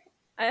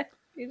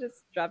 he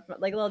just dropped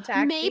like a little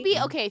taxi. Maybe,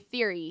 okay,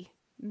 theory.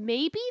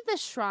 Maybe the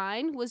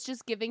shrine was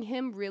just giving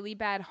him really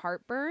bad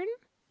heartburn.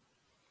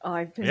 Oh,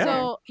 I've been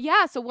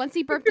So once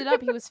he burped it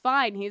up, he was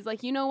fine. He's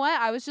like, you know what?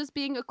 I was just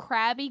being a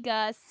crabby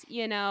Gus,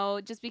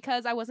 just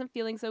because I wasn't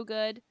feeling so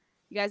good.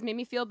 You guys made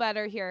me feel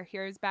better.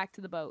 Here's back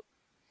to the boat.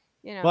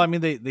 Well, I mean,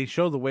 they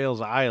show the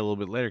whale's eye a little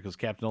bit later because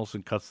Captain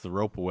Olsen cuts the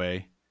rope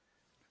away.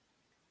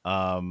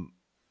 Mr.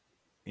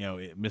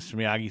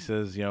 Miyagi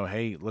says,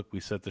 hey, look, we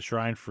set the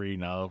shrine free.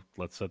 Now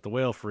let's set the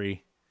whale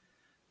free.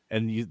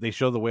 And they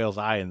show the whale's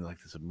eye and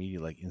like this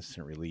immediate, like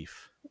instant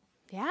relief.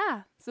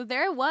 Yeah. So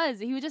there it was.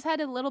 He just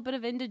had a little bit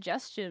of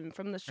indigestion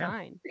from the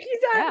shrine.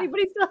 Exactly, but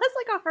he still has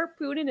like a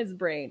harpoon in his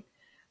brain.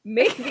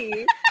 Maybe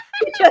he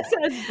just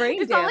has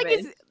brain It's damage. not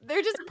like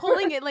they're just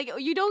pulling it. Like,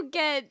 you don't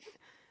get,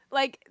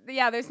 like,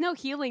 there's no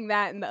healing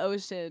that in the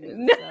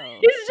ocean. No, So.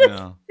 It's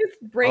just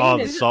his brain. Oh,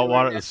 the is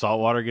salt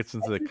water gets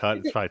into the cut.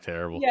 It's probably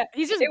terrible. Yeah,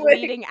 he's just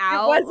bleeding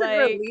out. It wasn't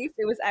relief.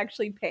 It was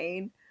actually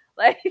pain.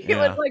 Like, it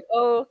was like,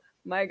 oh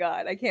my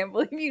God, I can't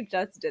believe you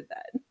just did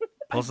that.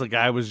 Plus, the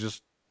guy was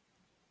just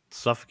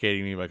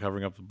suffocating me by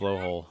covering up the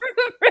blowhole.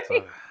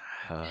 Right.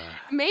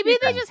 Maybe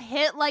they just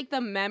hit like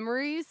the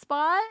memory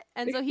spot,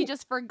 and so he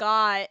just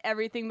forgot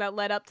everything that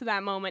led up to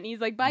that moment. He's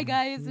like, "Bye,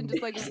 guys," and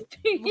just like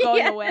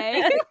going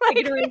away.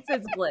 Ignorance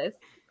is bliss.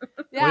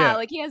 Yeah,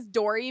 like he has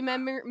Dory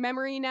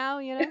memory now,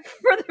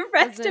 for the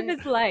rest of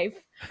his life.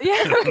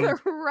 Yeah, for the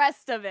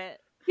rest of it.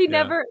 He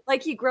never,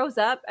 like, he grows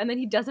up and then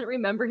he doesn't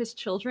remember his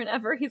children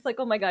ever. He's like,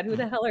 "Oh my God, who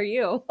the hell are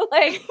you?"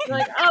 like,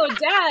 "Oh,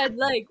 Dad,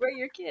 like, where are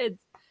your kids?"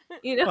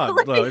 No,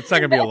 it's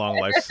not gonna be a long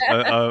life.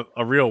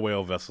 A real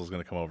whale vessel is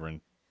gonna come over and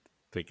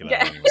take it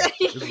out. Anyway.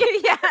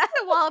 Yeah,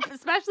 well,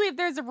 especially if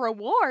there's a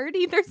reward.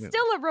 There's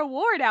still a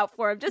reward out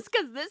for him. Just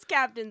because this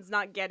captain's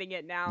not getting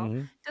it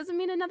now doesn't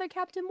mean another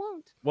captain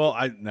won't. Well,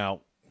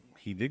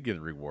 he did get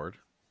a reward.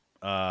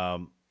 He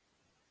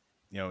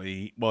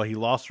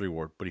lost the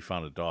reward, but he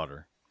found a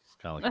daughter. It's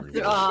kind of like a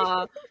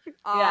reward.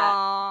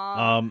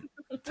 Yeah.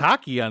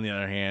 Taki, on the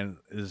other hand,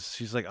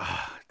 she's like,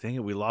 dang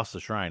it, we lost the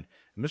shrine.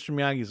 And Mr.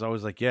 Miyagi's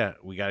always like, yeah,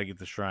 we got to get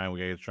the shrine.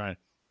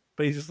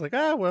 But he's just like,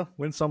 well,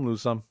 win some,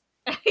 lose some.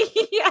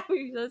 Yeah,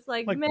 he's just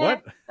like meh.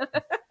 What?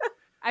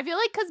 I feel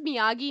like because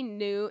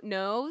Miyagi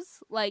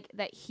knows like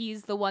that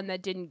he's the one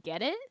that didn't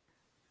get it.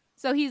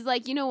 So he's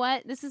like, you know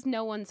what? This is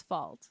no one's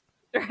fault.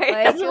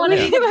 Right. Like,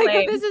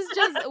 this is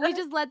we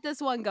just let this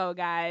one go,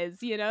 guys,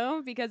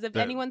 because if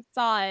anyone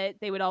saw it,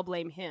 they would all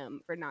blame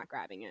him for not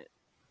grabbing it.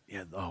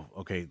 Yeah. Oh,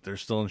 okay. They're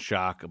still in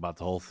shock about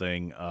the whole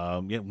thing.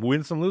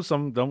 Win some, lose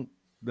some.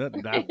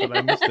 But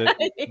I missed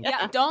it.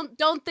 Yeah.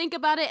 Don't think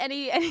about it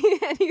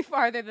any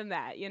farther than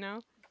that.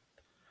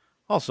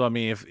 Also, I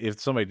mean, if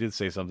somebody did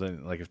say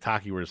something, like if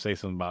Taki were to say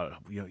something about,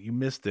 you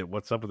missed it,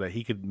 what's up with that?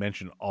 He could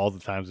mention all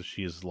the times that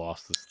she has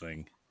lost this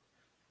thing.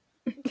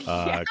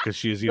 Because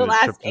she has either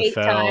tripped and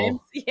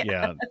fell.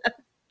 Yeah.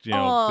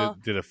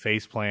 Did a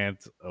face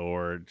plant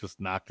or just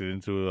knocked it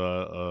into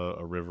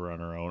a river on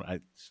her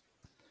own.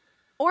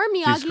 Or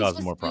Miyagi's just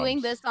doing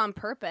problems. This on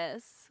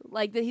purpose.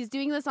 Like that he's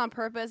doing this on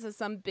purpose as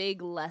some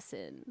big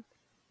lesson.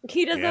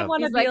 He doesn't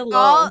want to be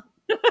alone.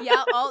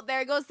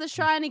 There goes the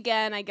shrine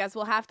again. I guess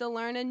we'll have to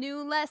learn a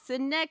new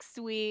lesson next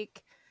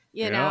week.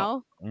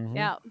 know? Mm-hmm.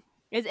 Yeah.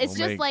 It's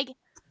just like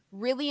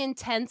really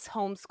intense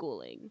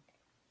homeschooling.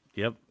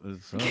 Yep.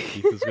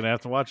 Keith is going to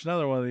have to watch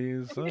another one of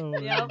these. So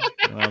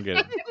I'll get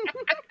it.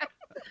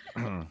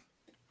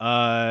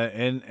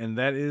 And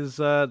that is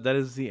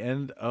the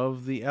end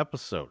of the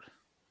episode.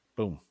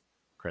 Boom.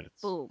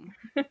 Credits. Boom.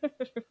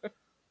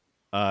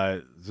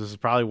 This is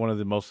probably one of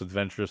the most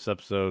adventurous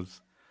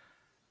episodes.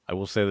 I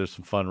will say there's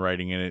some fun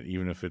writing in it,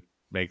 even if it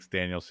makes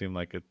Daniel seem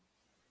like a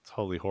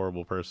totally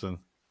horrible person.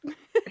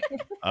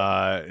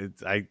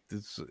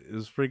 It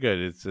was pretty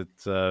good.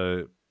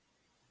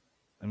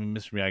 I mean,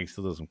 Mr. Miyagi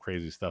still does some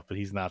crazy stuff, but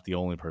he's not the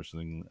only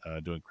person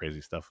doing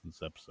crazy stuff in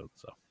this episode.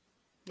 So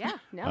Yeah,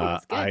 no,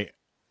 it's good.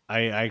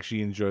 I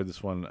actually enjoyed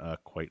this one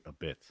quite a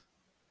bit.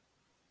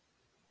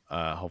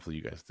 Hopefully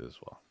you guys did as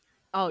well.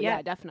 Oh Yeah.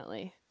 yeah,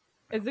 definitely.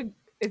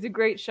 It's a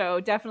great show.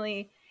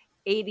 Definitely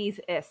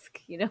 80s-esque,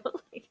 you know?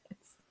 Like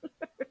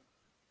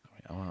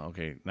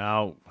Okay,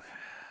 now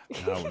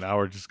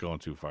we're just going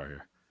too far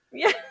here.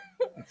 yeah.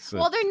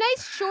 Well, they're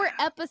nice short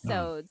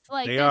episodes.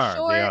 Like They they're are.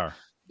 short. They are.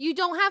 You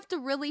don't have to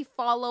really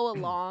follow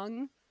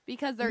along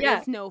because there is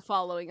Yeah. no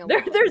following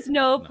along. There's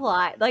no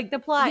plot. Like the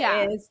plot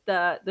Yeah. is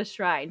the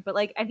shrine, but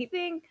like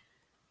anything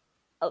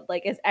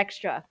like is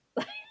extra.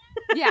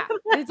 Yeah,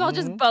 it's all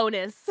just Mhm.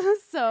 bonus.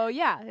 So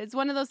yeah, it's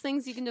one of those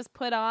things you can just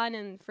put on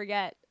and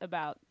forget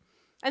about.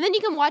 And then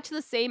you can watch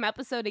the same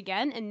episode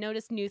again and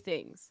notice new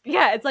things.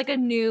 Yeah, it's like a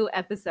new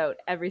episode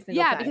every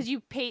single time. Yeah, because you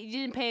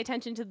didn't pay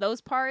attention to those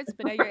parts,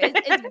 but now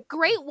it's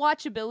great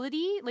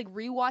watchability, like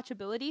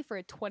rewatchability for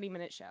a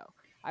 20-minute show.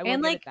 I will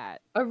And, give like, it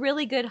that. a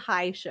really good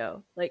high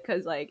show, like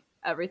because like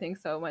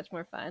everything's so much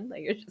more fun.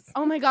 Like you're just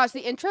Oh my gosh,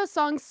 the intro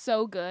song's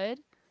so good.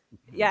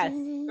 yes.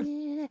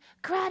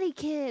 Karate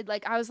Kid.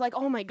 Like I was like,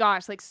 oh my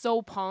gosh, like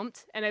so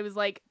pumped. And I was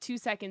like 2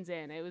 seconds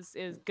in. It was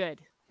good.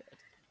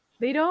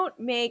 They don't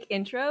make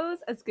intros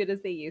as good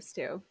as they used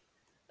to.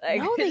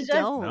 Like, No, they it's just-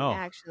 don't No.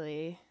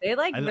 actually. They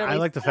like. I really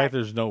like the suck. fact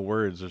there's no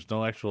words. There's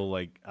no actual,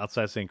 like,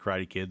 outside saying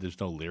Karate Kid, there's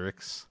no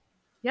lyrics.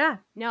 Yeah,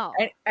 No.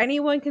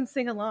 anyone can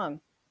sing along.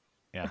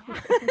 Yeah.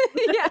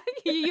 Yeah,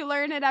 you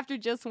learn it after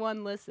just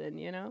one listen,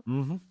 you know?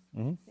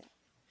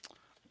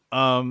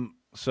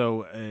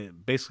 So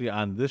basically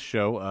on this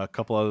show, a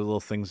couple other little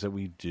things that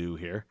we do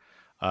here.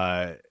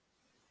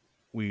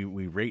 We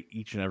rate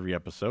each and every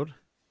episode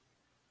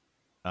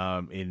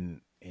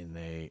in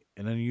an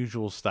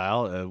unusual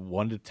style,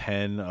 1 to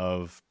 10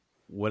 of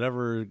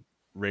whatever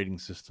rating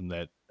system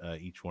that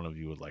each one of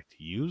you would like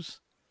to use.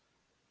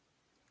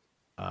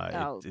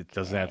 It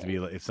doesn't have to be.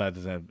 It's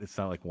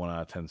not like 1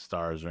 out of 10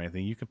 stars or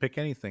anything. You can pick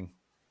anything.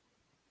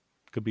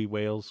 Could be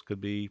whales.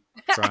 Could be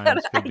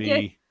shrines. Could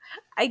be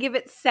I give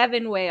it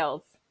 7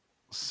 whales.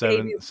 7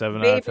 Baby- out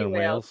of baby 10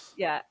 whales.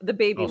 Yeah, the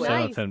baby Oh, whales.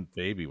 7 out of 10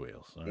 baby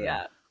whales. All right.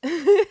 Yeah.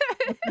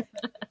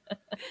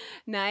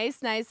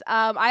 Nice.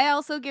 I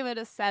also give it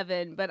a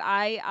 7, but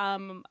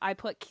I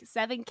put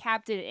 7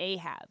 Captain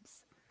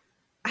Ahabs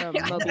from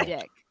Moby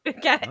Dick.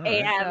 Cat All right.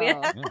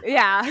 Ahab, So,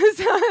 yeah.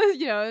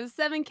 yeah, so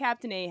 7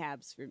 Captain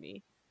Ahabs for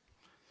me.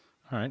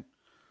 All right.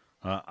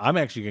 I'm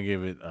actually gonna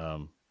give it.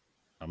 I'm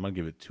gonna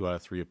give it 2 out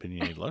of 3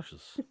 opinionated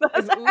lushes.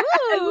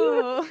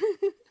 Ooh.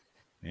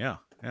 Yeah.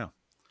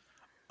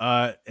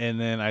 And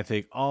then I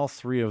take all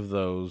 3 of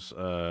those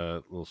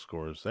little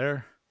scores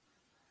there,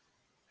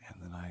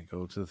 and then I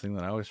go to the thing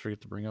that I always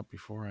forget to bring up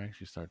before I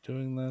actually start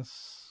doing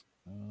this.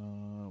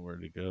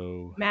 Where'd it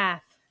go?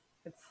 Math.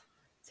 It's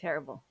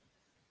terrible.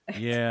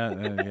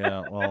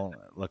 Yeah. Well,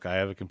 look, I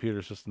have a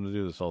computer system to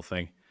do this whole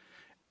thing.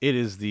 It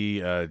is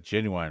the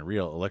genuine,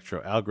 real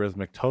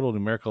electro-algorithmic total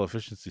numerical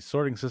efficiency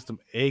sorting system,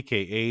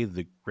 aka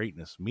the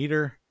greatness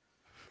meter.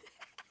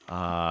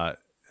 And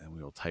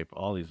we will type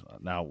all these.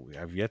 Now,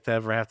 I've yet to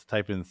ever have to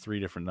type in 3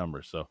 different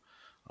numbers. So,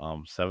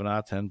 7 out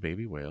of 10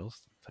 baby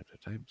whales.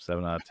 Type.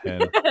 7 out of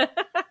 10.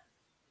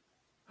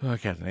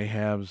 Captain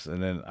Ahabs.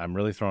 And then I'm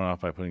really thrown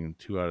off by putting in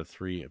 2 out of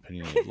 3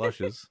 opinionated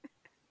lushes.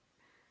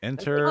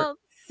 Enter. Well,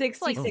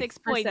 66.66.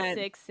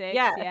 6.66.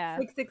 Yeah. Yeah.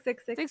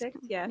 66666.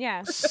 Yeah.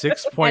 Yeah.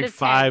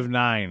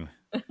 6.59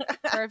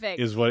 Perfect.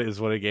 is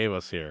what it gave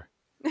us here.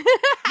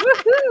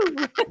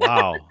 Woohoo!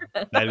 Wow,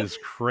 that is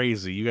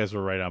crazy. You guys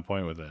were right on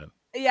point with that.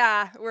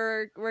 Yeah,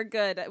 we're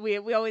good.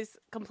 We always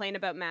complain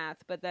about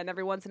math, but then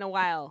every once in a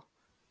while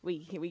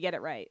we get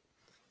it right.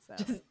 So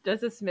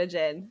Just a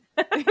smidgen.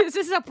 it's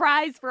just a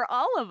prize for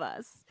all of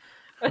us.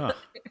 Huh.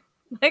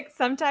 Like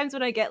sometimes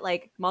when I get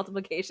like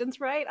multiplications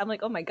right, I'm like,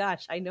 oh my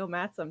gosh, I know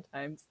math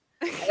sometimes.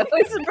 I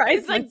always surprise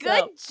It's like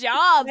myself. good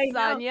job, I know.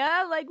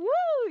 Sonia. Like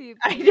woo, you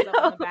I pat yourself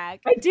on know. the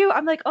back. I do.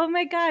 I'm like, oh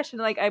my gosh,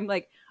 and like I'm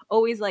like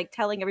always like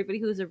telling everybody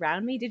who's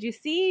around me, did you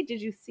see? And then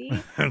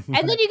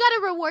you got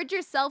to reward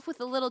yourself with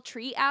a little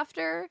treat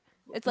after.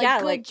 It's like Yeah,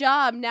 good like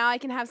job. Now I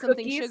can have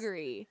something cookies.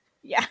 sugary.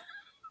 Yeah.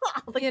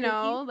 Like You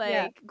know, cookies.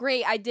 like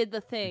great, I did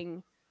the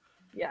thing.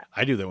 yeah.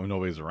 I do that when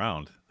nobody's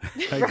around.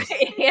 Right.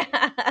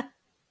 Yeah.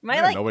 My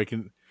Yeah, like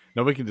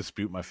nobody can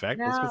dispute my fact.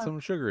 Let's get No. something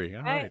sugary.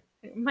 All right.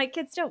 my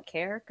kids don't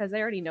care because they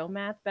already know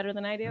math better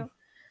than I do.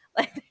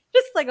 Like they're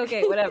just like,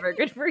 okay, whatever,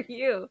 good for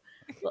you.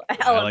 Well,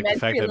 I like the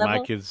fact elementary that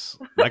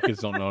level. my kids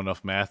don't know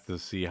enough math to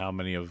see how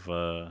many of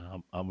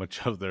how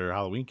much of their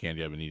Halloween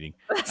candy I've been eating.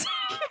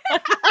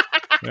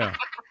 Yeah.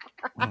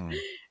 Mm.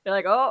 They're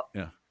like, oh,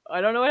 Yeah. I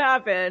don't know what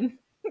happened.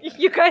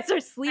 You guys are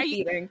sleep Are you-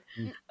 eating.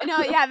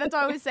 No, yeah, that's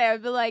what I would say. I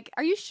would be like,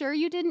 "Are you sure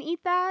you didn't eat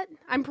that?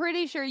 I'm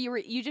pretty sure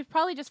you just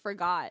probably just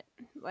forgot."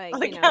 Like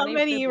Like you know, how they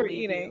many should you were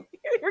believe eating.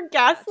 You're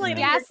gaslighting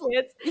Gas- your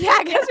kids. Yeah,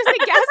 I guess just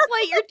to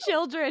gaslight your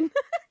children.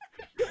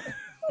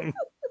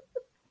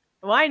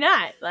 Well, why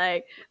not?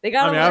 Like they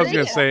got. I was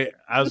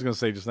gonna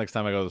say, just next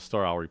time I go to the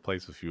store, I'll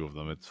replace a few of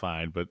them. It's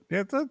fine, but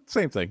yeah, it's the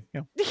same thing.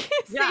 Yeah.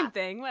 Same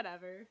thing,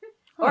 whatever.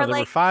 Or there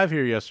were 5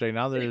 here yesterday.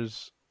 Now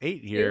there's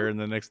 8 here, and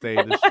the next day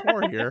there's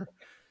 4 here.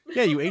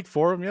 Yeah, you ate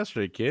 4 of them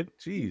yesterday, kid.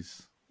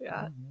 Jeez.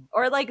 Yeah.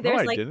 Or like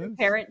there's the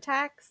parent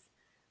tax.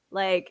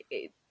 Like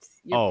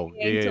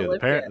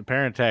the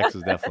parent tax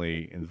is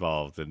definitely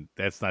involved, and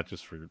that's not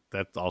just for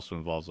that. Also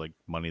involves like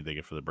money they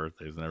get for their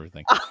birthdays and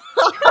everything.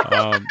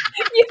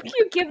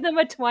 You give them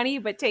a 20,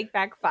 but take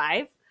back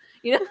 5.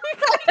 You know,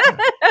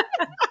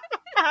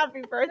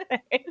 happy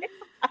birthday.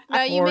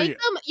 No,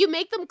 you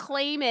make them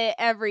claim it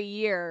every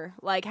year.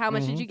 Like, how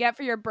much did you get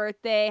for your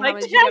birthday? How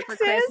much did you get for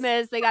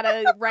Christmas? They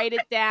gotta write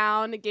it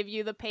down and give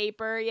you the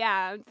paper.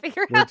 Yeah,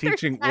 figure out.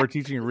 We're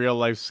teaching real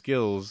life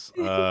skills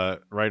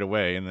right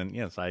away, and then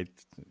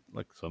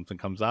something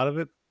comes out of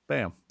it.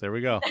 Bam, there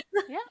we go.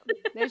 Yeah,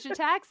 there's your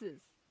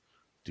taxes.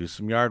 Do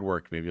some yard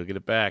work. Maybe you'll get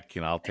it back,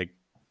 and I'll take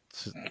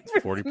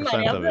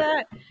 40% of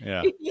it.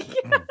 Yeah.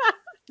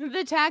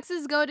 The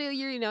taxes go to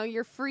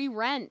your free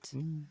rent.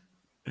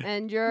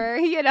 And your,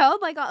 you get all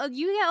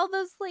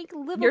those like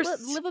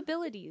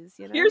livabilities,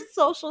 your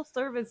social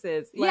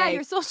services. Yeah,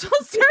 your social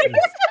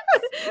services.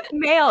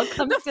 Mail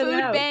comes the to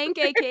food bank,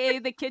 aka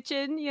the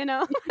kitchen.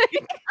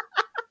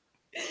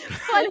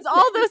 Funds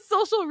all those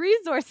social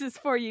resources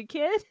for you,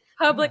 kid.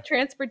 Public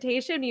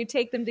transportation. You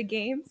take them to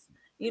games.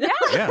 Yeah.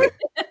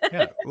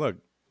 Look,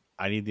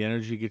 I need the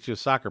energy to get you a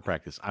soccer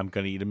practice. I'm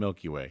gonna eat a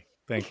Milky Way.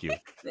 Thank you.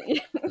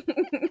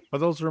 But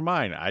those were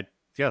mine. I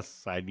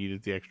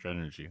needed the extra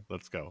energy.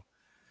 Let's go.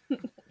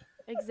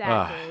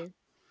 Exactly.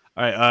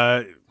 All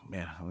right,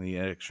 man, I need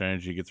extra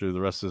energy to get through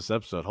the rest of this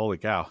episode. Holy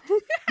cow.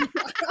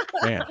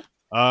 Man.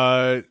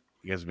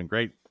 You guys have been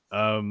great.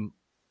 The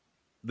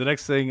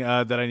next thing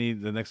that I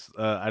need, the next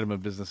item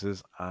of business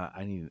is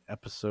I need an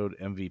episode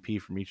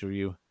MVP from each of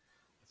you.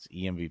 It's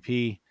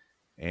EMVP.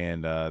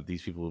 And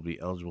these people will be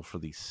eligible for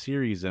the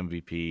series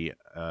MVP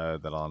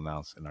that I'll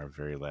announce in our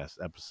very last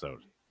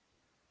episode.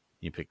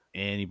 You pick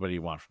anybody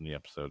you want from the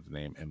episode to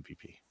name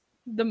MVP.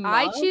 The mom?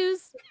 I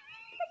choose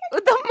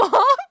the mom.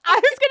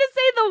 I was gonna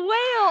say the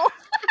whale.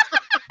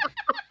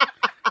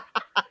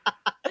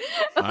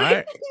 All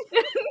right.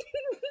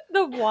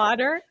 The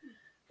water.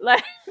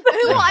 Well,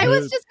 I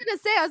was just gonna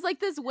say, I was like,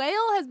 this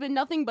whale has been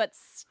nothing but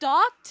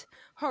stalked,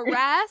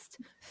 harassed,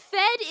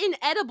 fed in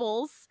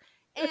edibles,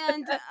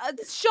 and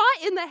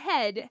shot in the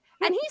head,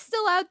 and he's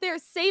still out there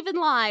saving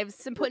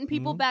lives and putting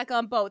people back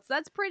on boats.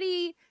 That's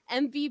pretty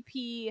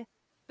MVP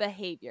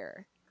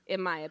behavior,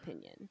 in my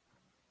opinion.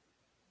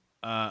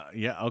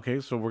 Yeah, okay,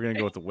 so we're gonna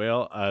go with the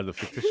whale. The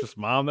fictitious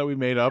mom that we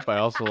made up, I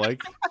also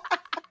like.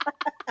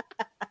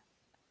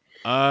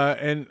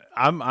 And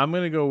I'm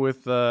gonna go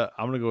with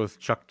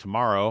Chuck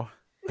tomorrow.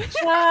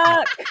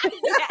 Chuck.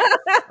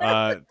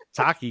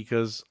 Taki,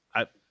 because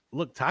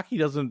Taki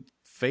doesn't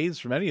phase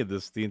from any of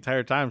this the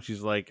entire time.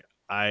 She's like,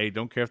 I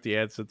don't care if the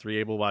ad said 3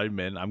 able-bodied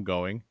men, I'm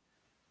going.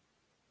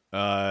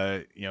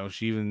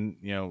 She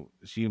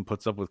even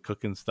puts up with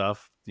cooking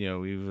stuff,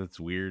 even if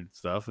it's weird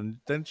stuff, and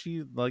then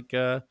she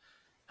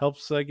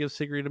helps give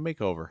Sigrid a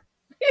makeover.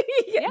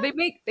 Yeah, they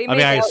make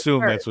I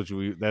assume first. that's what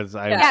you. That's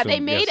I. Yeah, assume, they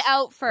made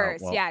out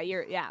first. Oh, well.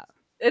 Yeah.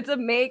 It's a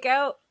make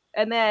out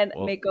and then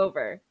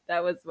makeover.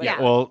 That was what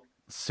Well,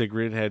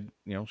 Sigrid had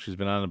she's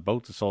been on a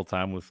boat this whole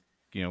time with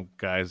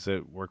guys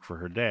that work for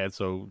her dad,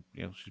 so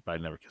she's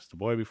probably never kissed a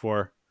boy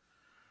before.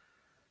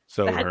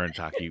 So her and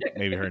Taki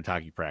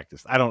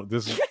practiced.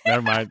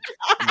 Never mind.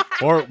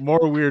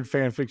 More weird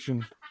fan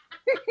fiction.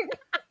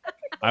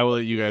 I will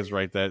let you guys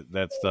write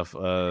that stuff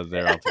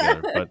there all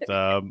together.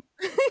 But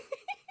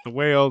the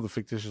whale, the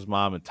fictitious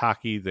mom, and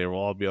Taki, they will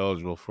all be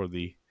eligible for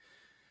the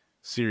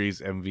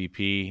series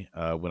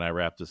MVP when I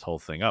wrap this whole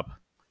thing up.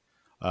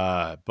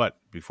 But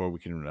before we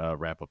can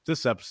wrap up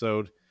this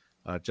episode,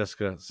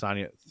 Jessica,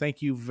 Sonia,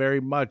 thank you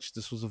very much.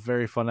 This was a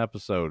very fun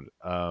episode.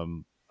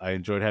 I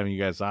enjoyed having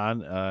you guys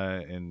on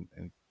and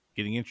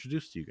getting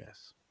introduced to you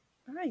guys.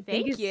 All right,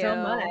 thank you so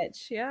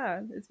much.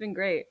 Yeah, it's been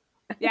great.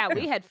 Yeah,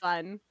 we had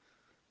fun.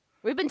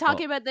 We've been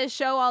talking about this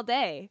show all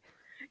day.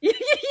 Yeah,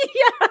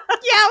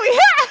 we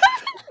have.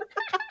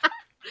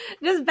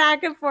 Just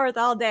back and forth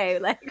all day.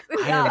 Like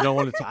I have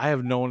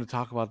no one to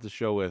talk about the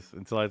show with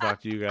until I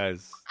talk to you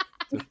guys.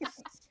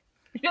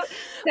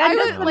 Send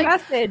us a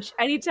message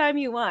anytime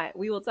you want.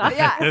 We will talk.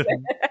 Yeah.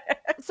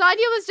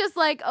 Sonia was just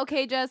like,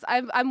 okay, Jess,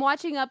 I'm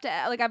watching up to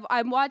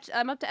I'm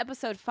up to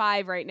episode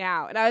 5 right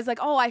now, and I was like,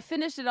 oh, I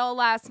finished it all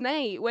last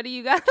night. What do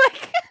you got?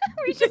 Like,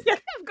 we just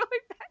kept going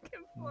back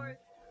and forth.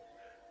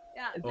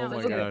 Yeah. Oh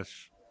my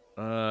gosh.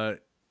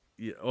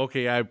 Yeah,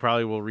 okay, I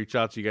probably will reach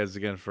out to you guys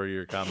again for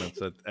your comments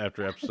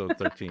after episode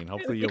 13.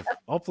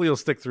 Hopefully you'll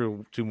stick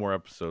through 2 more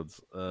episodes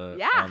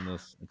on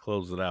this and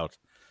close it out.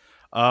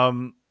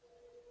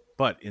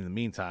 But in the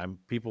meantime,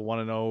 people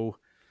want to know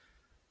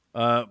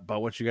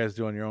about what you guys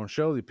do on your own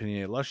show, the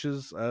Opinionated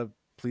Lushes.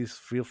 Please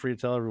feel free to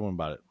tell everyone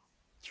about it.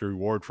 It's a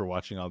reward for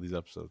watching all these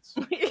episodes.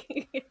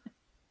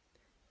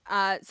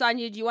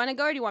 Sonia, do you want to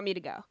go or do you want me to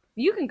go?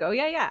 You can go.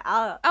 Yeah.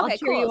 I'll Okay,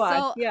 cheer cool. you on.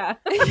 So, Yeah.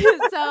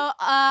 so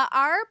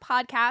our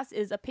podcast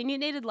is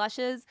Opinionated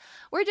Lushes.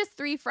 We're just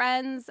three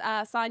friends,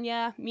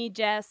 Sonia, me,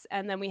 Jess,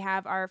 and then we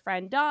have our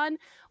friend Dawn.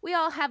 We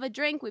all have a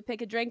drink. We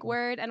pick a drink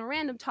word and a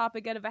random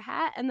topic out of a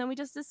hat, and then we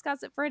just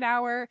discuss it for an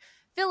hour,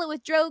 fill it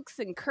with jokes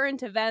and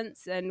current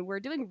events, and we're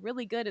doing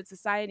really good at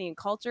society and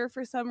culture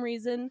for some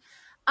reason.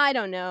 I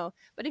don't know.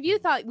 But if you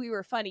thought we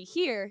were funny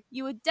here,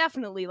 you would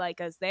definitely like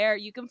us there.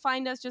 You can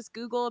find us, just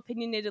Google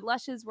Opinionated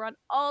Lushes. We're on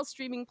all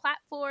streaming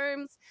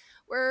platforms.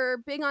 We're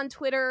big on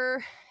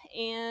Twitter.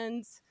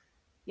 And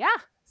yeah,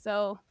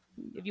 so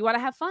if you want to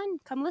have fun,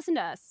 come listen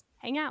to us.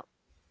 Hang out.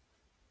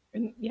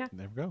 Yeah.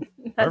 There we go.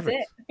 That's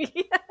Perfect.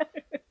 it.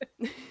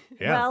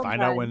 Yeah, Well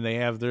find done. out when they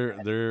have their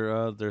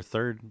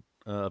third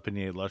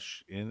Opinionated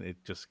Lush in. It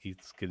just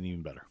keeps getting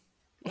even better.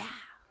 Yeah.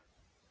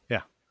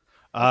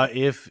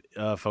 If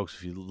folks,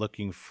 if you're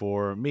looking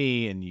for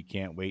me and you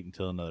can't wait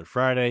until another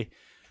Friday,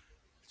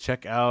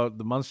 check out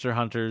the Monster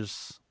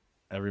Hunters.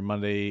 Every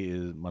Monday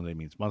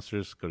means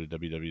monsters. Go to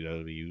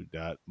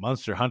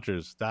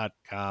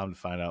www.monsterhunters.com to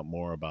find out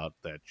more about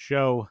that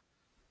show.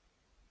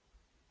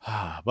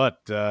 But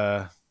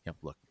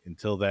look,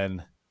 until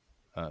then,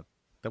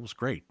 that was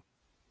great,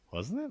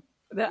 wasn't it?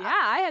 Yeah,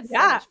 I had so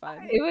Yeah, much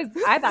fun. it was.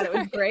 I thought it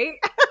was great.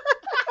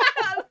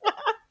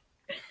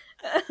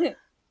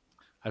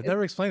 I've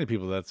never explained to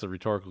people that's a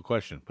rhetorical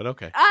question, but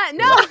okay.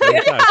 No, I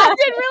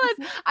didn't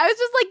realize. I was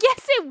just like,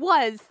 yes, it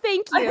was.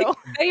 Thank you.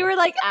 You were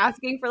like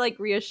asking for like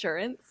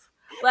reassurance,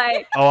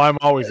 like. Oh, I'm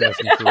always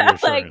asking for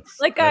reassurance.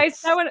 like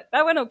guys,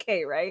 that went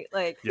okay, right?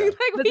 Like, Yeah. Like,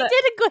 we did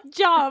a good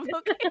job.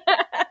 Okay.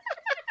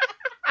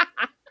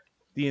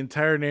 The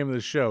entire name of the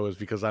show is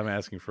because I'm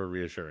asking for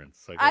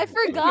reassurance. Like, I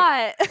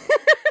forgot.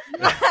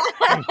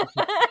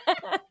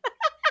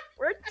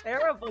 We're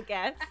terrible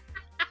guests.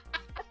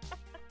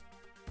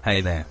 Hey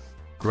there.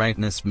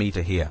 Greatness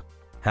meter here.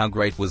 How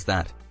great was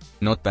that?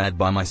 Not bad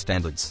by my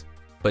standards.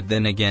 But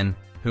then again,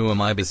 who am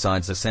I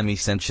besides a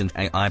semi-sentient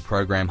AI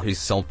program whose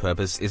sole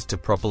purpose is to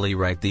properly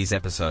rate these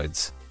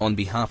episodes? On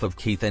behalf of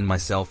Keith and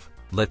myself,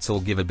 let's all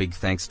give a big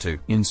thanks to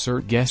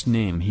insert guest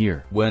name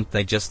here. Weren't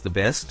they just the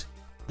best?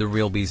 The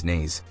real bee's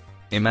knees.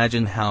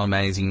 Imagine how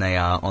amazing they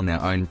are on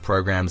their own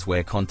programs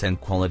where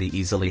content quality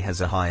easily has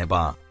a higher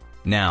bar.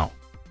 Now,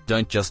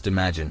 don't just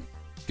imagine.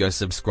 Go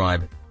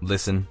subscribe,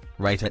 listen,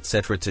 rate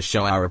etc. to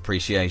show our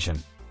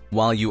appreciation.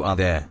 While you are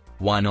there,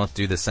 why not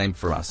do the same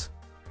for us?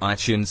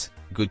 iTunes,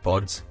 Good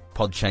Pods,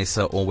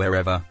 Podchaser or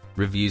wherever,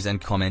 reviews and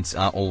comments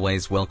are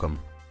always welcome.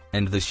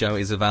 And the show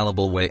is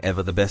available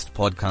wherever the best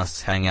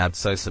podcasts hang out,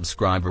 so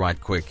subscribe right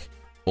quick.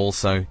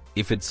 Also,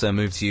 if it so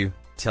moves you,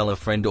 tell a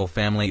friend or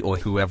family or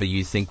whoever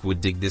you think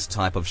would dig this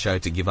type of show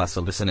to give us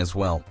a listen as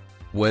well.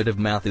 Word of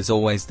mouth is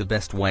always the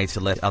best way to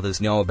let others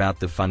know about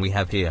the fun we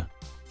have here.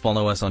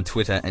 Follow us on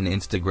Twitter and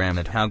Instagram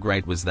at How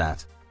Great Was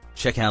That.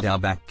 Check out our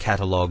back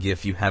catalog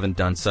if you haven't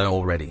done so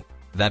already.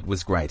 That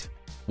Was Great.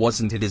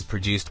 Wasn't It is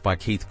produced by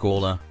Keith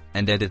Gawler,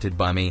 and edited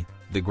by me,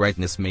 The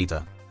Greatness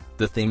Meter.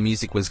 The theme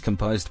music was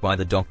composed by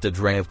the Dr.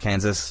 Dre of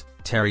Kansas,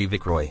 Terry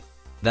Vickroy.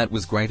 That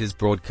Was Great is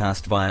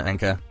broadcast via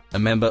Anchor, a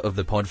member of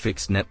the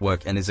Podfix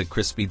network, and is a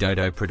Crispy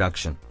Dodo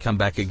production. Come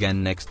back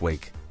again next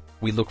week.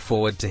 We look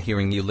forward to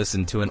hearing you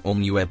listen to an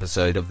all-new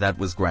episode of That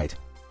Was Great.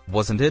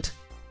 Wasn't it?